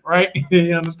asset, right?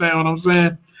 You understand what I'm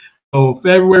saying? So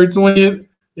February 20th,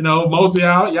 most of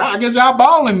y'all, I guess y'all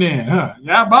balling then, huh?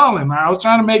 Y'all balling. I was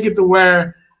trying to make it to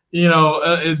where,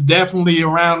 it's definitely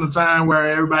around the time where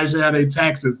everybody should have their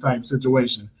taxes type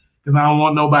situation. because I don't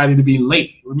want nobody to be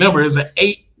late. Remember, it's an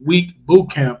 8-week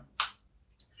boot camp,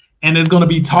 and it's going to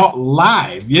be taught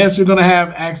live. Yes, you're going to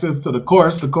have access to the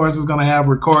course. The course is going to have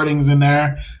recordings in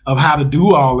there of how to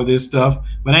do all of this stuff,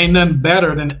 but ain't nothing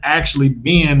better than actually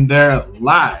being there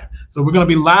live. So we're going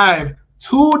to be live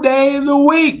 2 days a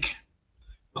week,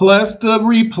 plus the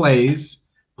replays,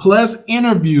 plus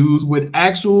interviews with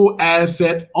actual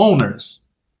asset owners.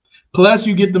 Plus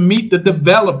you get to meet the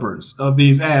developers of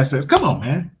these assets. Come on,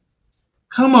 man.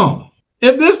 Come on.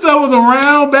 If this stuff was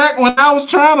around back when I was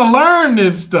trying to learn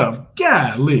this stuff,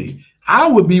 golly, I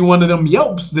would be one of them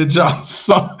yelps that y'all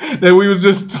saw that we was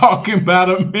just talking about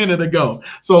a minute ago.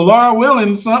 So Lord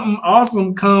willing, something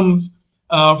awesome comes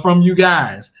from you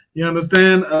guys. You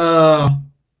understand?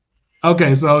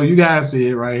 Okay, so you guys see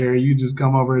it right here. You just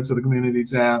come over to the community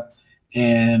tab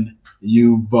and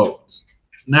you vote.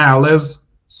 Now let's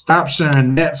stop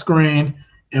sharing that screen.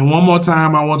 And one more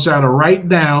time, I want y'all to write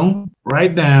down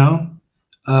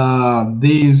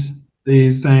these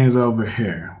things over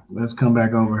here. Let's come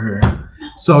back over here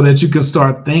so that you can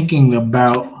start thinking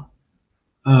about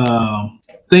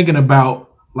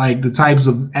like the types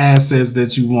of assets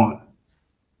that you want.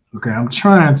 Okay, I'm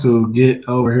trying to get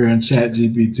over here in Chat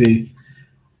GPT.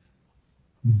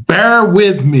 Bear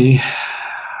with me,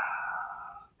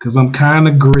 because I'm kind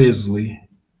of grizzly.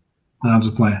 No, I'm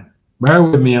just playing. Bear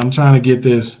with me. I'm trying to get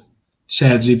this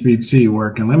Chat GPT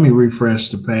working. Let me refresh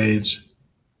the page.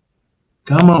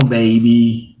 Come on,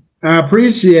 baby. I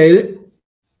appreciate it.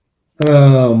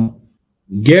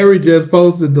 Gary just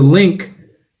posted the link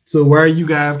to where you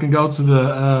guys can go to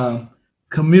the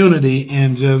community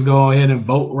and just go ahead and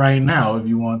vote right now if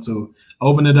you want to.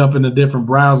 Open it up in a different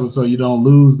browser so you don't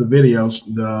lose the video,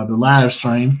 the live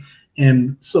stream,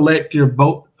 and select your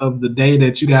vote of the day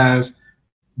that you guys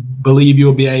believe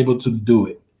you'll be able to do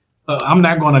it. I'm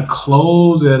not going to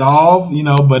close it off, you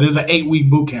know, but it's an 8-week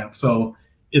boot camp, so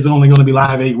it's only going to be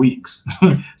live 8 weeks.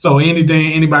 So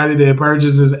anybody that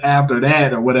purchases after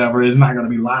that or whatever is not going to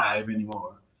be live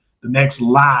anymore. The next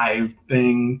live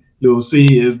thing you'll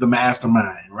see is the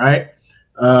mastermind, right?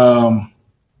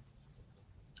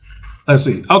 Let's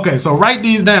see. Okay, so write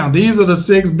these down. These are the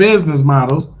 6 business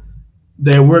models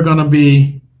that we're going to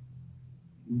be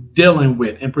dealing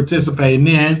with and participating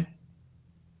in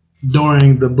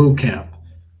during the boot camp.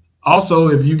 Also,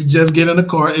 if you just get in the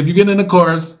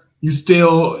course, you're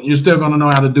still going to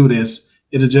know how to do this.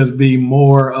 It'll just be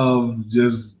more of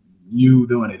just you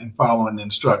doing it and following the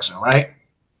instruction, right?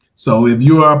 So if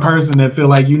you are a person that feel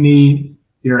like you need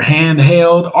your hand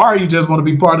held, or you just want to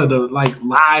be part of the like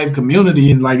live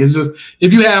community, and like it's just,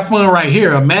 if you have fun right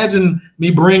here, imagine me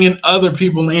bringing other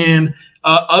people in,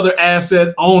 other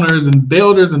asset owners and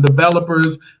builders and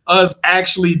developers, us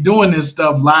actually doing this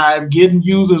stuff live, getting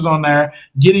users on there,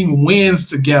 getting wins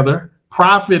together,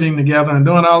 profiting together, and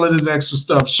doing all of this extra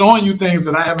stuff, showing you things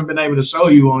that I haven't been able to show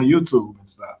you on YouTube and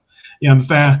stuff. You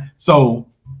understand? So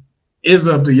it's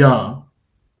up to y'all.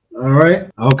 All right.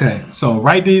 Okay. So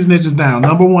write these niches down.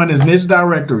 Number 1 is niche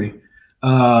directory.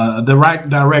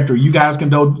 Directory. You guys can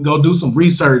go do some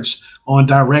research on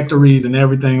directories and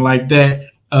everything like that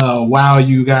while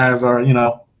you guys are, you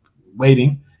know,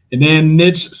 waiting. And then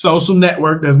niche social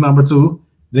network. That's number 2.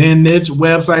 Then niche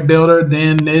website builder.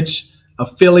 Then niche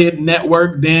affiliate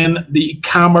network. Then the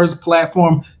e-commerce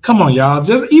platform. Come on, y'all.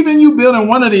 Just even you building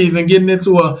one of these and getting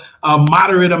into a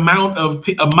modest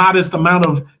amount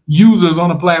of users on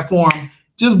the platform,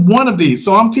 just one of these.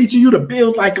 So I'm teaching you to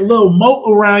build like a little moat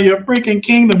around your freaking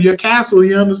kingdom, your castle,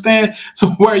 you understand? So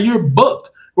where you're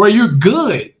booked, where you're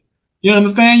good, you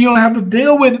understand? You don't have to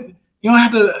deal with it. You don't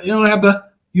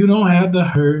have to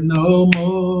hurt no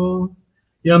more.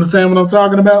 You understand what I'm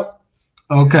talking about?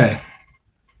 Okay.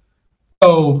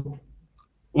 So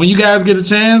when you guys get a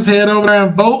chance, head over there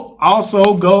and vote.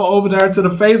 Also go over there to the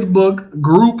Facebook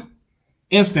group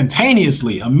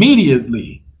instantaneously,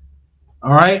 immediately.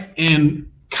 All right, and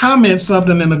comment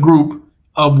something in the group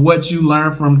of what you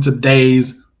learned from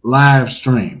today's live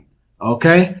stream.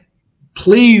 Okay,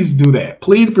 please do that.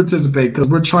 Please participate, because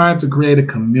we're trying to create a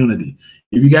community.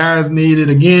 If you guys need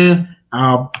it again,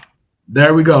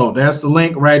 there we go. That's the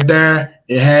link right there.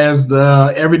 It has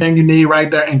the everything you need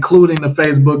right there, including the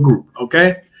Facebook group.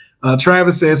 Okay.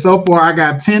 Travis says, so far I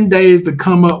got 10 days to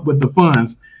come up with the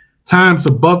funds. Time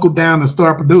to buckle down and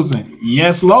start producing.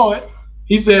 Yes, Lord.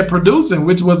 He said producing,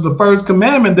 which was the first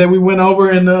commandment that we went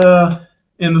over in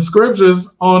the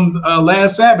scriptures on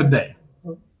last Sabbath day.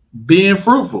 Being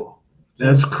fruitful.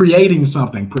 That's creating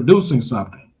something, producing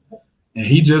something. And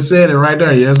he just said it right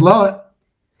there. Yes, Lord.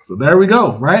 So there we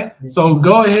go, right? So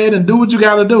go ahead and do what you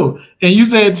got to do. And you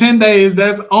said 10 days.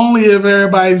 That's only if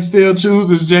everybody still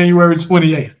chooses January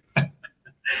 28th.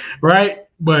 right?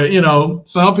 But, you know,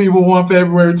 some people want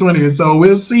February 20th. So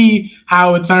we'll see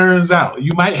how it turns out.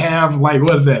 You might have, like,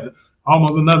 what is that?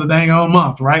 Almost another dang on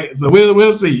month, right? So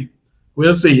we'll see.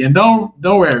 We'll see. And don't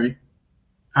worry.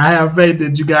 I have faith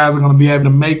that you guys are going to be able to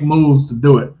make moves to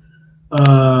do it.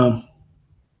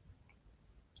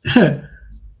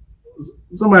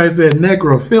 Somebody said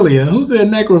necrophilia. Who said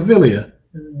necrophilia?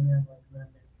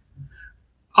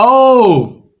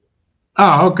 Oh,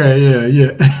 okay,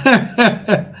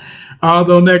 yeah.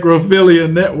 Although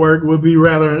necrophilia network would be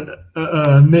rather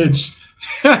niche.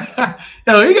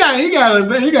 Yo, he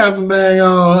got some dang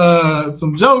on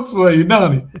some jokes for you,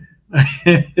 don't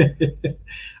he?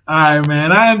 All right,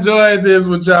 man. I enjoyed this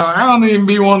with y'all. I don't even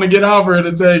be wanting to get off here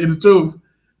to tell you the truth.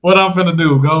 What I'm finna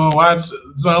do? Go and watch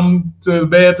something to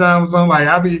bedtime or something. Like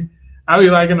I be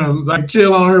like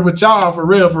chill on here with y'all for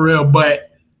real.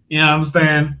 But you know,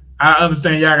 I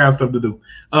understand y'all got stuff to do.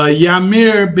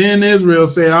 Yamir Ben Israel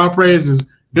said, all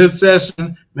praises. Good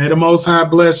session. May the Most High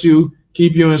bless you,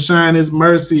 keep you and shine His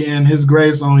mercy and His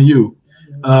grace on you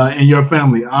and your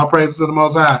family. All praises to the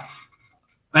Most High.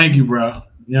 Thank you, bro.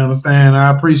 You understand?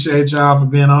 I appreciate y'all for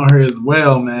being on here as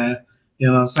well, man. You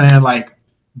know what I'm saying? Like,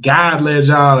 God led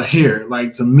y'all here,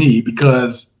 like, to me,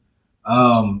 because,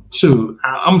 shoot,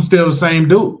 I'm still the same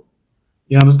dude.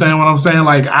 You understand what I'm saying?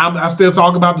 Like, I still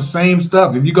talk about the same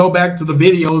stuff. If you go back to the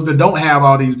videos that don't have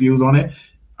all these views on it,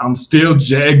 I'm still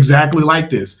exactly like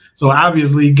this. So,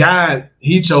 obviously, God,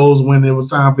 He chose when it was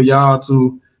time for y'all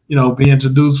to, you know, be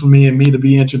introduced for me and me to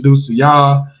be introduced to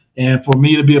y'all. And for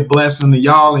me to be a blessing to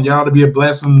y'all and y'all to be a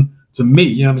blessing to me.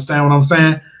 You understand what I'm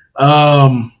saying?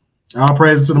 All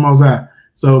praises to the Most High.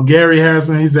 So Gary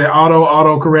Harrison, he said,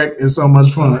 auto correct is so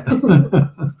much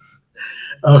fun.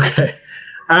 Okay.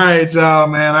 All right, y'all,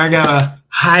 man. I got to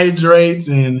hydrate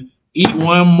and eat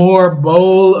one more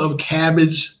bowl of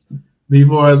cabbage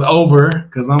before it's over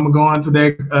because I'm going to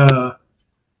that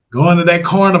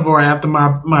carnivore after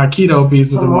my keto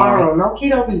pizza tomorrow. No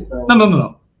keto pizza.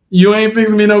 No. You ain't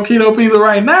fixing me no keto pizza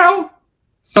right now.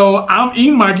 So I'm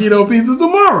eating my keto pizza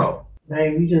tomorrow.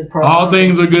 Man, you just all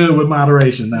things are good with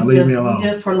moderation. Now leave me alone.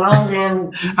 You just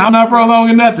prolonging. I'm not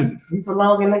prolonging nothing. You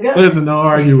prolonging the gut. Listen, don't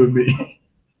argue with me.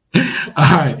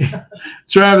 All right.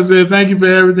 Travis says, thank you for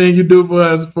everything you do for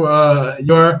us. For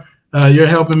you're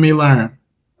helping me learn.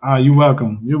 You're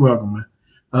welcome. You're welcome, man.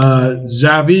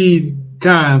 Javid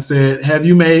Khan said, have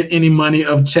you made any money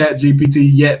of Chat GPT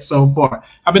yet so far?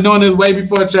 I've been doing this way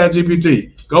before Chat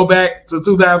GPT. Go back to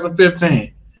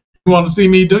 2015. You want to see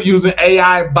me using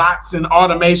AI bots and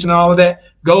automation, all of that?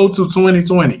 Go to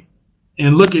 2020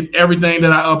 and look at everything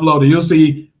that I uploaded. You'll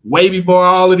see way before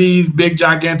all of these big,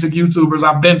 gigantic YouTubers,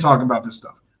 I've been talking about this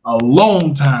stuff a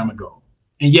long time ago.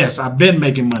 And yes, I've been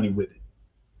making money with it.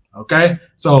 Okay?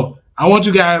 So I want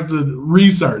you guys to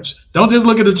research. Don't just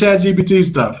look at the Chat GPT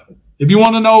stuff. If you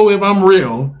want to know if I'm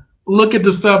real, look at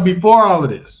the stuff before all of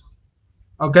this.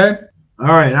 Okay? All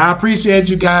right. I appreciate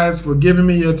you guys for giving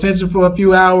me your attention for a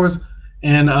few hours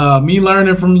and me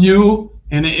learning from you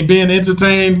and being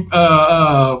entertained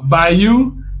by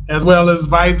you as well as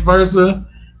vice versa.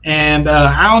 And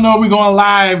I don't know if we're going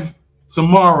live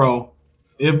tomorrow.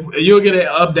 If you'll get an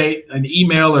update, an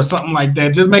email or something like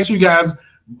that, just make sure you guys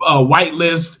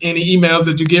whitelist any emails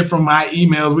that you get from my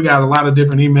emails. We got a lot of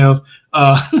different emails.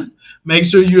 Make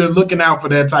sure you're looking out for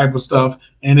that type of stuff,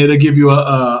 and it'll give you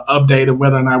a update of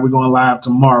whether or not we're going live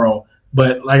tomorrow.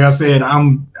 But like I said,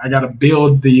 I got to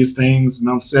build these things, and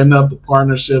I'm setting up the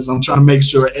partnerships. I'm trying to make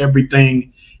sure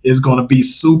everything is going to be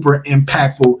super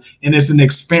impactful, and it's an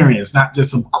experience, not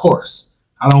just some course.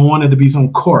 I don't want it to be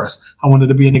some course. I want it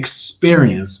to be an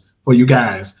experience for you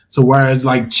guys. So where it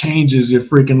like changes your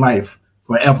freaking life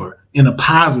forever in a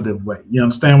positive way. You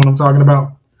understand what I'm talking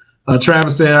about?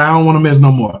 Travis said, I don't want to miss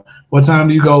no more. What time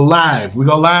do you go live? We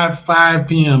go live 5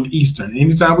 p.m. Eastern.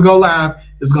 Anytime we go live,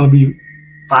 it's going to be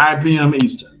 5 p.m.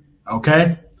 Eastern.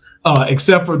 Okay?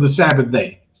 Except for the Sabbath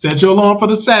day. Set your alarm for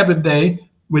the Sabbath day,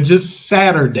 which is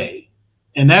Saturday.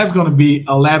 And that's going to be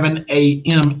 11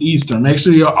 a.m. Eastern. Make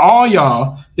sure all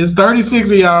y'all, it's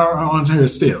 36 of y'all on here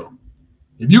still.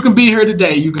 If you can be here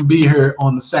today, you can be here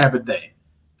on the Sabbath day,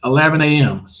 11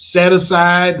 a.m. Set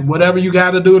aside whatever you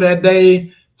got to do that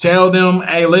day. Tell them,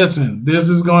 hey, listen, this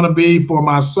is going to be for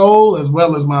my soul as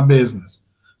well as my business.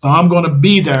 So I'm going to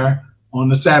be there on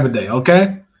the Sabbath day,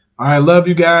 okay? All right, love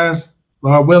you guys.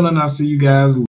 Lord willing, I'll see you guys later.